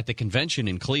the convention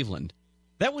in Cleveland.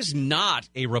 That was not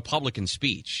a Republican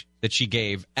speech that she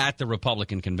gave at the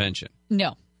Republican convention.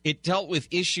 No. It dealt with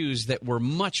issues that were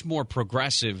much more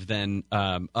progressive than,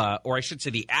 or I should say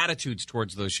the attitudes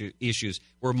towards those issues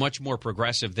were much more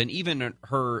progressive than even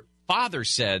her father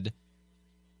said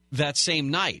that same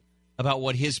night about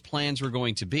what his plans were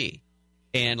going to be.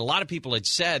 And a lot of people had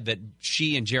said that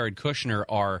she and Jared Kushner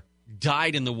are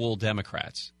dyed-in-the-wool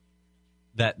Democrats.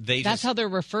 That's how they're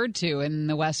referred to in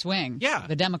the West Wing. Yeah.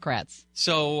 The Democrats.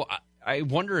 So I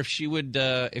wonder if she would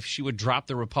drop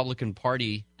the Republican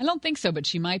Party. I don't think so, but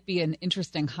she might be an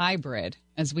interesting hybrid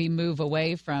as we move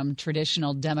away from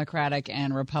traditional Democratic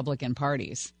and Republican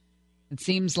parties. It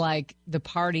seems like the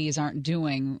parties aren't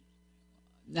doing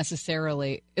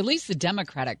necessarily, at least the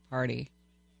Democratic Party.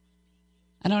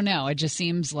 I don't know. It just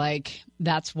seems like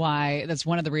that's one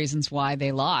of the reasons why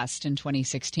they lost in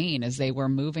 2016 is they were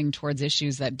moving towards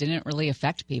issues that didn't really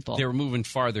affect people. They were moving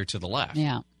farther to the left.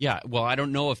 Yeah. Yeah. Well, I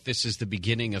don't know if this is the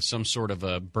beginning of some sort of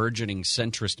a burgeoning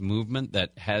centrist movement that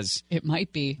has... It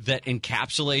might be. That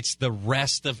encapsulates the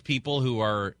rest of people who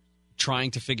are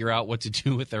trying to figure out what to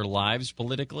do with their lives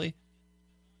politically.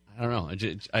 I don't know.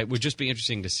 It would just be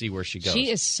interesting to see where she goes.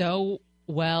 She is so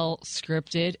well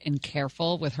scripted and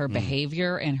careful with her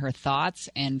behavior and her thoughts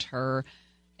and her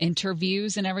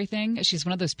interviews and everything. She's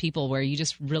one of those people where you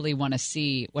just really want to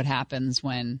see what happens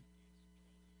when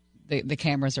the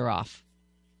cameras are off.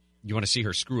 You want to see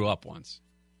her screw up once.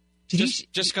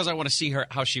 Just because I want to see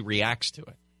how she reacts to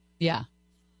it. Yeah.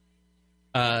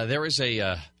 There is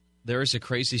a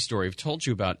crazy story. I've told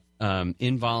you about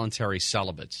involuntary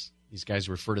celibates. These guys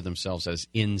refer to themselves as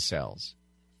incels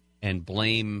and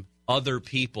blame other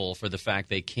people for the fact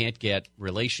they can't get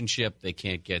relationship, they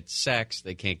can't get sex,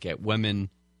 they can't get women.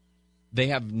 They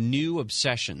have new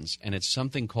obsessions, and it's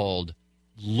something called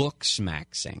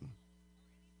looks-maxing.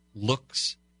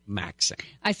 Looks-maxing.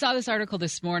 I saw this article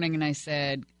this morning, and I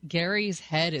said, Gary's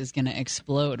head is going to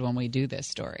explode when we do this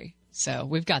story. So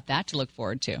we've got that to look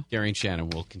forward to. Gary and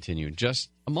Shannon will continue in just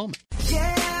a moment.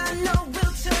 Yeah, I know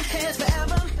we'll turn heads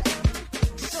forever.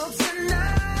 So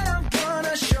tonight I'm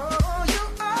gonna show you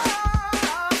all.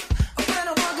 When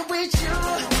I walk with you,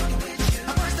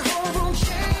 I watch the whole room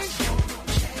change.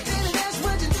 Baby, that's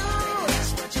what you do.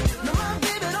 No, my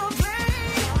baby don't play.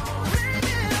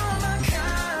 Blaming on my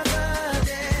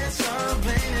confidence, or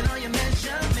blaming on your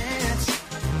measurements.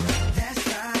 That's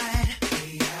right.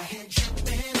 I had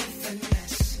jumping with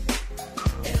finesse.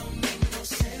 It don't make no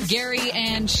sense. Gary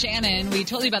and Shannon, we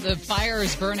told you about the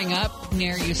fires burning up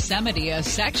near Yosemite. A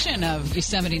section of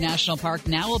Yosemite National Park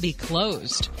now will be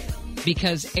closed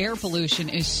because air pollution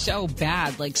is so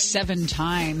bad, like 7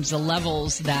 times the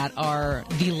levels that are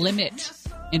the limit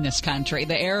in this country.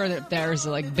 The air that there's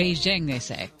like Beijing, they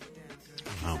say.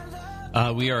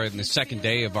 Wow. We are in the second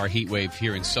day of our heat wave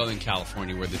here in Southern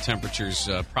California, where the temperature's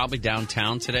probably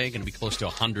downtown today going to be close to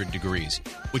 100 degrees,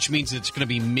 which means it's going to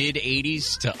be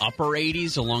mid-80s to upper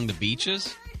 80s along the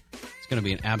beaches. It's going to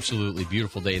be an absolutely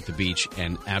beautiful day at the beach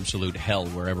and absolute hell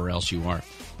wherever else you are.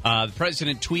 The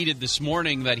president tweeted this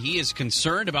morning that he is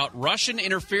concerned about Russian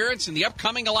interference in the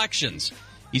upcoming elections.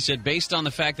 He said, based on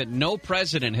the fact that no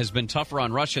president has been tougher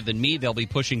on Russia than me, they'll be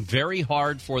pushing very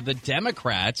hard for the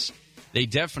Democrats. They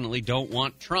definitely don't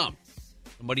want Trump.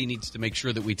 Somebody needs to make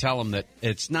sure that we tell them that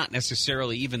it's not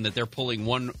necessarily even that they're pulling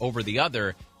one over the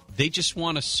other. They just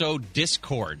want to sow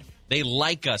discord. They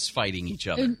like us fighting each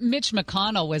other. Mitch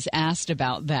McConnell was asked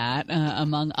about that,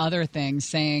 among other things,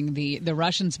 saying the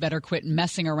Russians better quit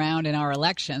messing around in our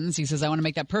elections. He says, I want to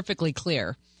make that perfectly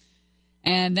clear.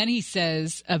 And then he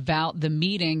says about the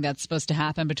meeting that's supposed to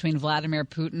happen between Vladimir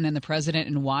Putin and the president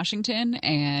in Washington.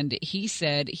 And he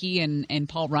said he and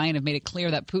Paul Ryan have made it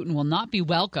clear that Putin will not be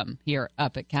welcome here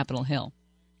up at Capitol Hill.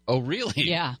 Oh, really?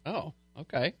 Yeah. Oh,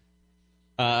 okay.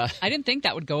 I didn't think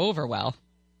that would go over well.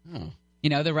 Oh. You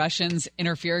know, the Russians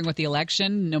interfering with the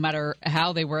election, no matter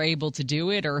how they were able to do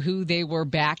it or who they were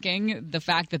backing, the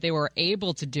fact that they were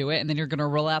able to do it, and then you're going to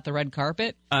roll out the red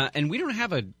carpet. And we don't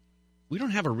have a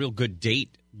real good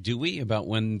date, do we, about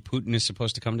when Putin is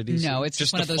supposed to come to D.C.? No, it's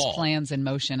just one of those fall. plans in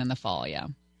motion in the fall, yeah.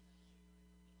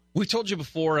 We told you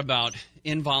before about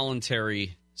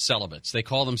involuntary celibates. They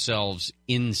call themselves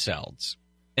incels.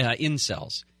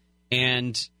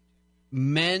 And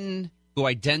men who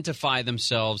identify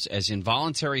themselves as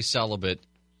involuntary celibate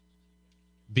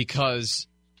because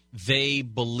they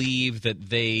believe that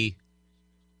they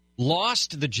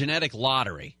lost the genetic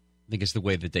lottery, I think is the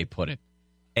way that they put it,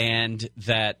 and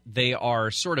that they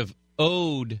are sort of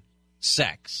owed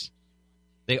sex.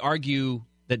 They argue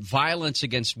that violence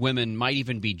against women might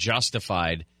even be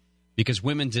justified because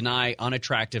women deny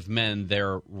unattractive men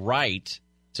their right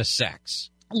to sex.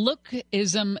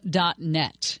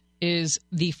 Lookism.net is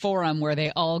the forum where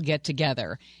they all get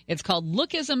together. It's called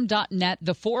Lookism.net,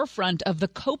 the forefront of the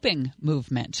coping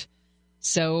movement.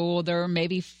 So they're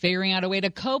maybe figuring out a way to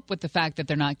cope with the fact that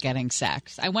they're not getting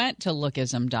sex. I went to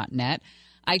Lookism.net.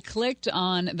 I clicked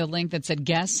on the link that said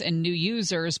guests and new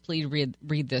users. Please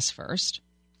read this first.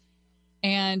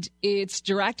 And it's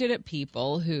directed at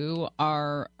people who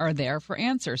are there for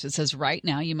answers. It says, right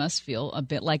now you must feel a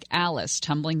bit like Alice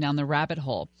tumbling down the rabbit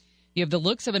hole. You have the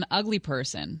looks of an ugly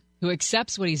person who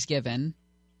accepts what he's given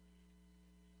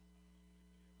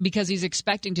because he's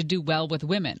expecting to do well with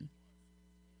women.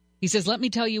 He says, let me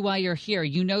tell you why you're here.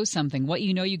 You know something. What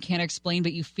you know you can't explain,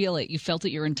 but you feel it. You felt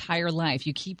it your entire life.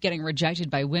 You keep getting rejected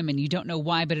by women. You don't know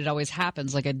why, but it always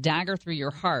happens like a dagger through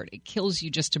your heart. It kills you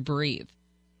just to breathe.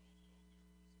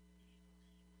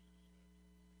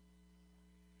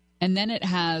 And then it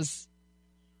has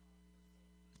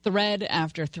thread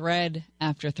after thread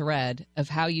after thread of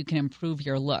how you can improve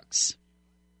your looks.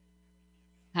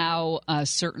 How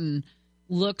certain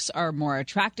looks are more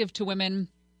attractive to women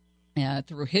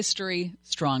through history,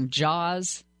 strong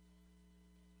jaws,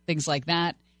 things like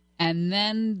that. And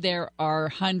then there are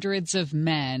hundreds of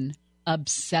men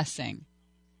obsessing,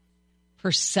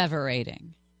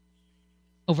 perseverating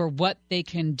over what they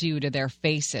can do to their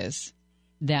faces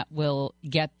that will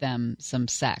get them some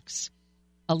sex.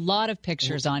 A lot of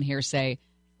pictures on here say,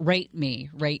 rate me,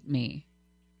 rate me.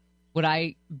 Would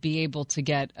I be able to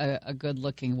get a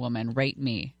good-looking woman? Rate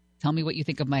me. Tell me what you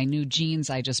think of my new jeans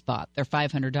I just bought. They're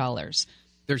 $500.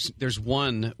 There's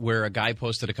one where a guy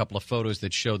posted a couple of photos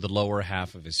that showed the lower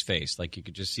half of his face. Like you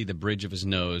could just see the bridge of his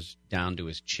nose down to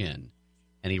his chin.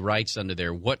 And he writes under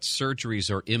there, what surgeries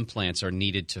or implants are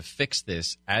needed to fix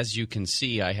this? As you can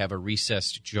see, I have a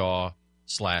recessed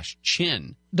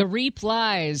jaw/chin. The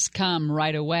replies come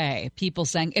right away. People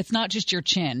saying, it's not just your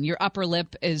chin. Your upper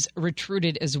lip is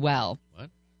retruded as well. What?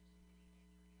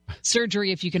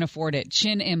 Surgery if you can afford it.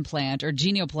 Chin implant or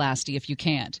genioplasty if you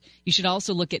can't. You should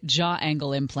also look at jaw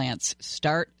angle implants.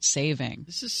 Start saving.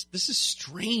 This is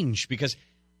strange because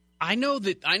I know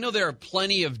there are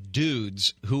plenty of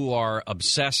dudes who are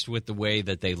obsessed with the way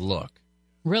that they look.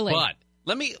 Really? But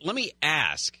let me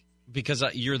ask, because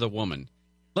you're the woman.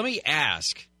 Let me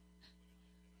ask,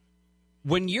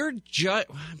 when you're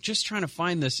I'm just trying to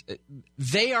find this,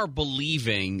 they are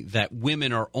believing that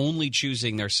women are only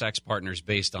choosing their sex partners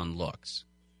based on looks.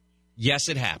 Yes,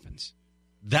 it happens.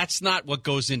 That's not what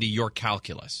goes into your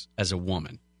calculus as a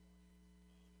woman.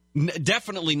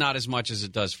 Definitely not as much as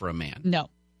it does for a man. No.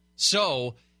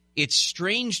 So it's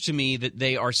strange to me that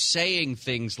they are saying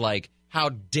things like, how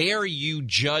dare you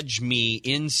judge me,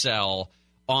 incel,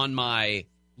 on my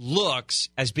looks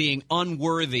as being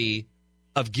unworthy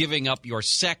of giving up your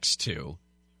sex to.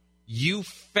 You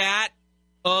fat,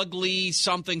 ugly,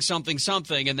 something, something,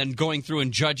 something, and then going through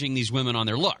and judging these women on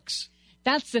their looks.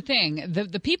 That's the thing.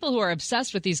 The people who are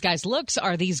obsessed with these guys' looks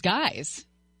are these guys.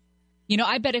 You know,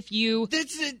 I bet if you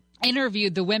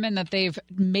interviewed the women that they've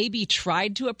maybe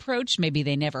tried to approach, maybe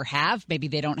they never have, maybe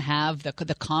they don't have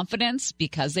the confidence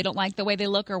because they don't like the way they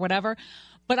look or whatever.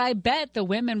 But I bet the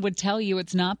women would tell you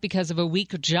it's not because of a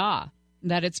weak jaw,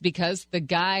 that it's because the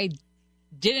guy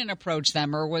didn't approach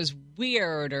them or was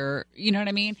weird or, you know what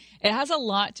I mean? It has a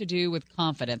lot to do with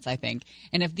confidence, I think.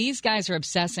 And if these guys are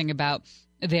obsessing about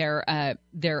their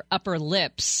upper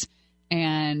lips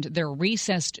and their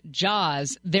recessed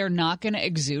jaws, they're not going to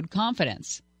exude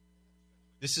confidence.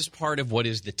 This is part of what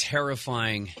is the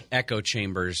terrifying echo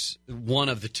chambers, one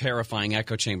of the terrifying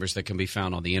echo chambers that can be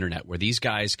found on the internet, where these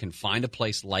guys can find a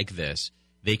place like this.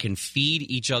 They can feed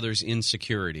each other's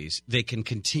insecurities. They can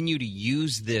continue to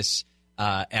use this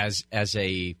as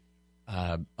a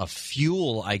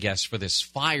fuel, I guess, for this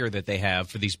fire that they have,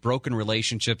 for these broken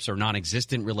relationships or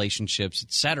non-existent relationships,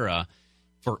 etc.,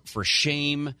 for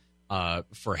shame,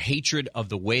 for hatred of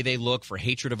the way they look, for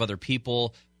hatred of other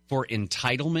people, for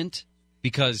entitlement.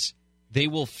 Because they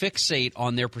will fixate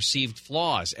on their perceived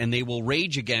flaws and they will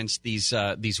rage against these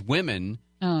women.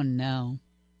 Oh, no.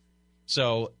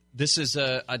 So this is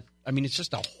it's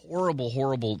just a horrible,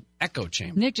 horrible echo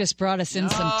chamber. Nick just brought us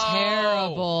in some terrible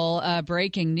Horrible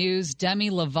breaking news. Demi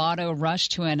Lovato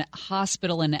rushed to a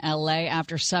hospital in L.A.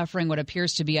 after suffering what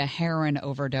appears to be a heroin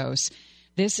overdose.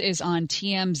 This is on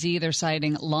TMZ. They're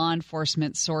citing law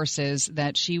enforcement sources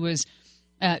that she was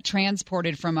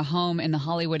transported from a home in the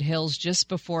Hollywood Hills just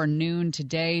before noon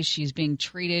today. She's being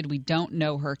treated. We don't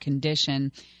know her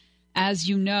condition. As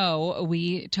you know,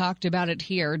 we talked about it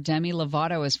here. Demi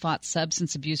Lovato has fought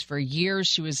substance abuse for years.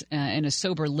 She was in a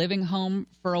sober living home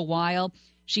for a while.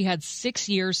 She had 6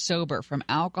 years sober from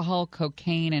alcohol,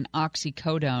 cocaine, and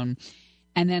oxycodone.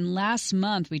 And then last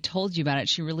month, we told you about it,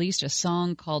 she released a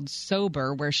song called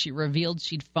Sober, where she revealed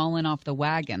she'd fallen off the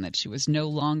wagon, that she was no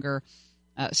longer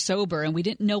sober. And we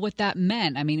didn't know what that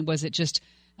meant. I mean, was it just,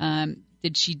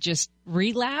 did she just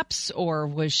relapse, or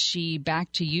was she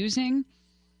back to using?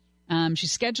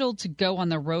 She's scheduled to go on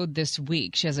the road this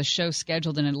week. She has a show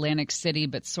scheduled in Atlantic City,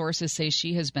 but sources say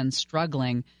she has been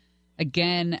struggling.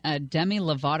 Again, Demi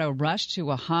Lovato rushed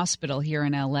to a hospital here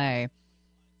in L.A.,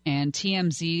 and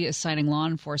TMZ is citing law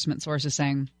enforcement sources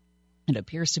saying it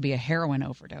appears to be a heroin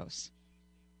overdose.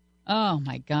 Oh,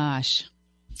 my gosh.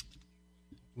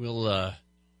 We'll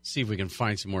see if we can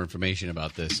find some more information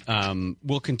about this.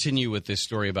 We'll continue with this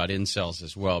story about incels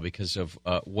as well, because of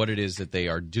what it is that they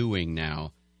are doing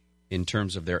now in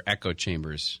terms of their echo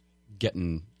chambers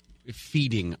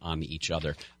feeding on each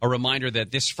other. A reminder that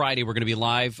this Friday we're going to be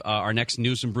live, our next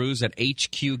News and Brews at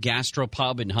HQ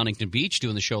Gastropub in Huntington Beach,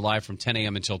 doing the show live from 10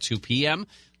 a.m. until 2 p.m.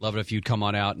 Love it if you'd come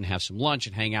on out and have some lunch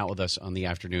and hang out with us on the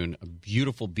afternoon. A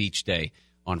beautiful beach day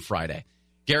on Friday.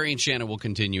 Gary and Shannon will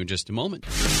continue in just a moment.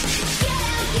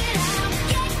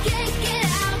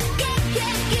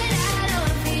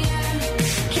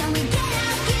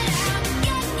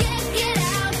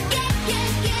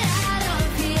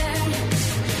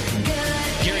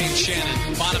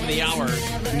 Bottom of the hour,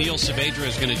 Neil Saavedra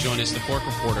is going to join us, the Fork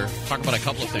Reporter, talk about a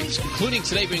couple of things, including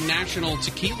today being National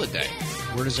Tequila Day.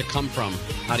 Where does it come from?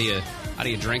 How do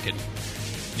you drink it?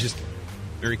 Just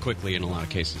very quickly in a lot of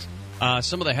cases.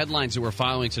 Some of the headlines that we're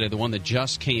following today, the one that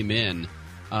just came in,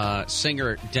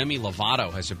 singer Demi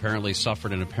Lovato has apparently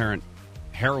suffered an apparent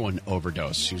heroin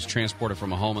overdose. She was transported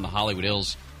from a home in the Hollywood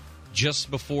Hills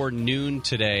just before noon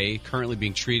today, currently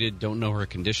being treated, don't know her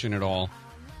condition at all.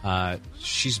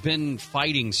 She's been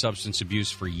fighting substance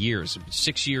abuse for years.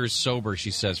 6 years sober,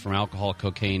 she says, from alcohol,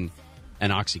 cocaine,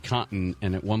 and OxyContin,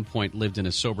 and at one point lived in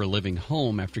a sober living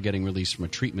home after getting released from a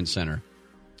treatment center.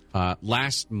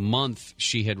 Last month,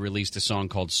 she had released a song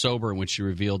called Sober, in which she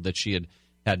revealed that she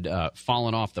had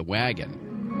fallen off the wagon.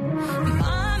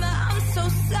 Mama, I'm so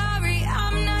sorry,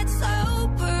 I'm not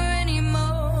sober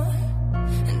anymore.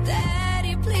 And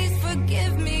Daddy, please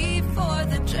forgive me for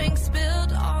the drink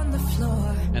spilled on the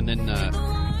floor. And then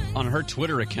on her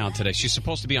Twitter account today, she's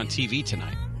supposed to be on TV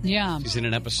tonight. Yeah. She's in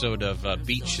an episode of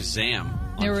Beat Shazam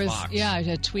on There was, Fox.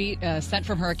 a tweet sent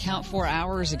from her account 4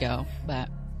 hours ago.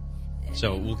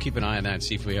 So we'll keep an eye on that and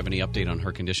see if we have any update on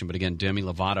her condition. But again, Demi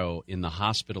Lovato in the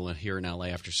hospital here in L.A.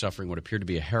 after suffering what appeared to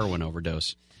be a heroin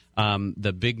overdose.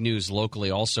 The big news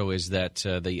locally also is that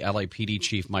the LAPD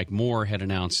chief, Mike Moore, had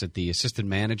announced that the assistant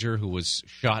manager who was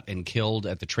shot and killed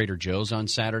at the Trader Joe's on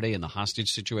Saturday in the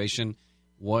hostage situation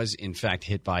was, in fact,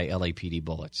 hit by LAPD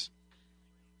bullets.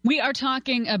 We are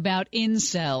talking about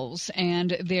incels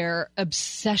and their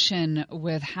obsession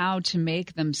with how to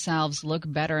make themselves look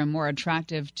better and more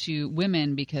attractive to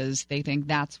women because they think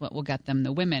that's what will get them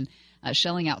the women.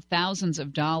 Shelling out thousands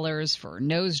of dollars for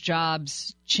nose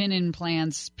jobs, chin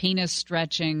implants, penis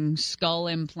stretching, skull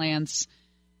implants,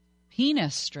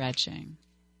 penis stretching.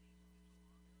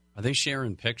 Are they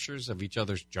sharing pictures of each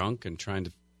other's junk and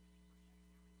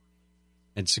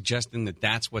and suggesting that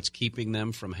that's what's keeping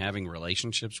them from having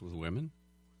relationships with women?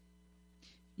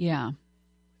 Yeah.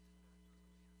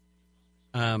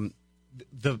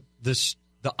 The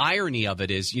irony of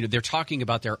it is, they're talking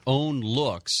about their own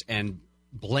looks and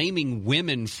blaming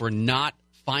women for not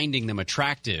finding them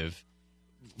attractive,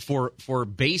 for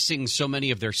basing so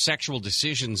many of their sexual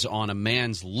decisions on a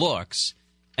man's looks,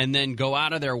 and then go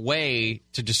out of their way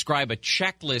to describe a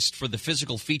checklist for the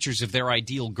physical features of their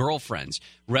ideal girlfriends.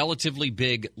 Relatively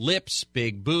big lips,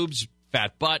 big boobs,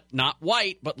 fat butt, not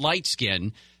white, but light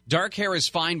skin. Dark hair is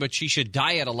fine, but she should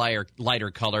dye it a lighter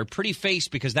color. Pretty face,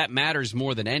 because that matters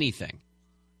more than anything.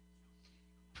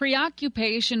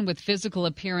 Preoccupation with physical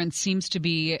appearance seems to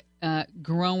be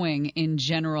growing in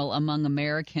general among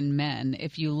American men.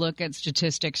 If you look at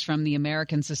statistics from the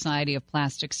American Society of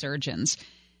Plastic Surgeons,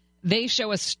 they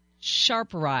show a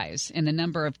sharp rise in the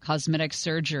number of cosmetic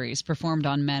surgeries performed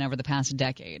on men over the past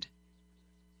decade.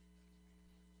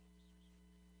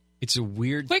 It's a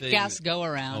weird Quick thing. gas go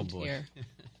around Oh, boy. here.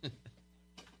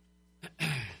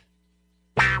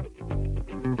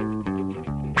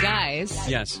 guys.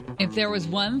 Yes. If there was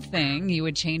one thing you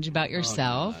would change about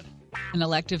yourself, an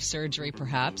elective surgery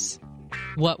perhaps,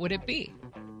 what would it be?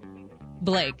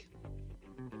 Blake.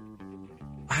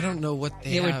 I don't know what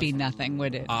they It have. would be nothing,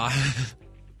 would it?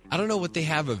 I don't know what they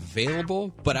have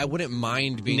available, but I wouldn't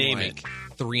mind being Name like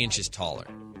 3 inches taller.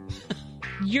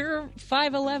 You're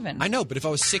 5'11". I know, but if I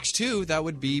was 6'2", that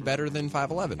would be better than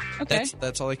 5'11". Okay.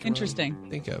 That's all I can Interesting. really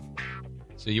think of.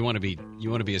 So you want to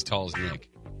be as tall as Nick?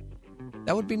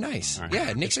 That would be nice. All right.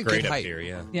 Yeah, Nick's a Great good up height. here,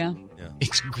 yeah. Yeah.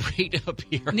 It's great up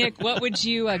here. Nick, what would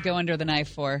you go under the knife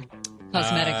for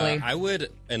cosmetically? I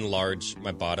would enlarge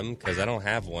my bottom because I don't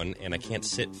have one and I can't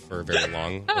sit for very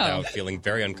long without feeling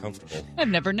very uncomfortable. I've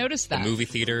never noticed that. The movie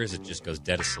theaters, it just goes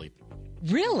dead asleep.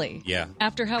 Really? Yeah.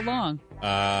 After how long?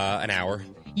 An hour.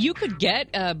 You could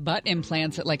get butt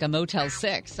implants at like a Motel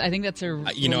 6. I think that's a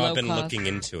I've low been cost. looking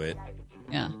into it.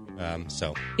 Yeah.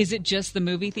 So Is it just the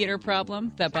movie theater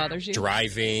problem that bothers you?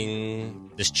 driving,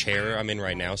 this chair I'm in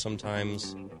right now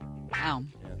sometimes. Wow.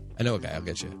 I know a guy. I'll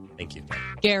get you. Thank you.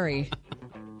 Gary.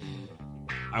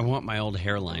 I want my old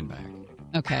hairline back.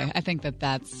 Okay. I think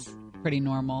that's pretty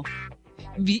normal.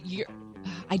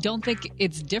 I don't think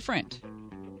it's different.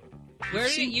 Where You've did it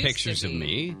seen used pictures to of be?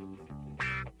 me.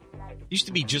 Used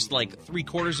to be just like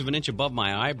 3/4 of an inch above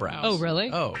my eyebrows. Oh, really?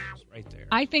 Oh, it's right there.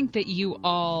 I think that you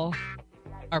all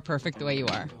are perfect the way you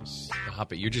are.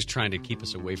 Stop it. You're just trying to keep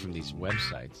us away from these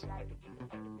websites.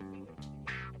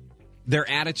 Their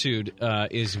attitude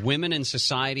is women in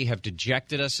society have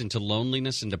dejected us into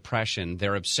loneliness and depression.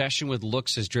 Their obsession with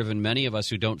looks has driven many of us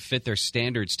who don't fit their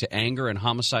standards to anger and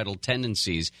homicidal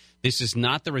tendencies. This is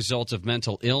not the result of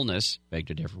mental illness. Beg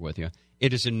to differ with you.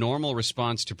 It is a normal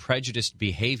response to prejudiced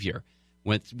behavior.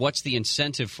 What's the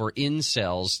incentive for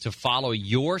incels to follow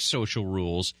your social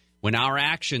rules when our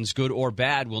actions, good or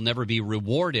bad, will never be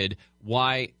rewarded?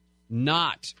 Why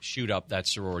not shoot up that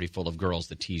sorority full of girls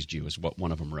that teased you, is what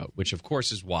one of them wrote, which, of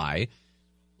course, is why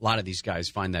a lot of these guys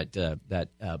find that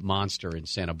monster in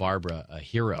Santa Barbara a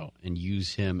hero and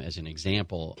use him as an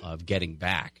example of getting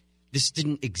back. This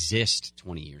didn't exist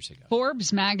 20 years ago.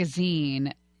 Forbes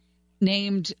magazine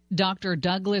named Dr.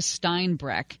 Douglas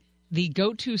Steinbreck the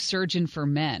go-to surgeon for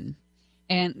men.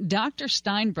 And Dr.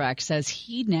 Steinbreck says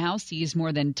he now sees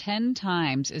more than 10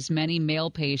 times as many male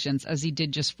patients as he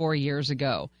did just 4 years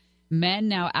ago. Men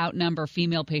now outnumber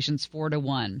female patients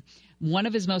 4-1. One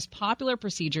of his most popular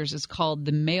procedures is called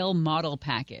the male model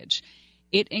package.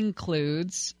 It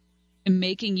includes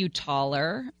making you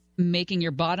taller, making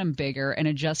your bottom bigger, and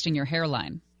adjusting your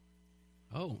hairline.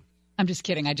 Oh. I'm just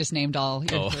kidding. I just named all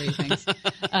your 3 things.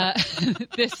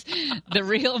 The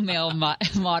real male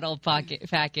model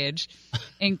package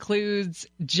includes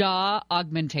jaw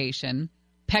augmentation,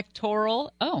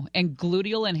 pectoral, and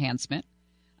gluteal enhancement,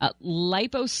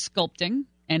 liposculpting,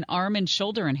 and arm and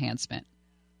shoulder enhancement.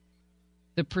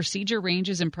 The procedure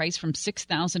ranges in price from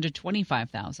 $6,000 to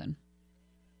 $25,000.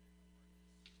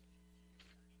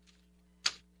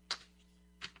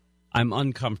 I'm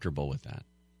uncomfortable with that.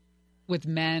 With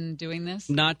men doing this?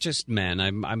 Not just men.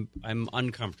 I'm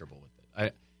uncomfortable with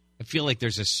it. I feel like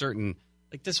there's a certain,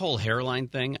 like this whole hairline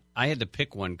thing. I had to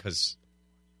pick one because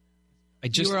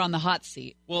you were on the hot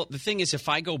seat. Well, the thing is, if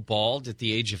I go bald at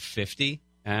the age of 50,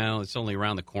 it's only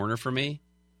around the corner for me.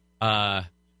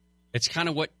 It's kind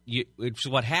of it's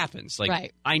what happens. Like,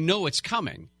 right. I know it's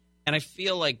coming, and I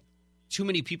feel like too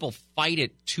many people fight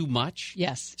it too much.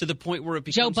 Yes. To the point where it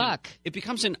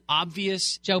becomes an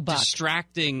obvious,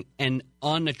 distracting, and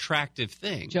unattractive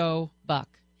thing. Joe Buck.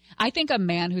 I think a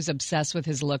man who's obsessed with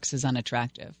his looks is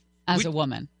unattractive as a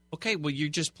woman. Okay, well, you're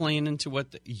just playing into what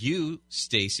you,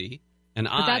 Stacy, and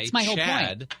that's my whole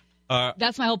Chad. Point.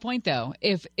 That's my whole point, though.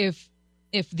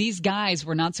 If these guys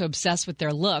were not so obsessed with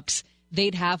their looks,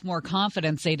 they'd have more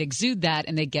confidence, they'd exude that,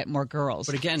 and they'd get more girls.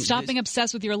 But again, stop being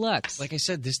obsessed with your looks. Like I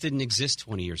said, this didn't exist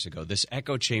 20 years ago. This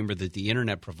echo chamber that the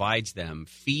internet provides them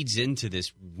feeds into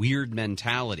this weird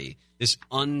mentality, this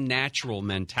unnatural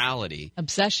mentality.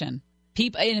 Obsession.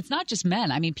 People, and it's not just men.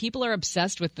 I mean, people are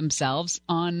obsessed with themselves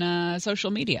on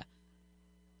social media.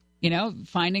 You know,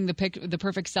 finding the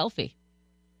perfect selfie.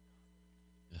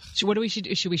 So what do we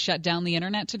should we shut down the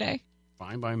internet today?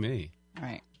 Fine by me. All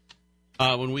right.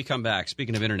 When we come back,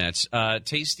 speaking of internets,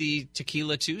 Tasty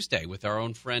Tequila Tuesday with our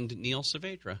own friend Neil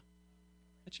Saavedra.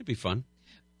 That should be fun.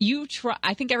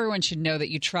 I think everyone should know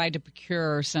that you tried to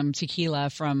procure some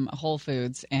tequila from Whole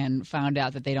Foods and found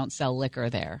out that they don't sell liquor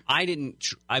there. I didn't.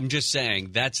 I'm just saying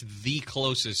that's the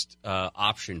closest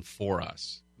option for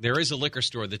us. There is a liquor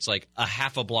store that's like a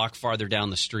half a block farther down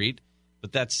the street,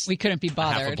 but we couldn't be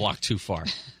bothered. Half a block too far.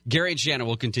 Gary and Shannon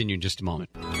will continue in just a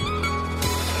moment.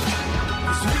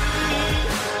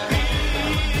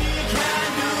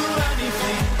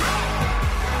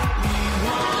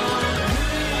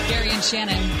 and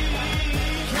Shannon.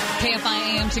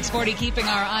 KFI AM 640, keeping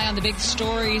our eye on the big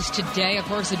stories today. Of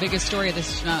course, the biggest story of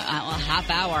this half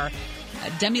hour.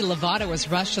 Demi Lovato was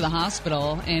rushed to the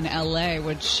hospital in L.A.,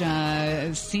 which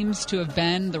seems to have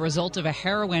been the result of a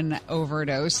heroin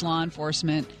overdose. Law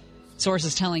enforcement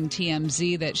sources telling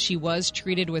TMZ that she was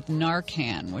treated with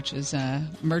Narcan, which is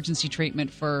emergency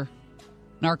treatment for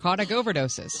narcotic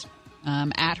overdoses,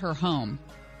 at her home.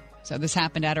 So this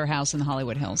happened at her house in the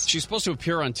Hollywood Hills. She's supposed to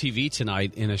appear on TV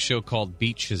tonight in a show called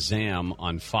Beat Shazam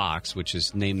on Fox, which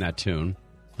is Name That Tune,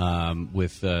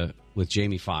 with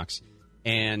Jamie Foxx.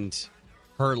 And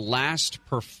her last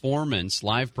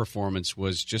live performance,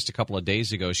 was just a couple of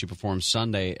days ago. She performed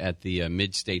Sunday at the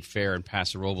Mid-State Fair in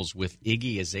Paso Robles with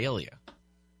Iggy Azalea,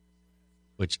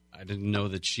 which I didn't know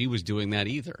that she was doing that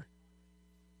either.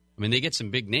 I mean, they get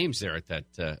some big names there at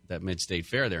that Mid-State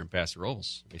Fair there in Paso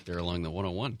Robles, right there along the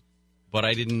 101. But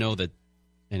I didn't know that.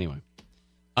 Anyway,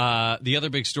 the other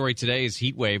big story today is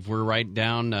heat wave. We're right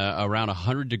down around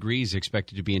 100 degrees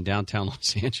expected to be in downtown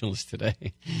Los Angeles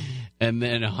today. And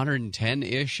then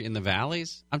 110-ish in the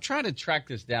valleys. I'm trying to track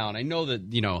this down. I know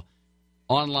that,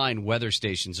 online weather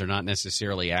stations are not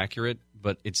necessarily accurate,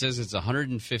 but it says it's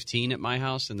 115 at my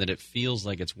house and that it feels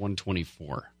like it's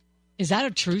 124. Is that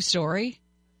a true story?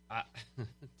 I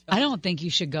don't think you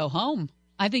should go home.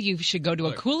 I think you should go to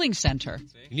a cooling center.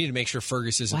 You need to make sure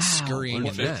Fergus isn't scurrying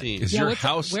in that. Is your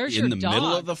house in the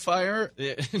middle of the fire?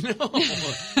 No.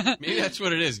 Maybe that's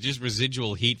what it is. Just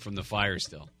residual heat from the fire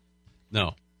still.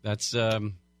 No, that's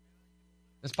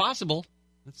possible.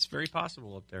 That's very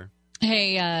possible up there.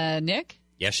 Hey, Nick?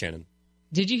 Yes, Shannon.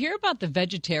 Did you hear about the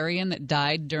vegetarian that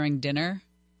died during dinner?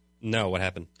 No, what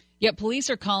happened? Yeah,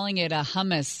 police are calling it a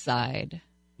homicide.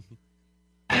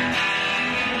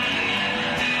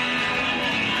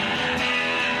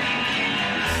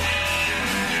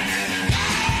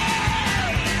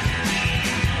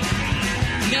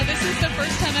 No, this is the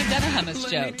first time I've done a hummus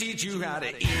joke. Let me teach you how to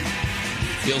eat.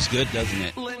 Feels good, doesn't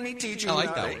it? Let me teach you I like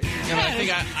how that to one. eat.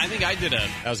 Yeah, I think I did that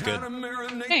was good.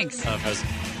 Thanks. A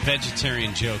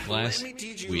vegetarian joke last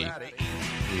week.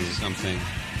 Something.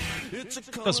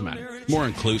 Doesn't matter. More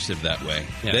inclusive that way.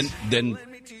 Yes. Then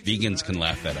vegans can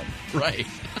laugh at them. Right.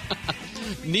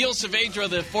 Neil Saavedra,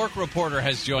 the Fork Reporter,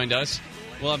 has joined us.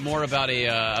 We'll have more about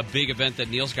a big event that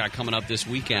Neil's got coming up this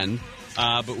weekend.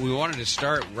 But we wanted to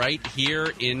start right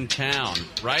here in town.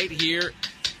 Right here.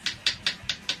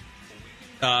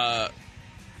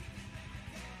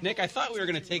 Nick, I thought we were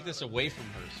going to take this away from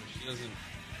her so she doesn't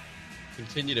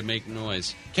continue to make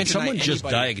noise. Can someone just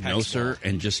diagnose her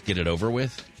and just get it over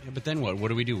with? Yeah, but then what? What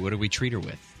do we do? What do we treat her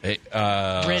with?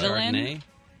 Ritalin?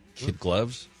 Kid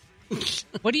gloves?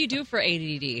 What do you do for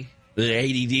ADD? The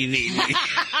ADD.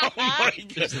 Oh my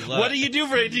God. What do you do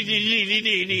for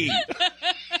ADD?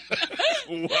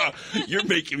 Wow, you're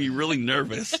making me really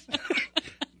nervous.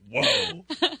 Whoa.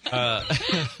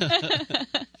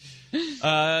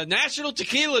 National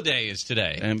Tequila Day is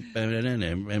today.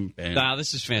 Now,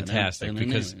 this is fantastic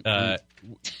because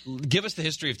give us the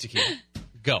history of tequila.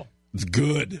 Go. It's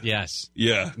good. Yes.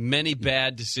 Yeah. Many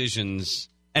bad decisions.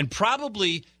 And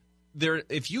probably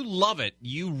if you love it,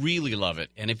 you really love it.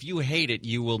 And if you hate it,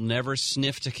 you will never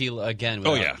sniff tequila again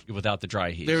without the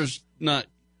dry heat. There's not...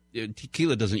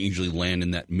 Tequila doesn't usually land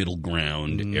in that middle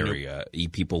ground area.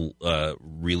 People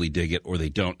really dig it or they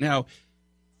don't. Now,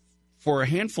 for a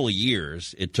handful of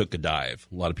years, it took a dive.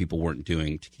 A lot of people weren't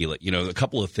doing tequila. A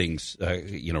couple of things.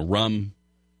 Rum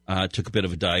took a bit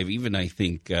of a dive. Even I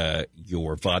think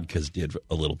your vodkas did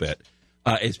a little bit.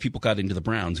 As people got into the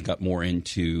browns and got more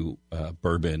into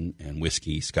bourbon and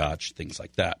whiskey, scotch, things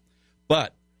like that.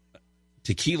 But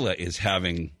tequila is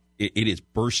having... It is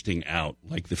bursting out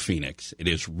like the phoenix. It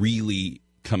is really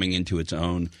coming into its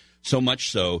own. So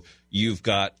much so, you've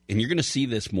got, and you're going to see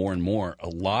this more and more, a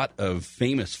lot of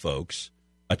famous folks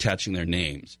attaching their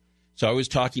names. So I was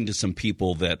talking to some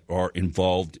people that are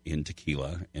involved in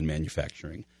tequila and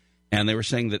manufacturing, and they were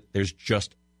saying that there's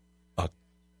just a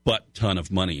butt ton of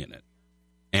money in it.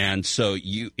 And so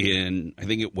I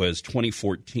think it was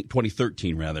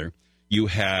 2013 rather, you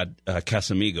had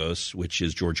Casamigos, which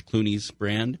is George Clooney's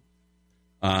brand.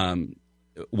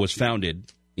 Was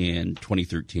founded in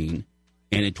 2013,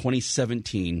 and in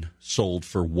 2017 sold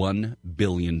for $1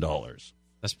 billion.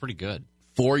 That's pretty good.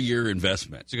 4-year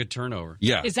investment. It's a good turnover.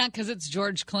 Yeah. Is that because it's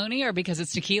George Clooney or because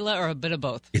it's tequila or a bit of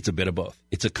both? It's a bit of both.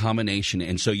 It's a combination.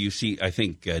 And so you see, I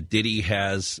think Diddy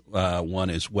has one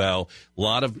as well. A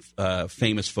lot of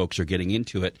famous folks are getting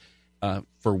into it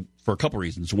for a couple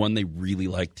reasons. One, they really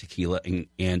like tequila,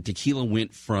 and tequila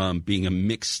went from being a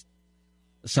mixed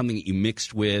something that you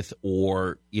mixed with,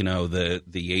 or the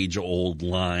age-old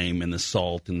lime and the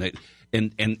salt and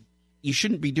you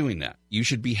shouldn't be doing that. You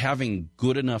should be having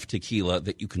good enough tequila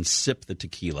that you can sip the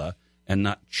tequila and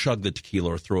not chug the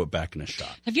tequila or throw it back in a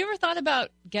shot. Have you ever thought about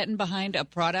getting behind a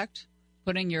product,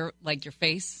 putting your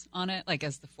face on it, like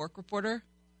as the Fork Reporter?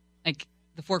 Like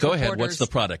the Fork Go Reporters. ahead. What's the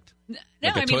product?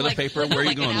 Toilet paper? Where are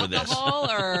you going with this? Alcohol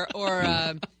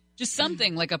or just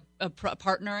something like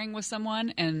partnering with someone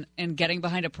and getting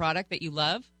behind a product that you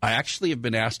love? I actually have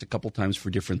been asked a couple times for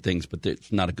different things, but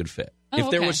it's not a good fit. Oh, if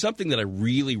there okay. was something that I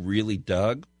really, really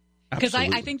dug, because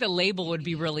absolutely. I think the label would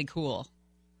be really cool.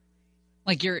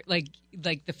 Like your like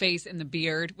the face and the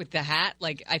beard with the hat.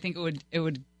 Like I think it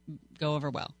would go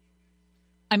over well.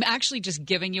 I'm actually just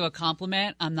giving you a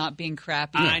compliment. I'm not being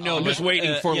crappy. I know. I'm just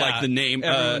waiting for the name.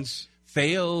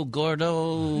 Feo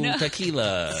Gordo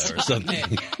Tequila or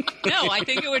something. No, I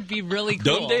think it would be really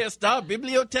cool. Donde está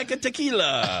Biblioteca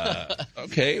Tequila?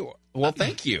 Okay. Well,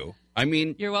 thank you. I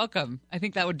mean, you're welcome. I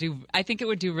think it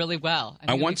would do really well.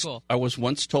 I was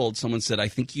once told, someone said, I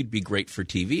think you'd be great for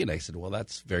TV. And I said, well,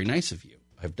 that's very nice of you.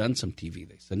 I've done some TV.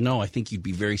 They said, no, I think you'd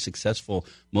be very successful.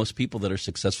 Most people that are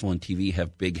successful in TV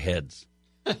have big heads.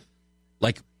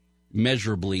 Like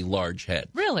measurably large heads.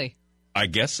 Really? I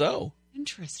guess so.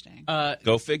 Interesting.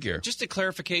 Go figure. Just a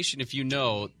clarification, if you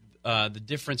know the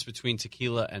difference between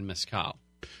tequila and mezcal.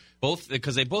 Both,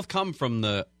 because they both come from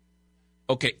the...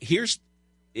 Okay,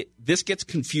 this gets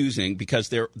confusing because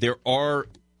there are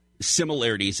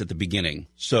similarities at the beginning.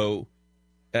 So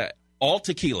all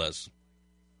tequilas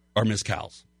are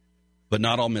mezcals, but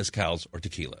not all mezcals are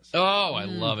tequilas. Oh, I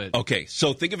love it. Okay,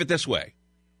 so think of it this way.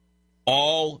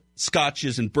 All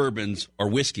scotches and bourbons are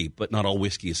whiskey, but not all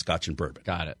whiskey is scotch and bourbon.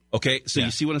 Got it. Okay, so you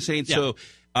see what I'm saying? Yeah. So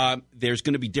there's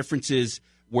going to be differences,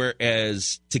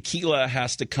 whereas tequila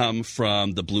has to come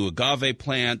from the blue agave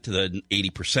plant.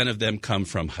 80% of them come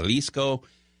from Jalisco.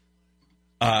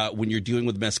 When you're dealing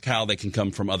with mezcal, they can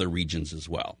come from other regions as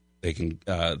well. They can.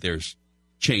 There's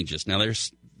changes. Now,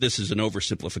 this is an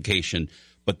oversimplification,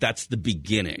 but that's the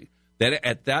beginning.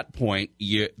 At that point,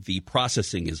 the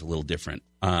processing is a little different.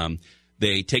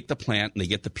 They take the plant and they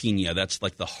get the piña. That's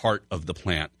like the heart of the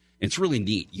plant. It's really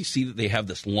neat. You see that they have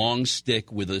this long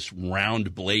stick with this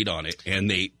round blade on it, and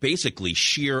they basically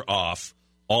shear off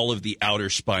all of the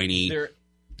outer spiny.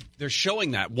 They're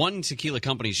showing that. One tequila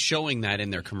company is showing that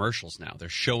in their commercials now. They're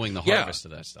showing the harvest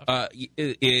of that stuff.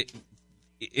 The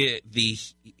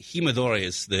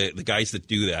jimadores, the guys that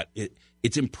do that,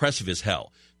 it's impressive as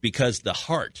hell because the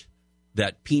heart,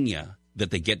 that piña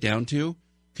that they get down to,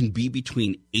 can be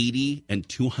between 80 and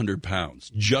 200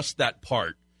 pounds, just that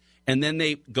part. And then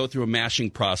they go through a mashing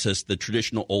process. The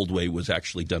traditional old way was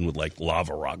actually done with like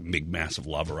lava rock, big, massive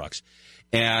lava rocks.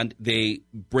 And they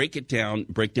break down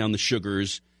the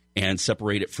sugars and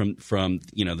separate it from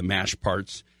the mash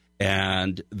parts.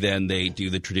 And then they do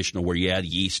the traditional where you add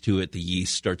yeast to it. The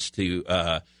yeast starts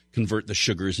to convert the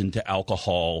sugars into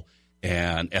alcohol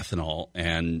and ethanol,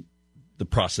 and the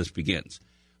process begins.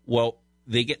 Well,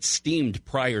 they get steamed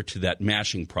prior to that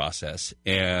mashing process,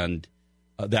 and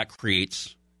that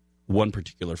creates one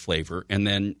particular flavor. And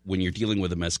then when you're dealing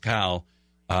with a mezcal,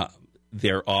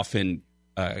 they're often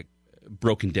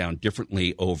broken down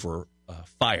differently over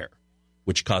fire,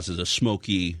 which causes a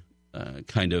smoky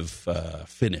kind of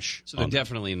finish. So they're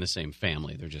definitely in the same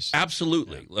family. They're just...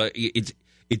 Absolutely. Yeah.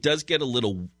 It does get a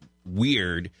little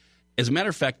weird. As a matter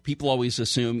of fact, people always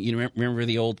assume, remember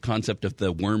the old concept of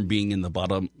the worm being in the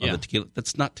bottom of the tequila?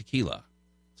 That's not tequila.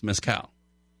 It's mezcal.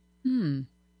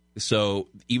 So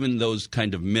even those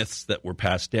kind of myths that were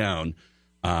passed down,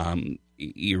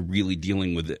 you're really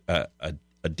dealing with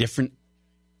a different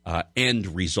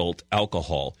end result,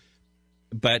 alcohol.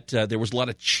 But there was a lot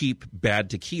of cheap, bad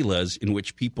tequilas in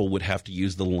which people would have to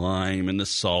use the lime and the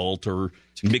salt or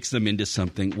mix them into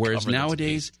something. Whereas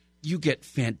nowadays, you get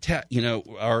fantastic.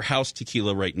 Our house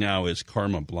tequila right now is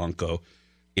Karma Blanco.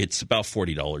 It's about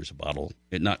 $40 a bottle.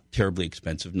 Not terribly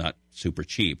expensive, not super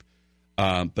cheap.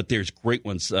 But there's great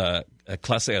ones.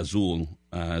 Clase Azul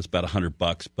is about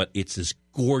 $100, but it's this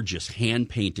gorgeous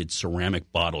hand-painted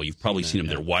ceramic bottle. You've probably seen them.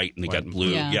 They're white and they got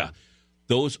blue. Yeah.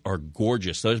 Those are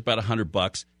gorgeous. Those are about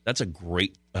 $100. That's a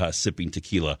great sipping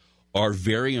tequila. Our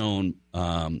very own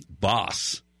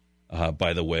boss,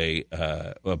 by the way,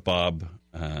 Bob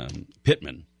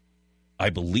Pittman, I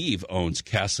believe owns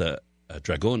Casa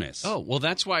Dragones. Oh, well,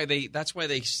 that's why they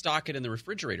stock it in the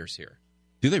refrigerators here.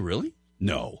 Do they really?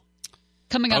 No.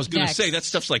 Coming up I was going to next, say that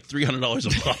stuff's like $300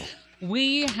 a bottle.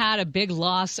 We had a big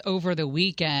loss over the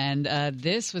weekend.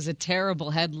 This was a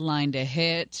terrible headline to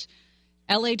hit.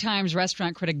 LA Times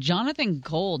restaurant critic Johnathan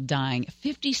Gold dying,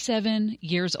 57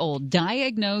 years old,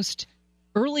 diagnosed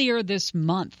earlier this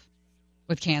month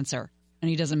with cancer, and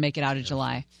he doesn't make it out of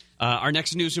July. Our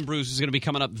next News and Brews is going to be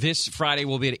coming up this Friday.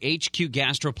 We'll be at HQ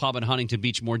Gastropub in Huntington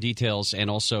Beach. More details, and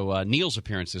also Neil's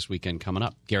appearance this weekend coming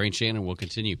up. Gary and Shannon will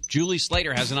continue. Julie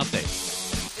Slater has an update.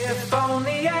 If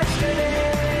only yesterday.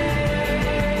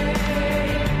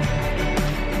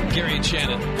 Gary and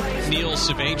Shannon. Neil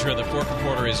Saavedra, the Fork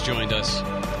Reporter, has joined us.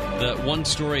 The one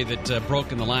story that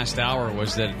broke in the last hour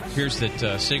was that it appears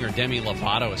that singer Demi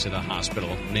Lovato is in the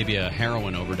hospital. Maybe a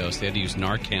heroin overdose. They had to use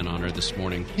Narcan on her this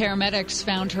morning. Paramedics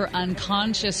found her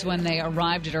unconscious when they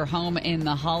arrived at her home in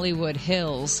the Hollywood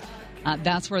Hills.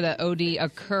 That's where the OD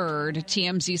occurred.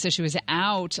 TMZ says she was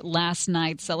out last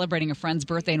night celebrating a friend's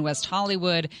birthday in West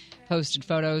Hollywood, posted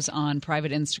photos on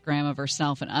private Instagram of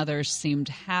herself and others, seemed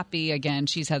happy. Again,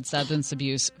 she's had substance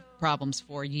abuse problems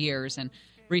for years and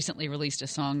recently released a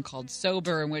song called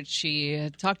Sober in which she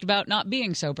talked about not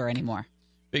being sober anymore.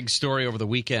 Big story over the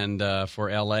weekend for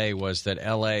L.A. was that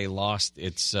L.A. lost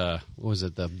its, what was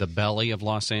it, the belly of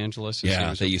Los Angeles?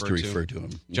 Yeah, they used to refer to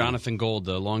him. Johnathan Gold,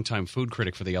 the longtime food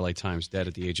critic for the L.A. Times, dead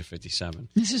at the age of 57.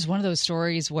 This is one of those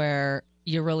stories where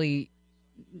you really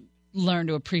learn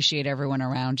to appreciate everyone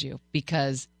around you,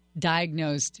 because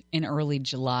diagnosed in early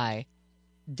July,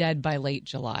 dead by late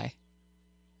July.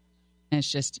 And it's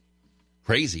just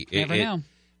crazy. You never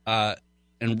know.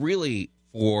 And really,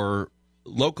 for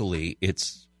locally,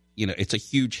 it's a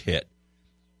huge hit.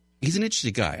 He's an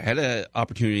interesting guy. I had an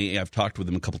opportunity. I've talked with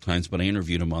him a couple times, but I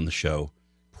interviewed him on the show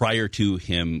prior to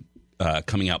him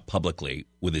coming out publicly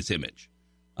with his image.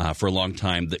 For a long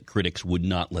time, that critics would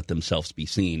not let themselves be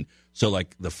seen. So,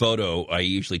 like the photo, I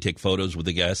usually take photos with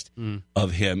the guest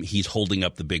of him. He's holding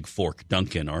up the big fork,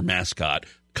 Duncan, our mascot,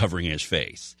 covering his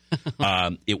face.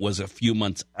 It was a few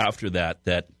months after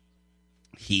that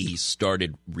he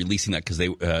started releasing that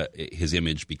his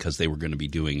image, because they were going to be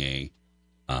doing a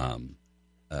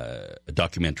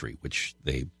documentary, which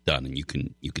they've done, and you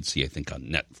can see, I think, on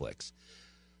Netflix.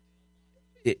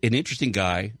 An interesting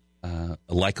guy, a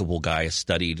likable guy, a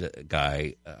studied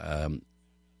guy.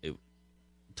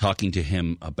 Talking to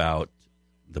him about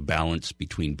the balance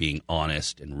between being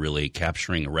honest and really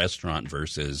capturing a restaurant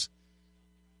versus,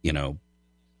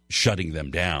 shutting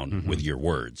them down with your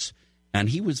words. And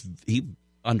he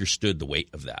understood the weight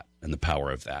of that and the power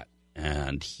of that.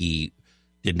 And he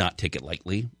did not take it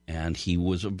lightly. And he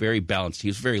was very balanced. He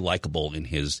was very likable in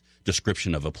his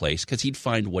description of a place, because he'd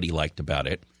find what he liked about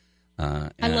it. I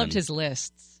loved his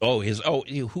lists.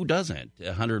 Who doesn't?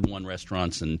 101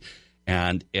 restaurants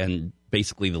and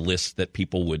basically the list that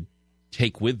people would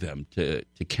take with them to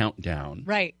count down.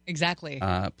 Right, exactly.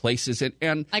 Places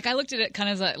and like I looked at it kind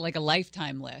of like a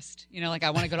lifetime list. Like I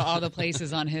want to go to all the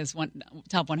places on his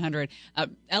top 100.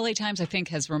 LA Times, I think,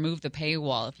 has removed the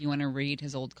paywall if you want to read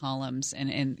his old columns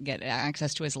and get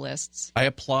access to his lists. I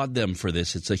applaud them for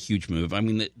this. It's a huge move. I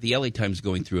mean, the LA Times is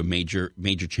going through a major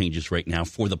changes right now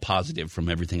for the positive from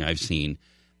everything I've seen.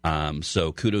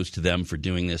 So kudos to them for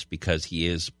doing this, because he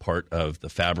is part of the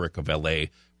fabric of LA.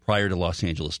 Prior to Los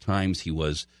Angeles Times, he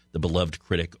was the beloved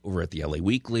critic over at the LA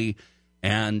Weekly,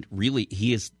 and really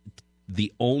he is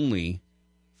the only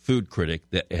food critic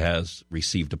that has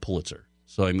received a Pulitzer.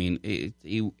 So, I mean,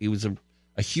 he was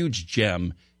a huge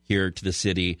gem here to the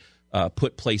city,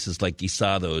 put places like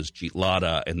Guisados,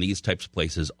 Gitlada, and these types of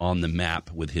places on the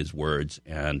map with his words,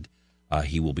 and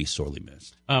he will be sorely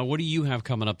missed. What do you have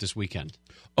coming up this weekend?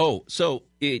 Oh, so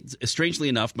strangely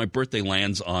enough, my birthday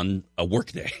lands on a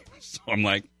work day. So I'm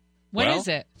like, when is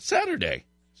it? Saturday.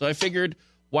 So I figured,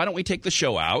 why don't we take the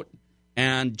show out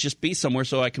and just be somewhere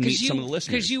so I can meet some of the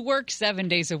listeners? Because you work 7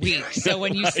 days a week. So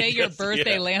when you say your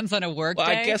birthday lands on a work day,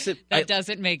 I guess that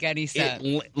doesn't make any sense.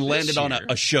 It landed on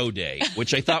a show day,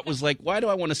 which I thought was like, why do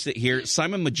I want to sit here?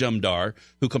 Simon Majumdar,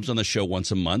 who comes on the show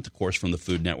once a month, of course, from the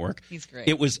Food Network. He's great.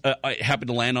 It happened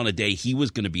to land on a day he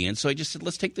was going to be in. So I just said,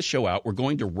 let's take the show out. We're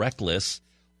going to Reckless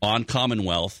on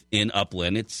Commonwealth in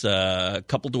Upland. It's a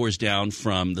couple doors down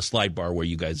from the Slide Bar where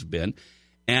you guys have been.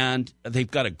 And they've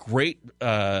got a great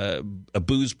a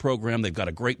booze program. They've got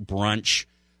a great brunch.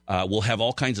 We'll have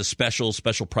all kinds of special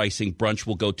pricing. Brunch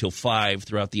will go till 5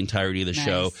 throughout the entirety of the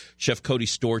show. Chef Cody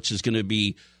Storch is going to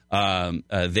be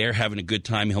there having a good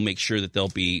time. He'll make sure that there'll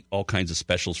be all kinds of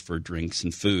specials for drinks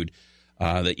and food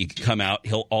that you can come out.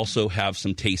 He'll also have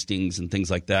some tastings and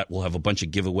things like that. We'll have a bunch of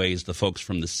giveaways. The folks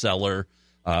from the Cellar,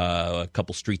 a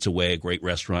couple streets away, a great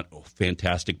restaurant,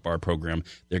 fantastic bar program.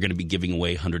 They're going to be giving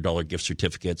away $100 gift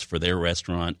certificates for their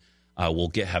restaurant.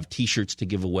 We'll have T-shirts to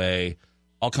give away,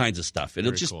 all kinds of stuff.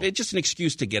 It's just an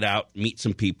excuse to get out, meet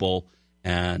some people,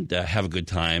 and have a good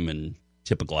time and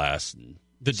tip a glass and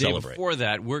The day celebrate. before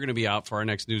that, we're going to be out for our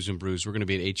next News and Brews. We're going to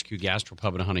be at HQ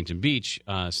Gastropub in Huntington Beach,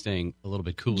 staying a little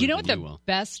bit cooler You know than what you the will.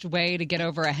 best way to get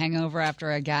over a hangover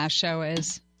after a gas show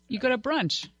is? You go to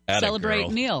brunch. Atta Celebrate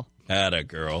girl. Neil. Atta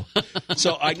girl.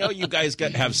 So I know you guys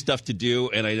have stuff to do,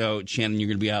 and I know, Shannon, you're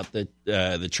going to be out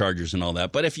the Chargers and all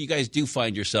that. But if you guys do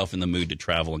find yourself in the mood to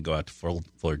travel and go out to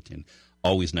Fullerton,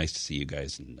 always nice to see you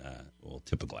guys, and we'll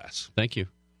tip a glass. Thank you.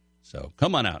 So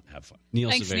come on out and have fun. Neil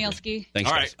Thanks, Saavedra. Neilski. Thanks,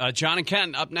 All guys. right, John and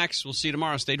Ken up next. We'll see you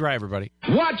tomorrow. Stay dry, everybody.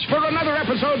 Watch for another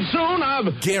episode soon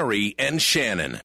of Gary and Shannon.